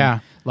 Abraham Lincoln. Yeah.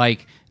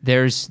 Like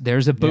there's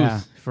a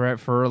booth Yeah.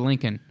 for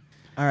Lincoln.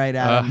 All right,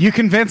 Adam. You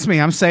convinced me.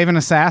 I'm saving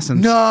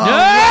Assassins. no. No!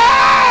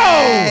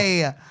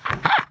 Hey!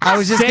 I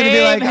was just gonna be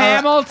Save like,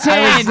 Hamilton.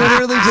 I was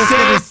literally just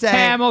gonna Save say,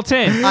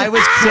 Hamilton. I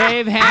was-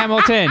 Save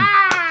Hamilton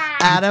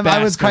Adam.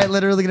 I was Bastard. quite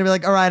literally gonna be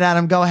like, all right,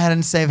 Adam, go ahead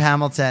and save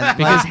Hamilton.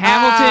 because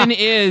Hamilton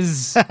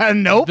is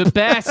Nope. the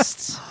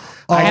best.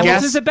 I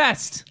Hamilton's guess- the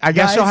best. I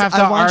guess Guys, you'll have to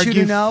I want you to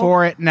argue know-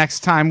 for it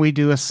next time we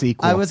do a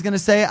sequel. I was gonna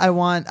say I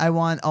want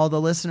all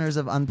the listeners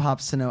of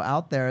Unpops to know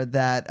out there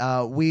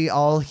that we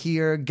all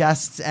here,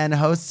 guests and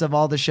hosts of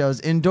all the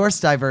shows, endorse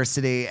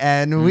diversity,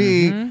 and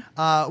we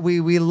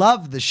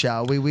love the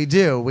show. We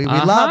do. We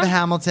love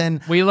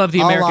Hamilton. We love the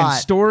a American lot.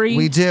 story.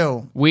 We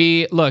do.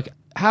 We look.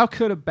 How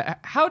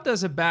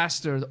does a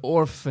bastard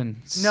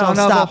orphan? No,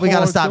 stop. We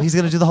gotta stop. He's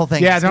gonna do the whole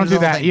thing. yeah, He's gonna don't do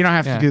the whole that. thing. You don't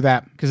have to do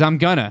that. Because I'm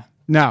gonna.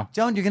 No.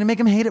 Don't. You're gonna make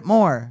him hate it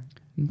more.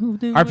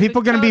 Are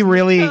people going to be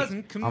really? Oh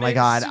my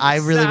God! I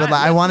really would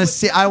like. I want to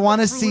see. I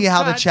want to see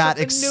how the chat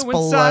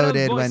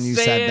exploded when you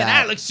said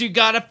that. Alex, you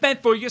got to fend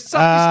for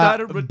yourself.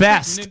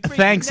 Best.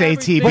 Thanks,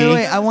 ATB.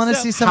 Wait. I want to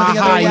see some of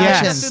the Haha, other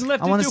yes.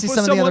 reactions. I want to see some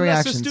of the other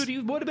reactions.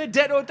 Everyone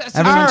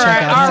Everyone check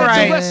check out out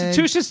the the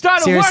Restitution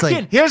started Seriously.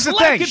 working. Here's the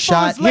thing.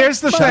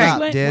 Here's the Shut thing.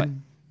 up,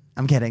 dude.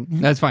 I'm kidding.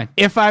 That's fine.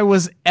 If I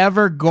was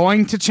ever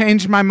going to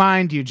change my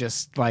mind, you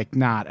just like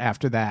not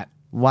after that.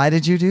 Why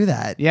did you do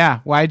that? Yeah.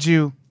 Why'd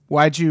you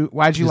lash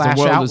The world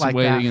out is like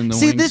waiting that? in the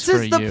See, wings this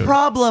is for the you.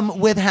 problem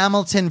with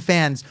Hamilton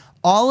fans.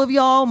 All of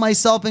y'all,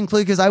 myself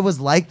included, because I was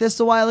like this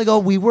a while ago,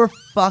 we were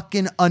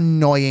fucking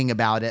annoying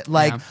about it.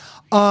 Like,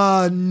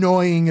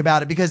 annoying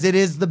about it because it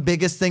is the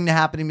biggest thing to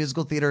happen in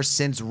musical theater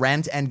since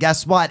Rent. And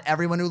guess what?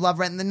 Everyone who loved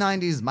Rent in the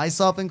 90s,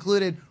 myself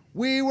included,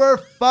 we were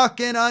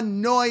fucking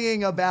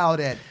annoying about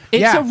it.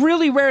 It's Yeah. a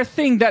really rare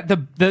thing that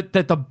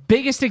the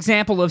biggest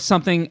example of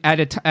something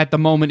at the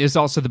moment is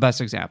also the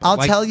best example. I'll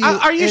Like, tell you.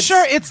 Are you it's-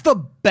 sure it's the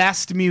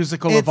best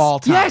musical It's- of all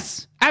time?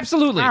 Yes,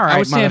 absolutely. All right, I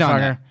would stand on motherfucker.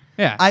 that.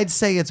 Yeah, I'd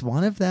say it's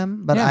one of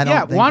them, but Yeah. I don't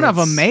Yeah, think one of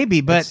it's- them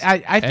maybe, but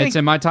I think it's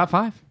in my top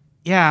 5.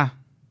 yeah.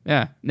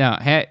 Yeah, no,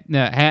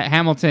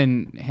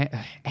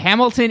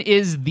 Hamilton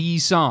is the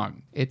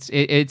song.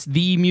 It's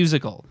the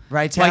musical,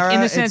 Right, Like in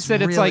Tara? the sense It's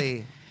that it's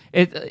really-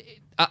 like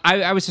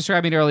I was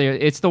describing it earlier.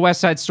 It's the West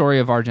Side Story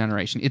of our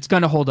generation. It's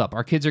going to hold up.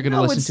 Our kids are going to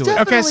No, listen it's to it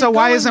definitely Okay, so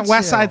why going isn't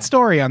West to. Side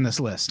Story on this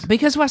list?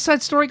 because West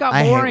Side Story got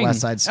I boring. hate West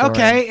Side Story.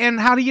 Okay, and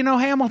how do you know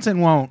Hamilton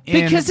won't?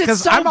 Because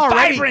it's so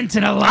vibrant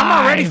and alive.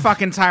 I'm already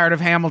fucking tired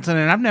of Hamilton,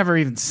 and I've never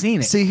even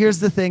seen it. See, here's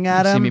the thing, See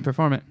Adam. me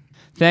perform it.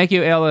 Thank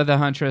you, Ayla the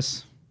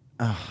Huntress,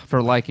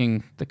 for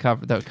liking the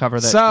cover. The cover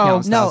that So-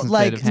 counts No, thousands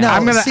like of no.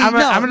 I'm gonna- see, I'm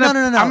gonna- no, I'm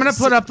gonna- no. I'm gonna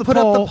put up the put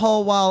up poll. the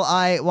poll while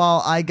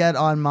I get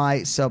on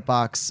my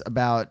soapbox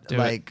about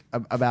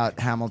about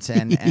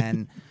Hamilton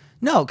and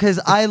no, because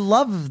I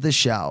love the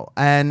show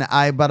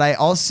but I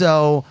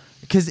also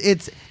because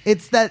it's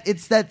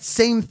that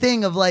same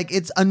thing of like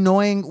it's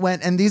annoying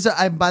when and these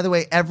are by the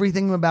way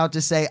everything I'm about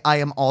to say I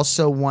am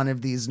also one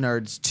of these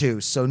nerds too,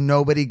 so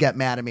nobody get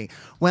mad at me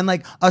when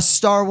like a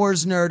Star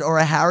Wars nerd or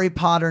a Harry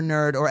Potter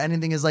nerd or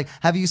anything is like,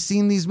 have you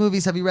seen these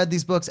movies, have you read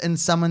these books, and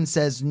someone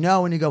says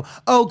no and you go,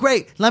 oh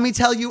great, let me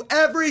tell you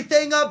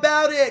everything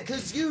about it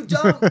because you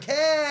don't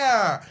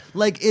care.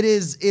 Like it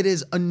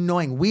is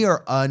annoying. We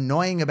are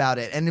annoying about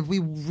it, and if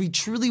we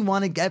truly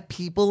want to get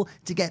people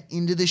to get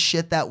into the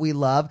shit that we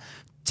love,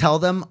 tell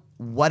them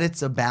what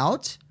it's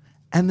about,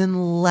 and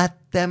then let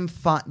them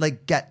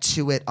get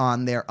to it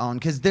on their own.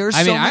 Because there's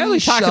I so mean, I many only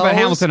talked shows, about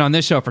Hamilton on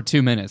this show for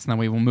 2 minutes, and then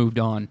we moved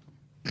on.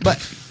 but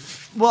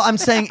well, I'm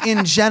saying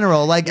in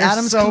general, like You're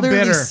Adam's so clearly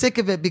bitter. sick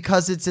of it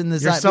because it's in the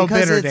You're zeit- so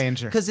because bitter, it's,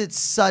 Danger. because it's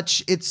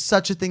such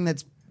a thing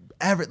that's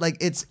ever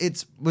like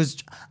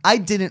I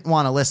didn't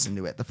want to listen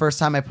to it the first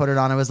time I put it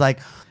on. I was like,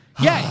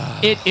 Yeah,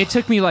 it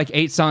took me like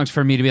 8 songs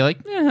for me to be like,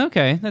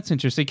 okay, that's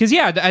interesting. Because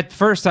at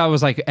first I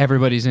was like,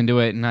 everybody's into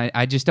it, and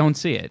I just don't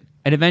see it.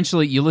 And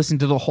eventually you listen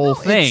to the whole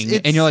thing,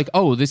 it's- and you're like,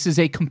 oh, this is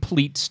a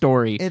complete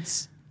story.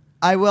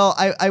 I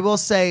will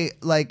say,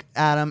 like,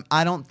 Adam,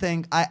 I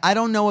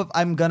don't know if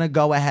I'm gonna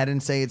go ahead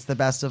and say it's the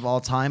best of all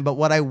time, but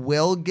what I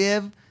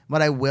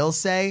will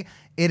say,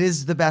 it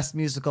is the best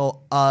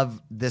musical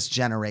of this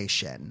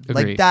generation.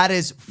 Agreed. Like that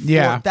is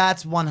Yeah.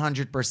 that's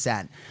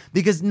 100%.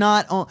 Because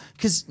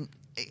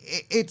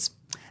it's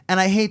and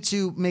I hate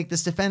to make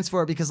this defense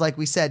for it because, like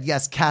we said,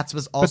 yes, Cats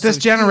was also this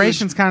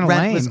generation's huge. kinda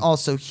Rent was lame.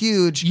 also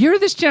huge. You're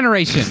this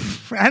generation.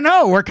 I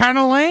know we're kind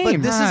of lame.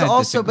 But this is I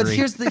also. But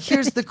disagree.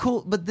 here's the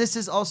cool. But this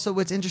is also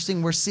what's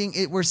interesting. We're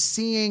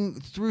seeing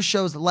through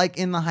shows like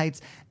In the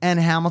Heights and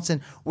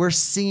Hamilton. We're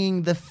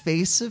seeing the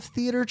face of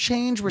theater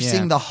change. We're Yeah.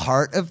 seeing the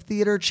heart of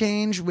theater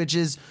change, which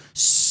is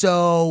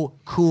so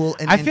cool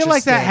and I feel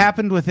like that interesting.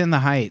 happened within the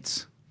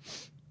Heights.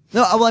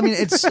 No, well, I mean,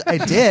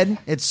 it did.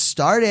 It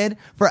started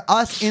for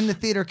us in the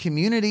theater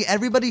community.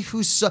 Everybody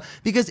who saw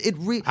because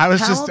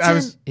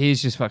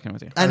He's just fucking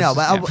with you. I know,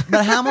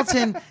 but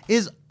Hamilton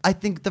is, I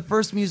think, the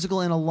first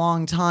musical in a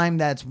long time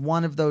that's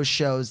one of those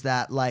shows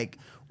that like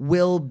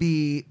will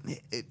be.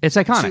 It's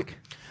iconic.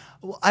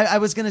 Well, I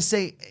was gonna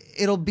say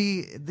it'll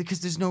be because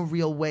there's no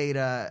real way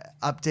to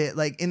update,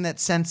 like in that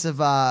sense of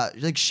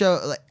like show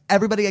like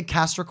everybody had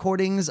cast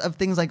recordings of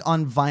things like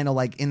on vinyl,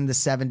 like in the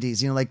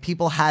 70s. You know, like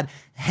people had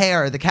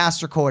Hair, the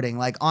cast recording,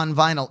 like on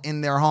vinyl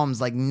in their homes,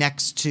 like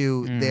next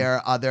to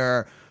their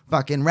other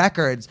fucking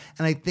records.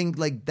 And I think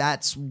like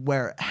that's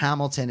where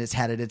Hamilton is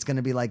headed. It's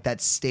gonna be like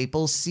that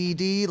staple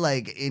CD,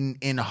 like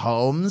in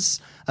homes,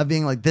 of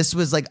being like this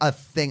was like a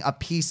thing, a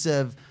piece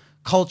of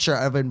culture,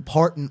 of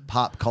important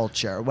pop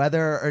culture,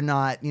 whether or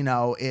not, you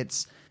know,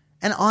 it's,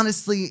 and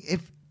honestly,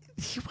 if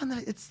he won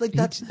that, it's like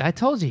that. I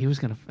told you he was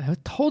gonna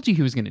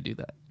do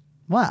that.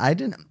 What? I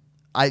didn't.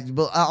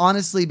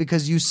 Honestly,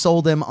 because you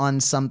sold him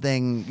on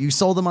something. You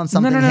sold him on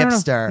something No.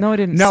 hipster. No, I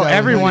didn't. No, So-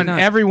 everyone No,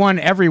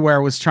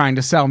 everywhere was trying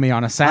to sell me on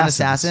On Assassins.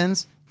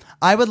 Assassins.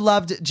 I would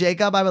love to,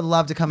 Jacob. I would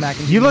love to come back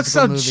and do You look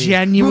musical so movie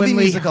genuinely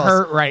musicals.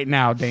 hurt right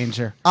now,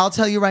 Danger. I'll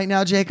tell you right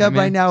now, Jacob. I mean,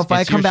 right now, if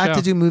I it's come your back show.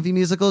 to do movie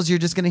musicals, you're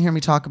just going to hear me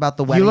talk about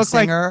The Wedding look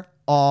like- Singer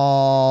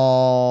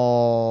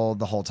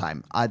the whole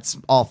time. It's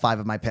all 5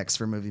 of my picks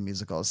for movie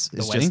musicals.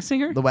 It's Wedding just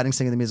Singer? The Wedding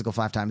Singer, the musical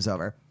 5 times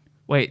over.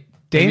 Wait,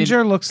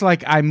 Danger looks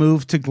like I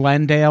moved to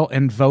Glendale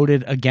and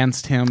voted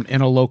against him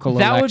in a local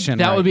election.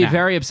 That right would be now.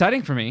 very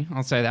upsetting for me.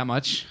 I'll say that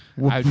much.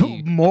 I'd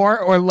be- more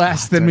or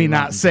less than me Dirty not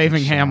Rotten's a saving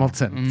good show.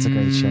 Hamilton. It's a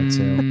great show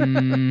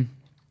too.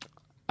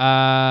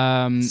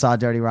 Saw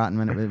Dirty Rotten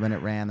when it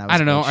ran. That was I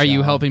don't a know. great Are you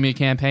show. helping me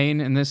campaign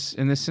in this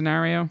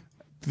scenario?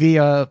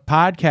 Via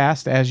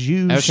podcast as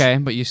usual. Okay,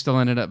 but you still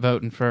ended up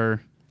voting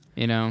for,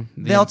 the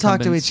They'll talk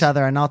to incumbents. each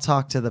other, and I'll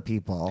talk to the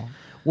people.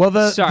 Well,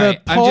 the Sorry,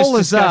 I'm poll just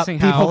is up. discussing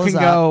how- People Poll's can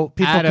up. go.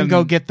 People Adam can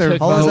go get their took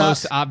Poll the is votes. up.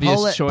 most obvious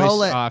Poll it, choice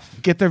poll it. off.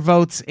 Get their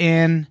votes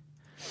in.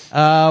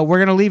 We're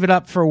gonna leave it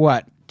up for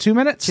what? 2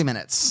 minutes. 2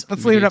 minutes.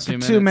 Let's We leave it need up for 2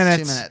 2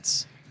 minutes. 2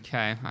 minutes.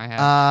 Okay, I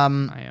have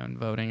my own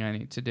voting I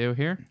need to do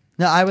here.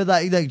 No, I would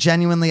like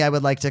genuinely. I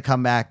would like to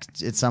come back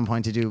at some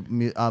point to do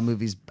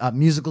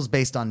musicals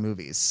based on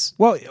movies.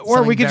 Well, or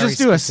Something we could very just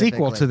do a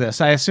sequel specifically. to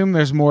this. I assume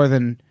there's more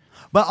than.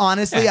 But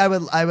honestly, I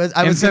was going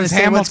to since say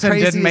what's Hamilton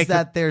crazy didn't is make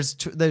that there's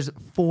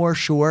for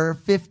sure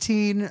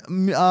 15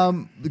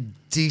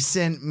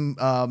 decent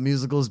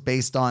musicals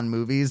based on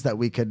movies that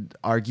we could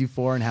argue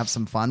for and have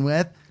some fun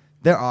with.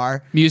 There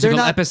are Musical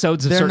They're not-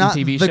 episodes of they're certain not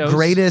TV the shows?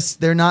 Greatest.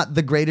 They're not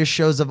the greatest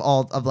shows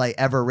of like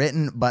ever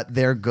written, but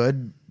they're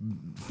good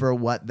for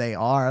what they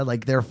are.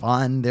 Like they're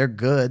fun. They're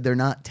good. They're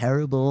not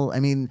terrible. I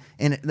mean,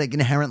 like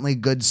inherently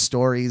good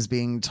stories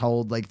being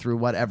told like through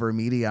whatever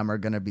medium are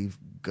going to be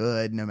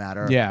good no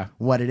matter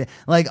what it is.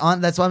 Like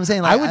that's what I'm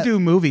saying. Like, I would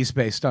do movies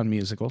based on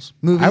musicals.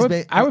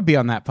 Movies I would be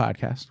on that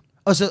podcast.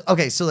 Oh, so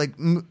okay, so like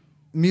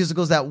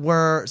musicals that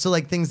were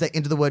like things like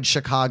Into the Woods,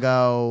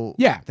 Chicago,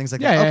 things like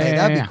that. Yeah, Okay, yeah,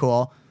 that'd yeah. be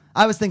cool.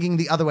 I was thinking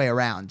the other way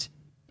around.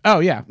 Oh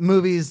yeah,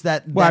 Movies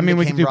that Well, then I mean,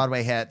 we became could do-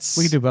 Broadway hits.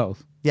 we could do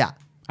both. Yeah.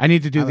 I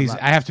need to do these. love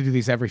it. I have to do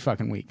these every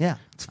fucking week. Yeah.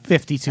 It's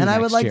 52. And I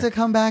would next like year. to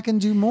come back and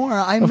do more.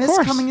 I Of miss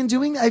course. coming and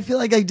doing. I feel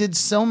like I did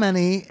so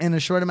many in a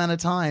short amount of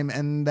time,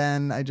 and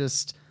then I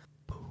just.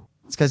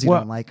 It's because you Well-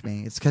 don't like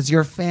me. It's because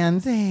your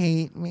fans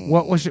hate me.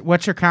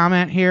 What's your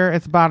comment here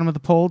at the bottom of the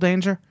poll,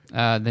 Danger?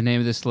 The name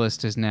of this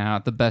list is now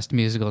the best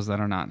musicals that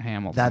are not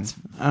Hamilton. That's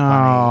funny.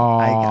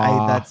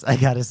 Aw. I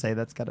gotta say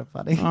that's kind of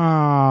funny.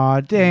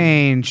 Aw,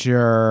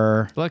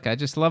 Danger. Look, I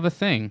just love a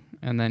thing,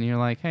 and then you're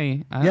like,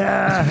 hey,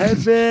 Yeah,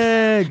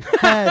 Hedwig,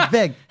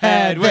 Hedwig,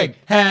 Hedwig,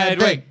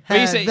 Hedwig, What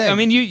do you say? I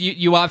mean,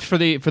 you opt for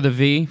the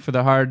V for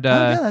the hard.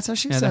 yeah, that's how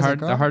she the says it, hard,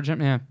 girl. The hard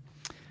jump. Yeah.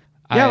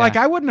 Yeah, like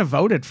I wouldn't have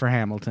voted for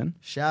Hamilton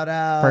Shout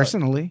out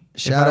personally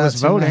Shout if I out was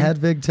to voting. my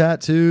Hedwig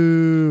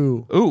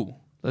tattoo. Ooh,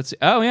 let's see.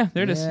 Oh yeah,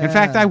 there it is. Yeah. In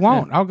fact, I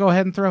won't. I'll go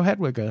ahead and throw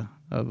Hedwig a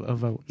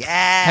vote.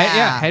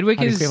 Yeah, Hedwig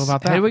How do you is feel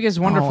about that? Hedwig is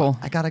wonderful.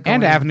 I gotta go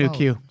And in Avenue vote.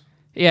 Q.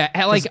 Yeah,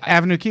 like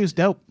Avenue Q's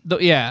dope.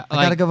 yeah,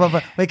 I gotta go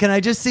vote. Wait, can I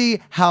just see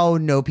how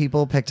no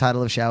people pick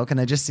title of show? Can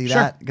I just see Sure.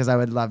 that? Because I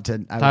would love to. I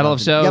would Title love of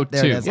to- show, Yep,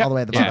 there it 2. is, all the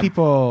way at the Two bottom.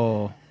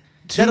 people.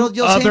 Two You'll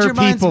change other your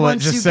minds people. It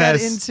once just you get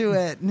says. into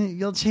it.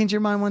 You'll change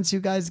your mind once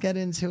you guys get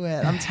into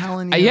it. I'm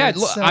telling you. yeah. it's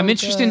Look, so I'm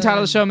interested in title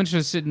of good. the show. I'm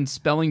interested in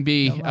Spelling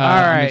Bee. All I'm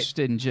right.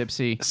 interested in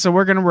Gypsy. So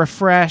we're gonna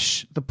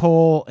refresh the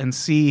poll and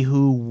see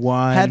who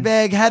won.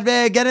 Hedwig,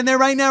 get in there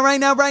right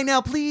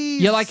now,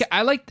 please. Yeah,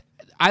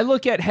 I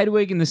look at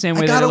Hedwig in the same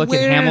way that I gotta look at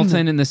win.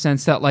 Hamilton, in the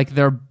sense that like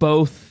they're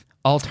both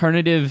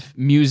alternative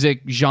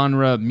music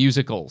genre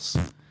musicals.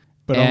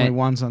 but and- only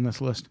one's on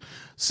this list.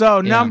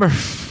 So number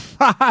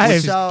 5.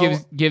 Which So-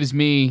 gives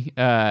me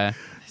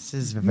This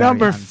is very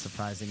Number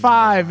unsurprising.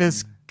 5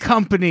 is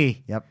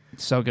Company. Yep,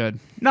 so good.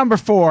 Number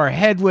 4,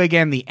 Hedwig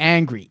and the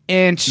Angry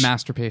Inch.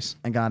 Masterpiece.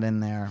 I got in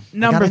there. I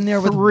Number got in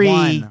there with 3,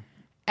 one.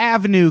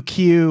 Avenue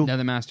Q.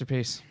 Another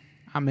masterpiece.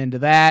 I'm into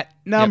that.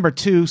 Number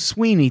 2,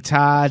 Sweeney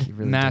Todd.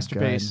 Really did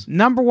Masterpiece. good.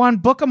 Number 1,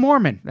 Book of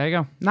Mormon. There you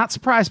go. Not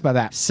surprised by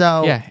that.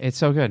 So Yeah, it's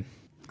so good.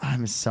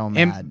 I'm so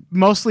mad. And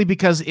mostly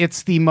because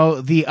it's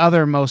the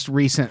other most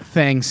recent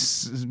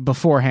things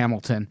before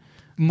Hamilton.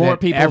 More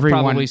that people have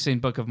everyone- probably seen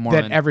Book of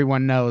Mormon. That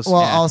everyone knows.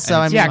 well, yeah, also,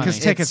 and I it's mean, yeah, funny. because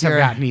it's tickets have your-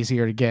 gotten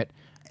easier to get.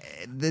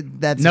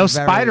 That's No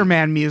very-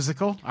 Spider-Man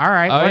musical. All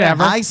right, Oh, yeah.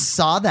 whatever. I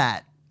saw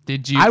that.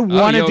 Did you? I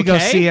wanted you to go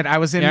okay? see it. I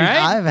was in. You all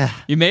right? I've,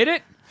 You made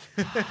it?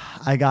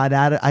 I got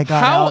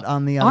out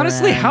on the other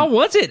honestly, end. how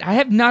was it? I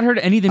have not heard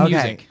any of the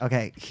music.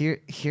 Okay.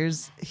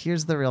 Here's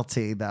the real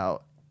tea,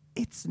 though.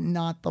 It's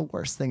not the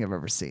worst thing I've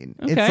ever seen.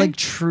 Okay. It's like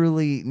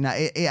truly. Not,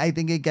 I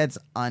think it gets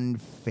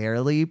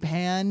unfairly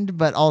panned,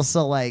 but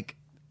also like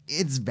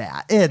it's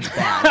bad. It's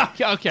bad.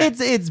 Okay.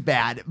 It's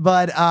bad.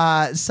 But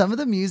some of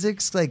the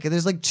music's like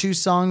there's like 2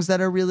 songs that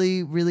are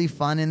really really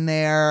fun in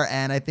there,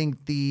 and I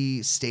think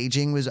the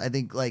staging was. I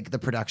think like the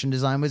production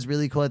design was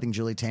really cool. I think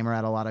Julie Taymor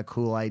had a lot of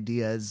cool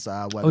ideas.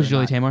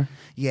 Julie Taymor?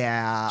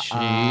 Yeah.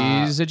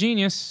 She's a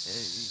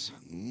genius.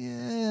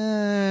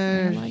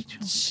 Yeah,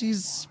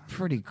 she's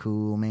pretty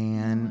cool,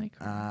 man.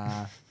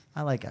 I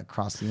like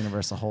Across the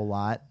Universe a whole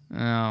lot.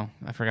 Oh,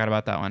 I forgot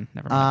about that one.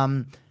 Never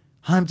mind.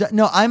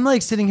 I'm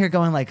like sitting here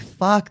going like,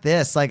 fuck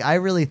this. Like, I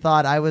really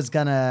thought I was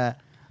gonna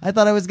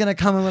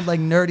come in with like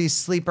nerdy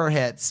sleeper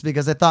hits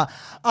because I thought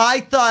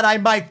I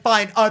might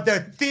find other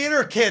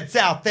theater kids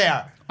out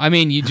there. I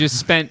mean, you just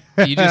spent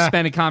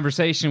a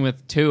conversation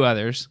with 2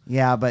 others.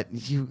 Yeah, but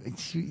you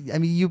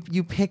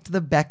picked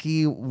the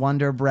Becky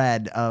Wonder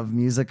Bread of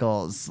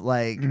musicals.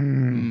 Like,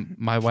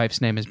 My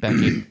wife's name is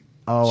Becky.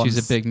 oh, She's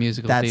a big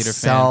musical that's theater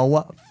fan.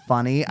 so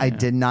funny. I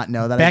did not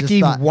know that. I Becky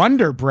just thought,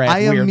 Wonder Bread.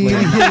 I weirdly.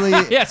 immediately.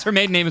 Yes, her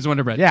maiden name is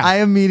Wonder Bread. Yeah. I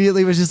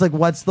immediately was just like,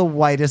 "What's the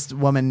whitest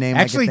woman name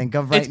Actually, I can think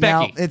of right it's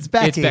now?" Becky. It's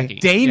Becky. It's Becky.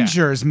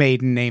 Danger's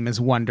maiden name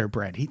is Wonder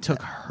Bread. He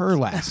took her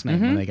last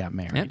name when they got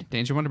married. Yep,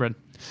 Danger Wonder Bread.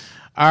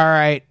 All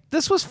right,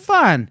 this was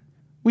fun.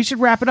 We should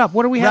wrap it up.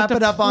 What do we have Wrap to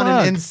it up on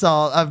plug? an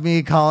insult of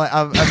me calling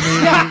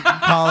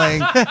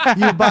calling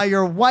you by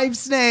your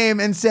wife's name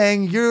and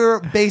saying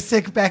you're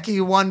basic Becky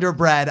Wonder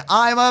Bread.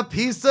 I'm a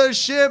piece of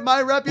shit.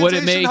 My reputation Would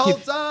it make you?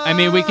 holds up. I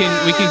mean, we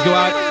can go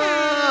out.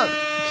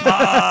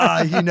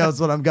 He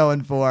knows what I'm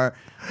going for.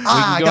 can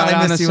God, go out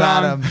I on miss a you,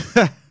 song.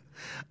 Adam.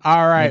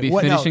 All right. Maybe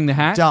what- finishing the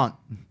hat. Don't.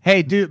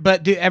 Hey, do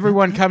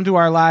everyone come to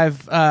our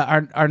live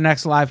our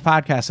next live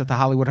podcast at the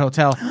Hollywood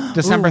Hotel,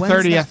 December Ooh, when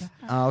is 30th, that?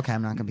 Oh, okay.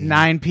 I'm not gonna be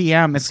 9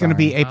 p.m. It's going to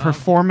be a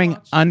performing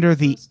under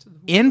the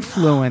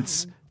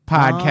influence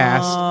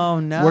podcast. Oh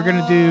no. We're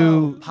gonna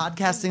do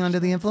podcasting under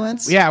the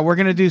influence. Yeah, we're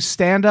gonna do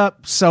stand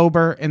up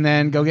sober and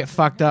then go get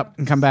fucked up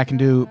and come back and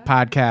do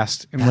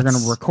podcast. And we're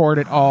gonna record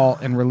it all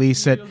and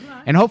release it.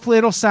 And hopefully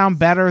it'll sound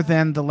better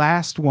than the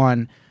last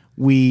one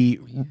we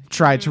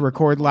tried to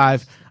record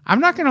live. I'm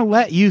not gonna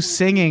let you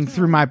singing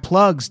through my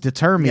plugs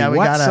deter me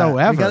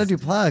whatsoever. We gotta do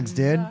plugs,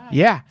 dude.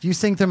 Yeah. If you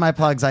sing through my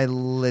plugs, I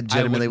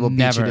legitimately will beat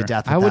never. you to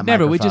death with I would that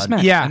never. We just microphone.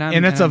 met. Yeah, I'm-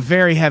 and it's a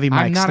very heavy mic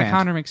I'm not stand. a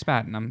Connor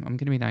McSpadden. I'm going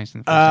to be nice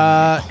in the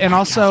first time. And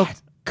also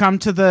come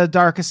to the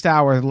darkest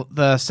hour,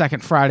 the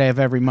second Friday of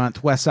every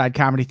month, West Side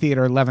Comedy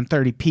Theater,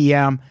 11:30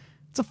 p.m.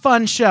 It's a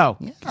fun show.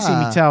 You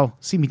can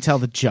see me tell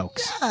the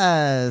jokes.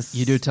 Yes.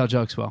 You do tell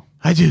jokes well.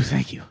 I do.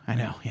 Thank you. I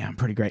know. Yeah, I'm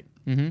pretty great.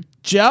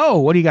 Joe,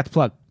 what do you got to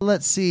plug?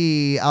 Let's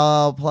see.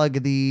 I'll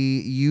plug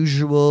the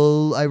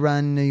usual. I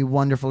run a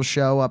wonderful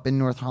show up in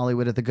North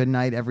Hollywood at the Good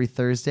Night every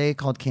Thursday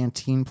called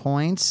Canteen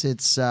Points.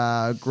 It's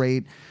a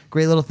great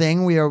little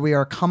thing. We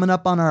are coming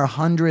up on our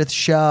 100th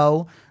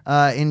show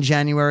in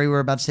January. We're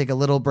about to take a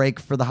little break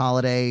for the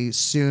holiday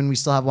soon. We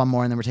still have one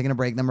more, and then we're taking a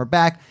break. Then we're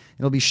back.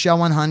 It'll be show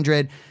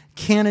 100.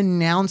 Can't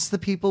announce the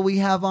people we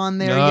have on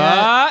there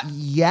yet.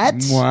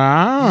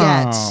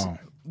 Wow. Yet.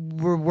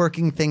 We're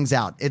working things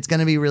out. It's going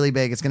to be really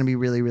big. It's going to be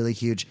really, really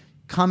huge.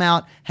 Come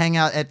out, hang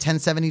out at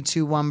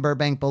 1072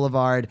 Burbank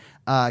Boulevard.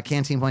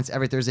 Canteen Points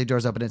every Thursday.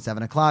 Doors open at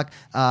 7 o'clock.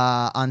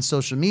 On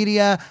social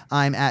media,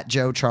 I'm at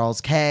Joe Charles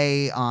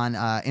K on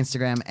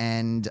Instagram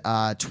and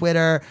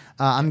Twitter.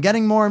 I'm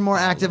getting more and more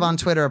active on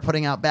Twitter,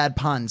 putting out bad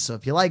puns. So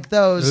if you like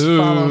those,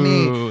 follow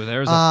me. Ooh,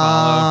 there's a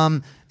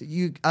follow.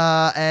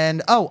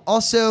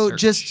 Also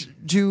just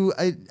to.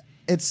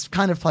 It's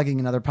kind of plugging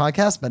another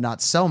podcast, but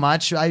not so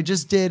much. We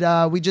just did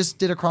a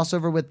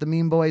crossover with the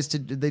Mean Boys.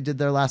 They did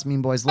their last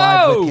Mean Boys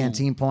live with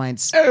Canteen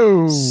Points.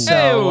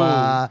 So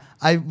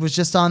I was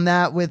just on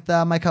that with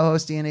my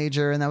co-host Ian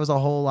Ager, and that was a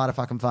whole lot of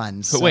fucking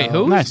fun. So, Wait,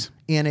 who? Nice.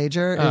 Ian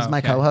Ager is my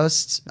okay.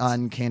 co-host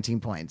on Canteen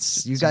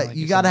Points. You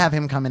got to have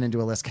him come in and do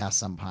a list cast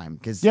sometime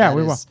because Yeah,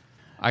 we will.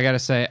 I got to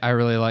say, I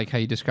really like how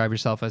you describe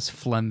yourself as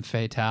Flemme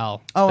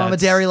Fatale. Oh, I'm a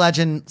That's- dairy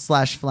legend /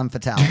 Flemme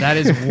Fatale. That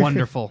is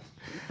wonderful.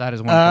 That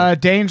is wonderful.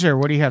 Danger,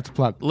 what do you have to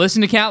plug?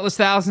 Listen to Countless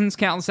Thousands,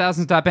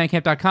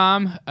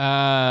 countlessthousands.bandcamp.com.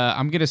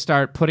 I'm going to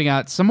start putting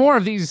out some more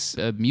of these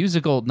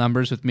musical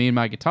numbers with me and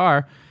my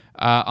guitar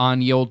on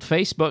the old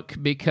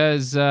Facebook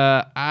because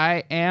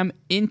I am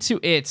into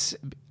it.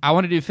 I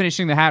want to do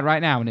Finishing the Hat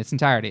right now in its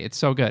entirety. It's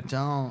so good.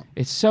 Don't,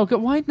 It's so good.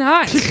 Why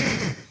not?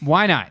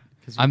 Why not?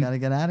 because we got to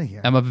get out of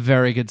here. I'm a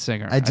very good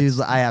singer. I have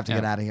to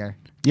get out of here.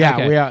 Yeah,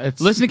 Okay. we are.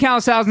 It's Listen to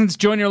Countless Thousands,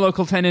 join your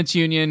local tenants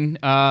union,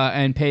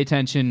 and pay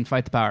attention,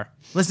 fight the power.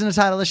 Listen to the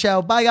title of the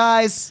show. Bye,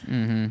 guys.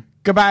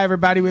 Goodbye,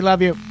 everybody. We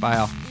love you. Bye,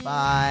 all.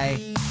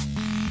 Bye.